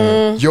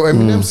 Yo,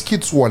 Eminem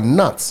skits were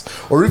nuts.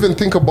 Or even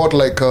think about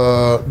like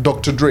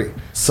Dr. Dre.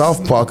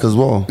 South Park as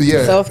well.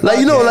 Yeah. South Like,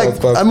 you know, like,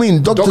 South Park. I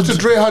mean, Dr.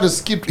 Dre had a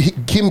skit,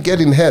 him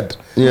getting head.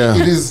 Yeah.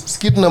 It is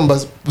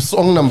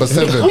song number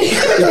 7.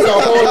 It's a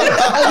whole.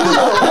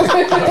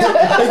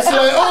 It's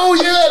like, oh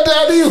yeah,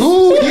 daddy,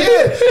 who?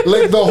 Yeah.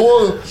 Like the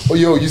whole. Oh,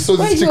 yo, you saw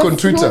this chick on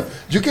Twitter.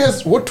 You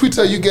guys, what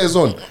Twitter are you guys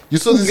on? You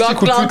saw this chick on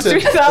Glock Twitter.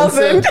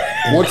 3000. And said,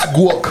 what's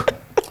guac?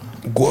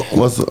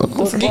 What's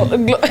What's guac?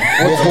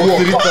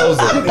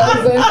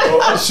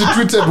 She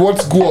tweeted,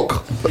 what's guac?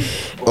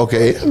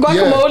 okay?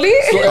 Guacamole?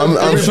 So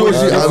I'm sure she.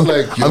 everybody was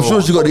like, I'm yo.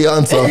 sure she got the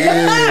answer.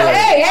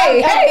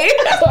 Hey.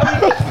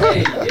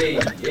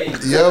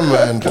 Yeah,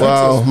 man.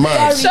 Wow.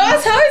 Man. Show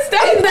us how it's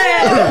done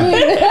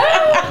there.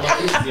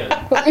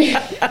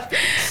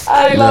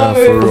 I love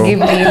for it. real. Give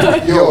me.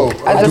 Yo,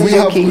 I'm do we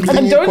have joking.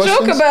 any Don't questions?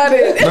 joke about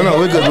it. No,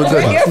 we're good. We're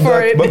We're here good.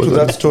 for it. back to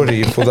that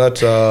story for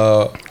that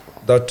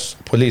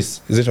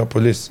police. Is it a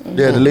police?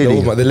 Yeah, the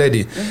lady. The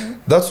lady.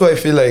 That's why I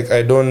feel like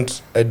I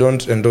don't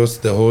endorse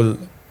the whole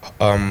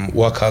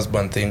work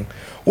husband thing.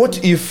 What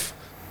if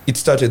it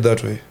started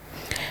that way?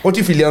 What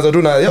if ilianza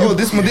tu na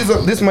this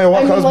is my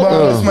work husband,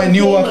 this is my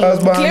new work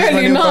husband. this is my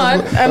Clearly new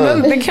not. husband. And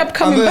then they kept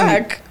coming And then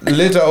back.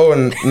 Later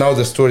on, now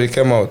the story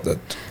came out that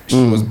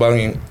she was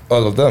banging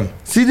all of them.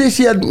 See,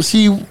 she had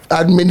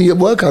many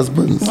work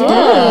husbands.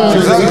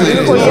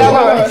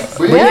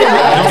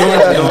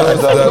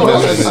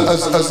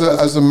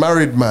 As a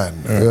married man,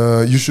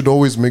 you should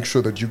always make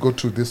sure that you go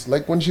to this.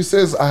 Like when she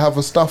says, "I have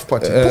a staff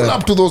party," pull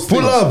up to those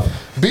things. Pull up.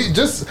 Be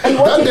just And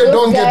what that if day. those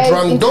Don't get guys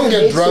drunk. Don't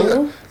get intimidate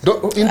drunk.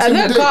 Don't And they're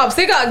intimidate. cops.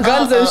 They got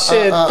guns and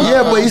shit.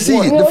 Yeah, but you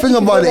see, the thing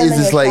about it is,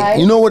 it's like,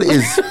 you know what it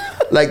is?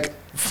 Like,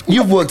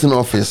 you've worked in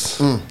office,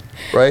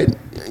 right?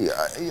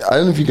 I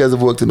don't know if you guys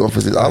have worked in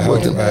offices.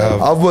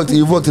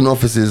 You've worked in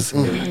offices.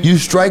 You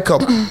strike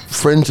up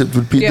friendships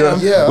with people, Yeah.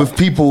 Yeah. with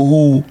people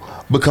who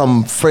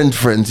become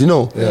friends, you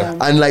know. Yeah.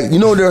 And like, you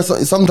know, there are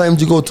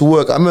sometimes you go to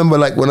work. I remember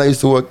like when I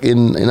used to work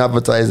in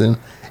advertising,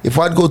 if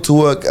I'd go to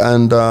work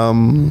and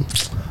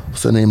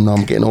what's her name now?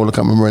 I'm getting old. I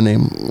can't remember her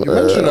name. You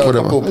mentioned her a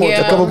couple of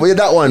Yeah. Yeah,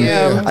 that one.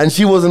 Yeah. And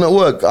she wasn't at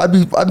work. I'd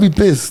be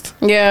pissed.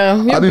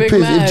 Yeah, you're I'd be big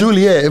pissed mad.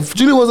 if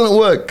Julie wasn't at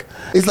work.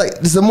 It's like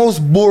it's the most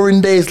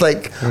boring day. It's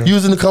like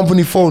using the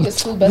company phone. Your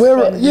school best Where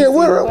friend,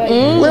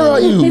 where are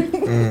you?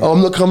 Oh,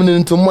 I'm not coming in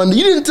until Monday.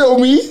 You didn't tell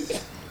me.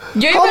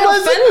 You're How even am I-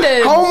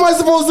 offended. How am I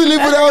supposed to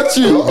live without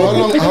you?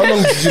 How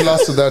long did you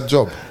last at that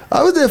job?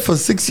 I was there for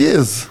 6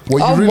 years. Were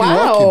you Oh really working?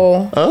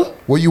 wow. Huh?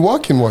 Were you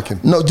working?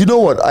 No, do you know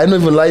what? I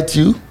don't even lie to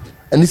you.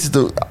 And this is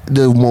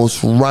the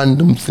most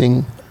random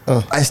thing.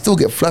 I still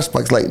get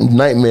flashbacks, like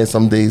nightmares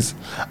some days.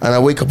 And I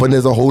wake up and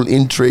there's a whole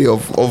in tray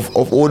of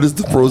orders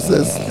to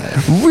process.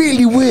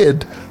 Really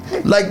weird.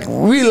 Like,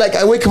 really, like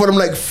I wake up and I'm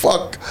like,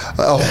 fuck.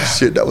 Oh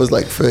shit, that was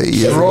like 30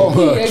 years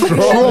ago.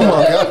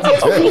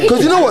 Trauma.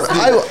 Because you know what?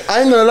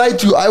 I ain't gonna lie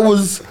to you. I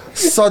was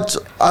such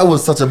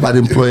a bad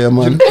employer,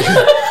 man.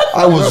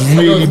 I was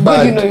really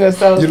But you know bad.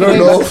 yourself. You don't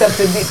you know.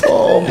 accepted it.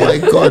 Oh my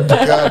god.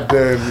 God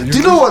damn. Do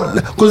you know what?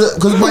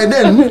 Because by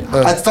then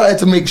I started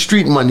to make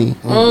street money.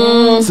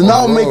 So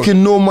now I'm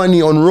making no money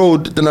on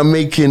road than I'm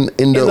making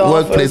in the the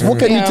workplace. office. What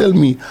can you Yeah. tell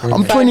me?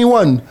 I'm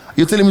 21.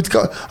 You're telling me to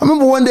come. I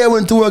remember one day I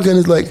went to work and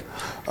it's like,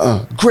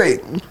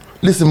 great.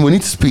 Listen, we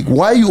need to speak.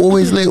 Why are you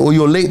always late or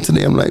you're late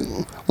today? I'm like,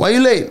 why are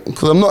you late?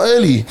 Because I'm not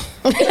early.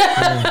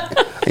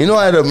 You know,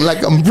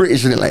 I'm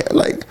British and like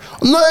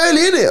I'm not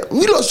early, innit?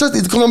 You lot stressed.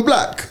 It's because I'm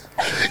black.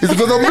 It's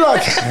because I'm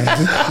black.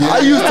 I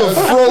used to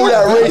throw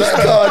that race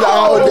card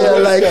out there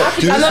like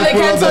And then they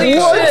can't tell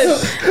you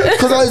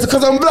shit.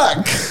 because I'm black.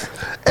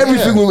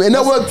 Everything with me in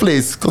that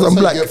workplace because I'm That's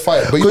how black. you get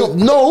fired, but you 'Cause-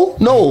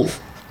 no,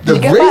 the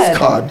You get race fired?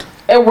 card.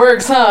 It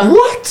works, huh?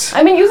 What,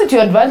 I mean, use it to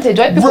your advantage.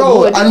 Why people bro?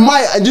 would?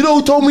 And you know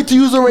who told me to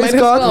use a race Might as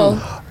card?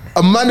 well.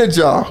 A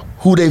manager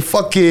who they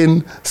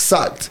fucking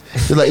sacked.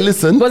 He's like,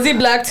 listen. Was he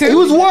black too? He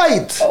was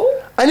white.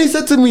 And he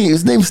said to me,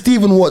 his name's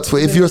Stephen Watts,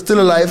 if you're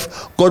still alive,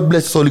 God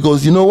bless your soul. He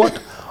goes, you know what?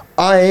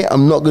 I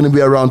am not going to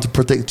be around to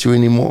protect you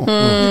anymore.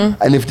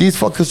 And if these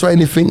fuckers try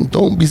anything,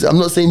 I'm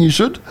not saying you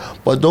should,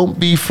 but don't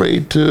be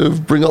afraid to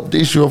bring up the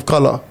issue of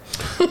color.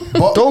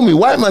 But- Told me,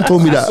 white man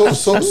told me that.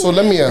 So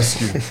let me ask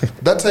you.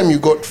 That time you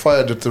got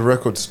fired at the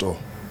record store.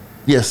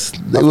 Yes,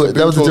 After that was a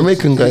being told-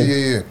 Jamaican guy.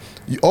 Yeah.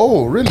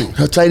 Oh, really?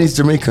 A Chinese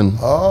Jamaican.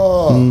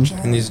 Oh.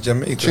 Chinese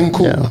Jamaican.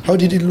 Chinku. Yeah. How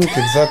did it look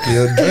exactly?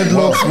 A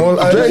dreadlock, small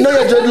eyes. No,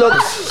 your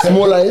dreadlocks,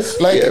 small eyes.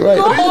 Like- yeah, right.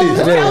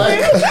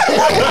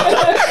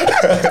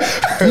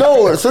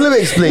 No, so let me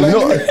explain.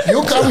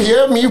 You come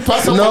here, me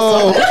pass up.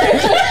 No.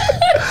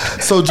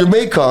 So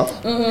Jamaica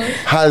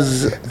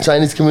has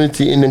Chinese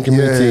community, Indian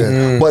community,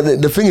 Yeah.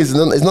 but the thing is,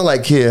 it's not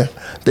like here.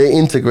 They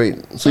integrate.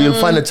 So you'll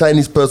find a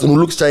Chinese person who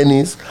looks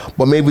Chinese,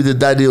 but maybe the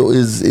daddy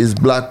is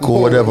black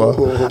or whatever,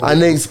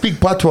 and they speak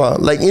patois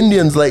like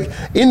Indians. Like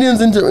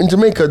Indians in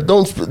Jamaica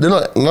they're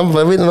not.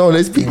 No,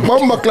 they speak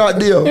Mamba Clark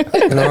deal.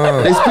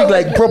 They speak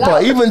like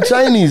proper. Even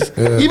Chinese,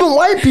 even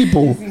white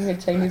people,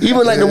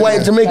 even like the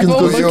white Jamaicans.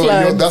 That's Go,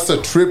 what That's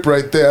a trip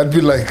right there. I'd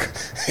be like,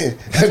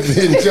 I'd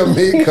be in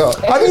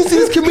Jamaica. have you seen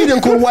this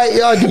comedian called White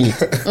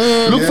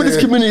Yardie? Look for this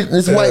comedian,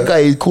 this white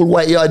guy called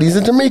White Yardie. He's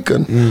a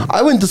Jamaican.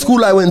 I went to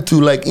school. I went to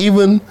like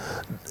even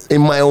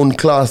in my own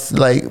class,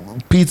 like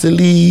Peter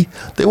Lee.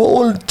 They were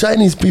all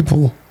Chinese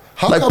people,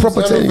 like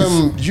proper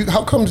Chinese.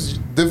 How comes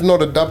they've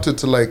not adapted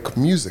to like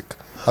music?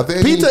 Are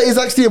they Peter is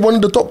actually one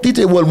of the top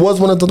DJs. Well, was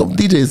one of the top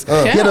DJs.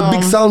 He had a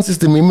big sound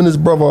system. Him and his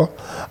brother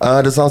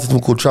had a sound system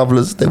called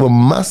Travelers. They were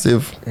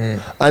massive.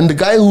 And the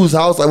guy whose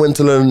house I went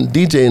to learn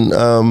DJing,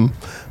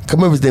 can't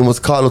remember his name, was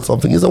Carl or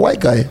something. He's a white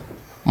guy.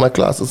 My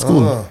class at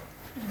school.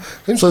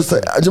 So it's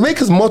like,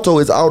 Jamaica's motto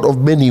is out of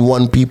many,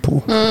 one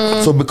people.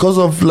 So because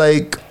of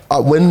like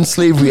when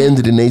slavery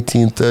ended in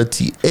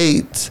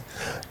 1838,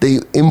 they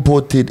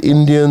imported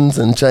Indians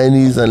and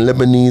Chinese and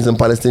Lebanese and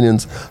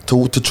Palestinians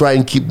to try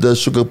and keep the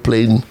sugar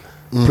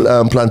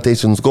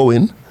plantations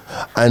going.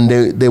 And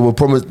they were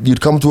promised,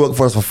 you'd come to work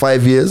for us for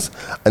 5 years,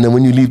 and then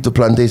when you leave the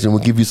plantation,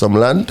 we'll give you some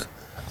land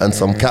and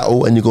some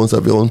cattle, and you go and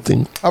serve your own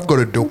thing. I've got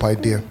a dope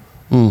idea.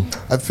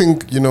 I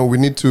think, we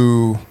need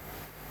to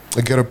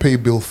get a pay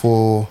bill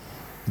for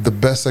the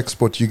best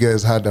export you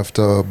guys had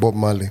after Bob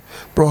Marley.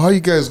 Bro, how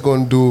you guys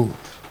gonna do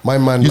my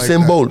man like Usain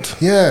that? Bolt?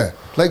 Yeah.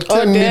 Like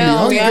 10 million. damn,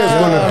 How you guys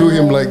gonna do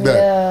him like that?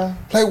 Yeah.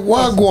 Like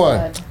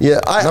Wagwan. Yeah,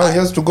 Now he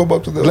has to go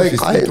back to the Like,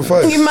 office 8 to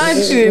 5.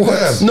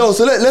 Imagine. No,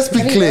 so let's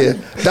be clear.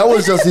 That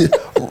was just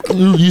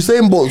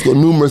Usain Bolt's got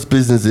numerous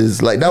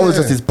businesses. Like that was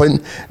just his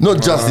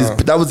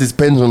that was his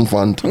pension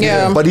fund.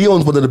 Yeah. But he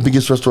owns one of the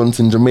biggest restaurants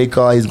in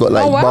Jamaica. He's got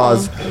like Oh, wow.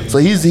 bars. So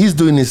he's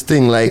doing his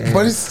thing. Like,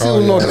 But it's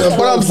still not.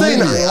 but I'm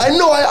saying I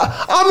know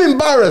I'm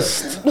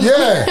embarrassed.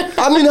 Yeah.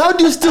 I mean, how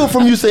do you steal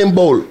from Usain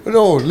Bolt?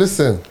 No,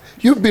 listen.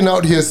 You've been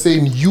out here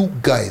saying you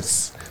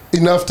guys.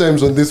 enough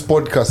times on this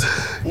podcast.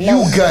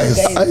 You guys.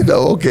 I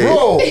know, okay.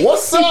 Bro,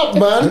 what's up,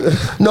 man?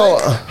 No.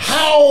 Like,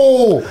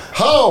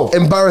 how?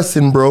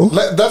 Embarrassing, bro.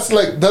 Like that's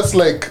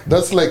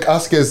like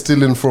Asker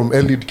stealing from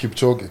Eliud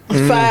Kipchoge.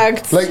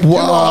 Facts. Like, you know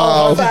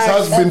how hard it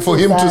has been for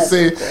him to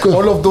say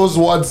all of those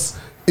words,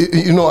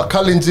 you know, a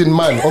Kalenjin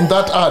man on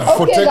that ad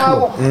for Okay,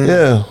 techno. now,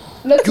 Yeah.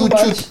 not too You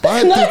much. should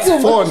buy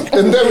this phone,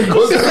 and then it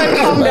goes.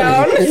 Calm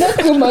down. Not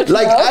too much.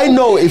 Like, now. I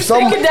know if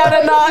Take it down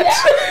a notch.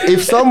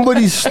 if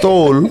somebody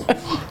stole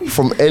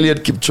from Eliud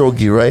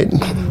Kipchoge, right?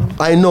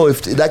 I know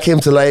if that came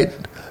to light,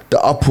 the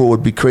uproar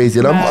would be crazy.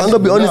 And I'm gonna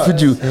be honest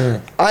with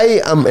you,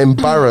 I am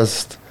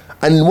embarrassed.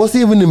 And what's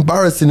even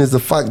embarrassing is the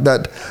fact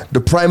that the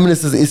Prime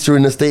Minister is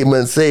issuing a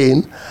statement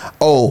saying,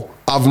 "Oh,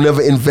 I've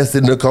never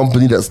invested in a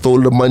company that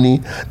stole the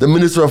money." The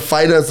Minister of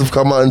Finance have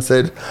come out and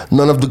said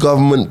none of the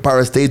government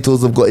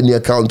parastatals have got any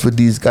accounts with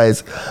these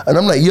guys. And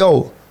I'm like,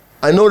 yo,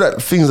 I know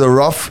that things are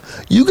rough.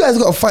 You guys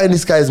got to find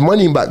this guy's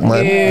money back,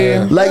 man.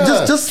 Yeah. Like,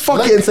 just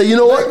fuck it and say, you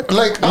know what?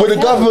 like, with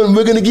the government,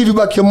 we're gonna give you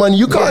back your money.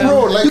 You can't,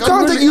 Bro, like, you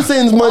can't I'm take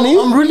Usain's money.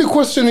 I'm really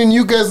questioning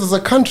you guys as a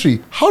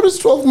country. How does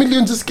 12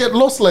 million just get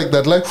lost like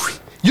that? Like,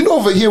 you know,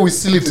 over here we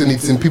seal it and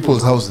it's in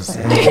people's houses.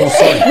 I'm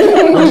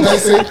sorry. What did I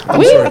say?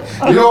 I'm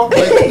sorry. You know,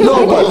 like,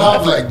 no, we'll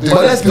have like.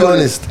 But let's be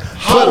honest.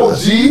 How,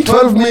 G?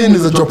 12 million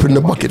is a drop in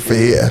the bucket for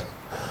here.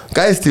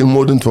 Guys steal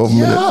more than 12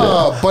 minutes.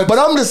 Yeah, but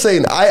I'm just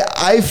saying,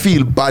 I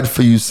feel bad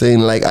for you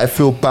saying, like, I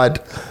feel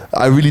bad.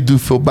 I really do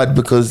feel bad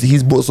because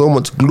he's brought so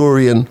much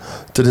glory and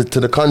to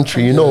the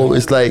country, you know.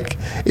 It's like,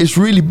 it's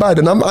really bad.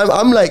 And I'm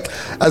like,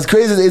 as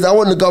crazy as it is, I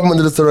want the government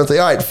to just turn around and say,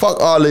 all right, fuck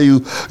all of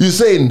you. You're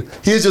saying,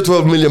 here's your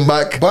 12 million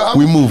back, But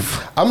we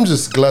move. I'm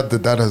just glad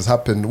that has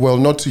happened. Well,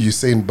 not to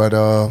Usain, but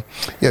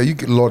yeah, you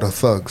get a lot of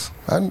thugs.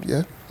 And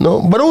yeah.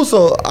 No, but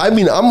also, I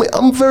mean, I'm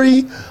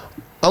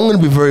going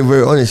to be very,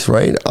 very honest,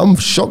 right? I'm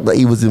shocked that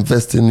he was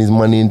investing his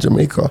money in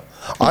Jamaica.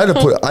 I'd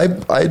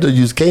have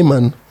used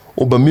Cayman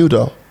or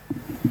Bermuda.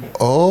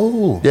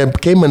 Oh. Yeah,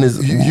 Cayman is...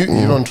 You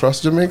don't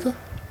trust Jamaica?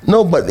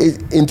 No, but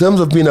in terms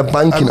of being a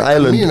banking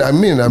island... I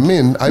mean,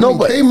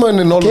 but Cayman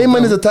and all Cayman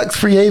of is a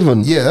tax-free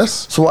haven.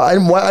 Yes. So I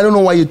don't know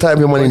why you type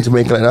your money in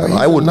Jamaica like that. He's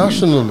I would a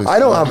nationalist. I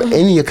don't have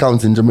any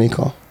accounts in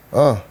Jamaica.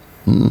 Ah.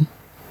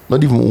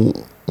 Not even...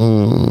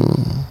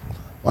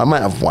 I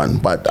might have one,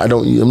 but I'm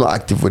not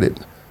active with it.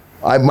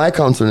 My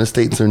accounts are in the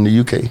States or in the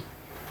UK.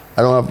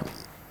 I don't have...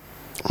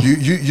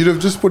 You'd have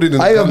just put it in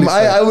I the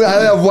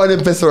have one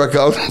investor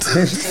account.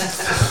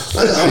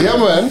 Yeah,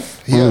 man.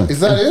 Yeah. Is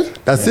that it?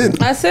 That's it.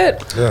 That's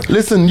it. Yeah.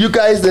 Listen, you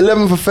guys, the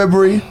 11th of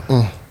February.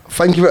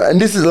 Thank you. And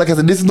this is, like I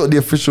said, this is not the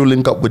official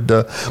link up with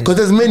the... Because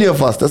there's many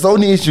of us. That's the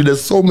only issue.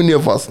 There's so many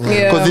of us.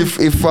 Yeah. Because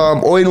if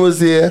Owen was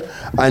here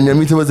and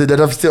Yamita was here, they'd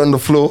have to sit on the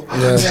floor.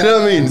 Yeah. You know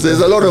what I mean? So there's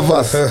a lot of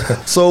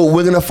us. So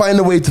we're going to find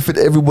a way to fit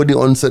everybody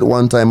on set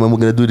one time and we're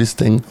going to do this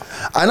thing.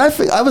 And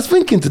I was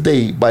thinking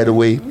today, by the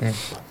way,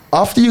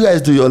 after you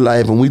guys do your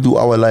live and we do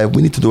our live,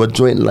 we need to do a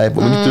joint live,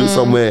 but we need to do it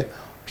somewhere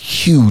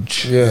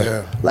huge.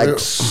 Yeah. Like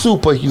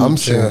super huge. I'm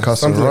saying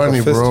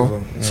Kasarani,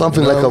 bro.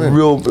 Something You know like a what I mean?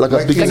 real, like a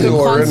Like big Like a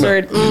Indoor arena.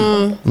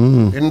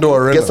 concert.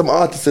 Indoor arena. Get some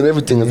artists and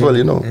everything as well,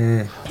 you know.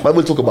 But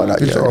we'll talk about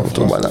that. Yeah, we'll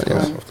talk about that.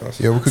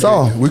 Yeah.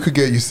 Yeah, we could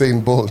get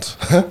Usain Bolt.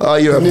 Oh,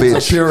 you're a He needs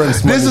bitch.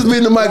 appearance This has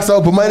been the Mike's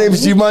Open. My name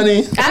is G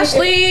Money.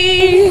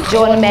 Ashley,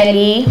 Joan,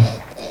 Melly.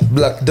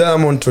 Black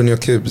Diamond on your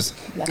Kibz.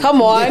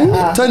 come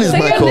on. Turn his Say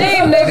mic your off.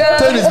 name, nigga.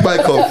 Turn his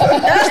mic off.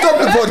 Stop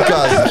the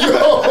podcast.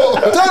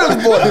 Turn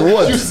his body.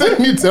 What? Usain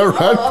needs a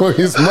run for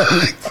his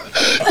money.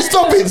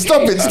 Stop it.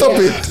 Stop it. Stop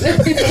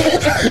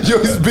it. Yo,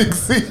 it's Big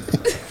C.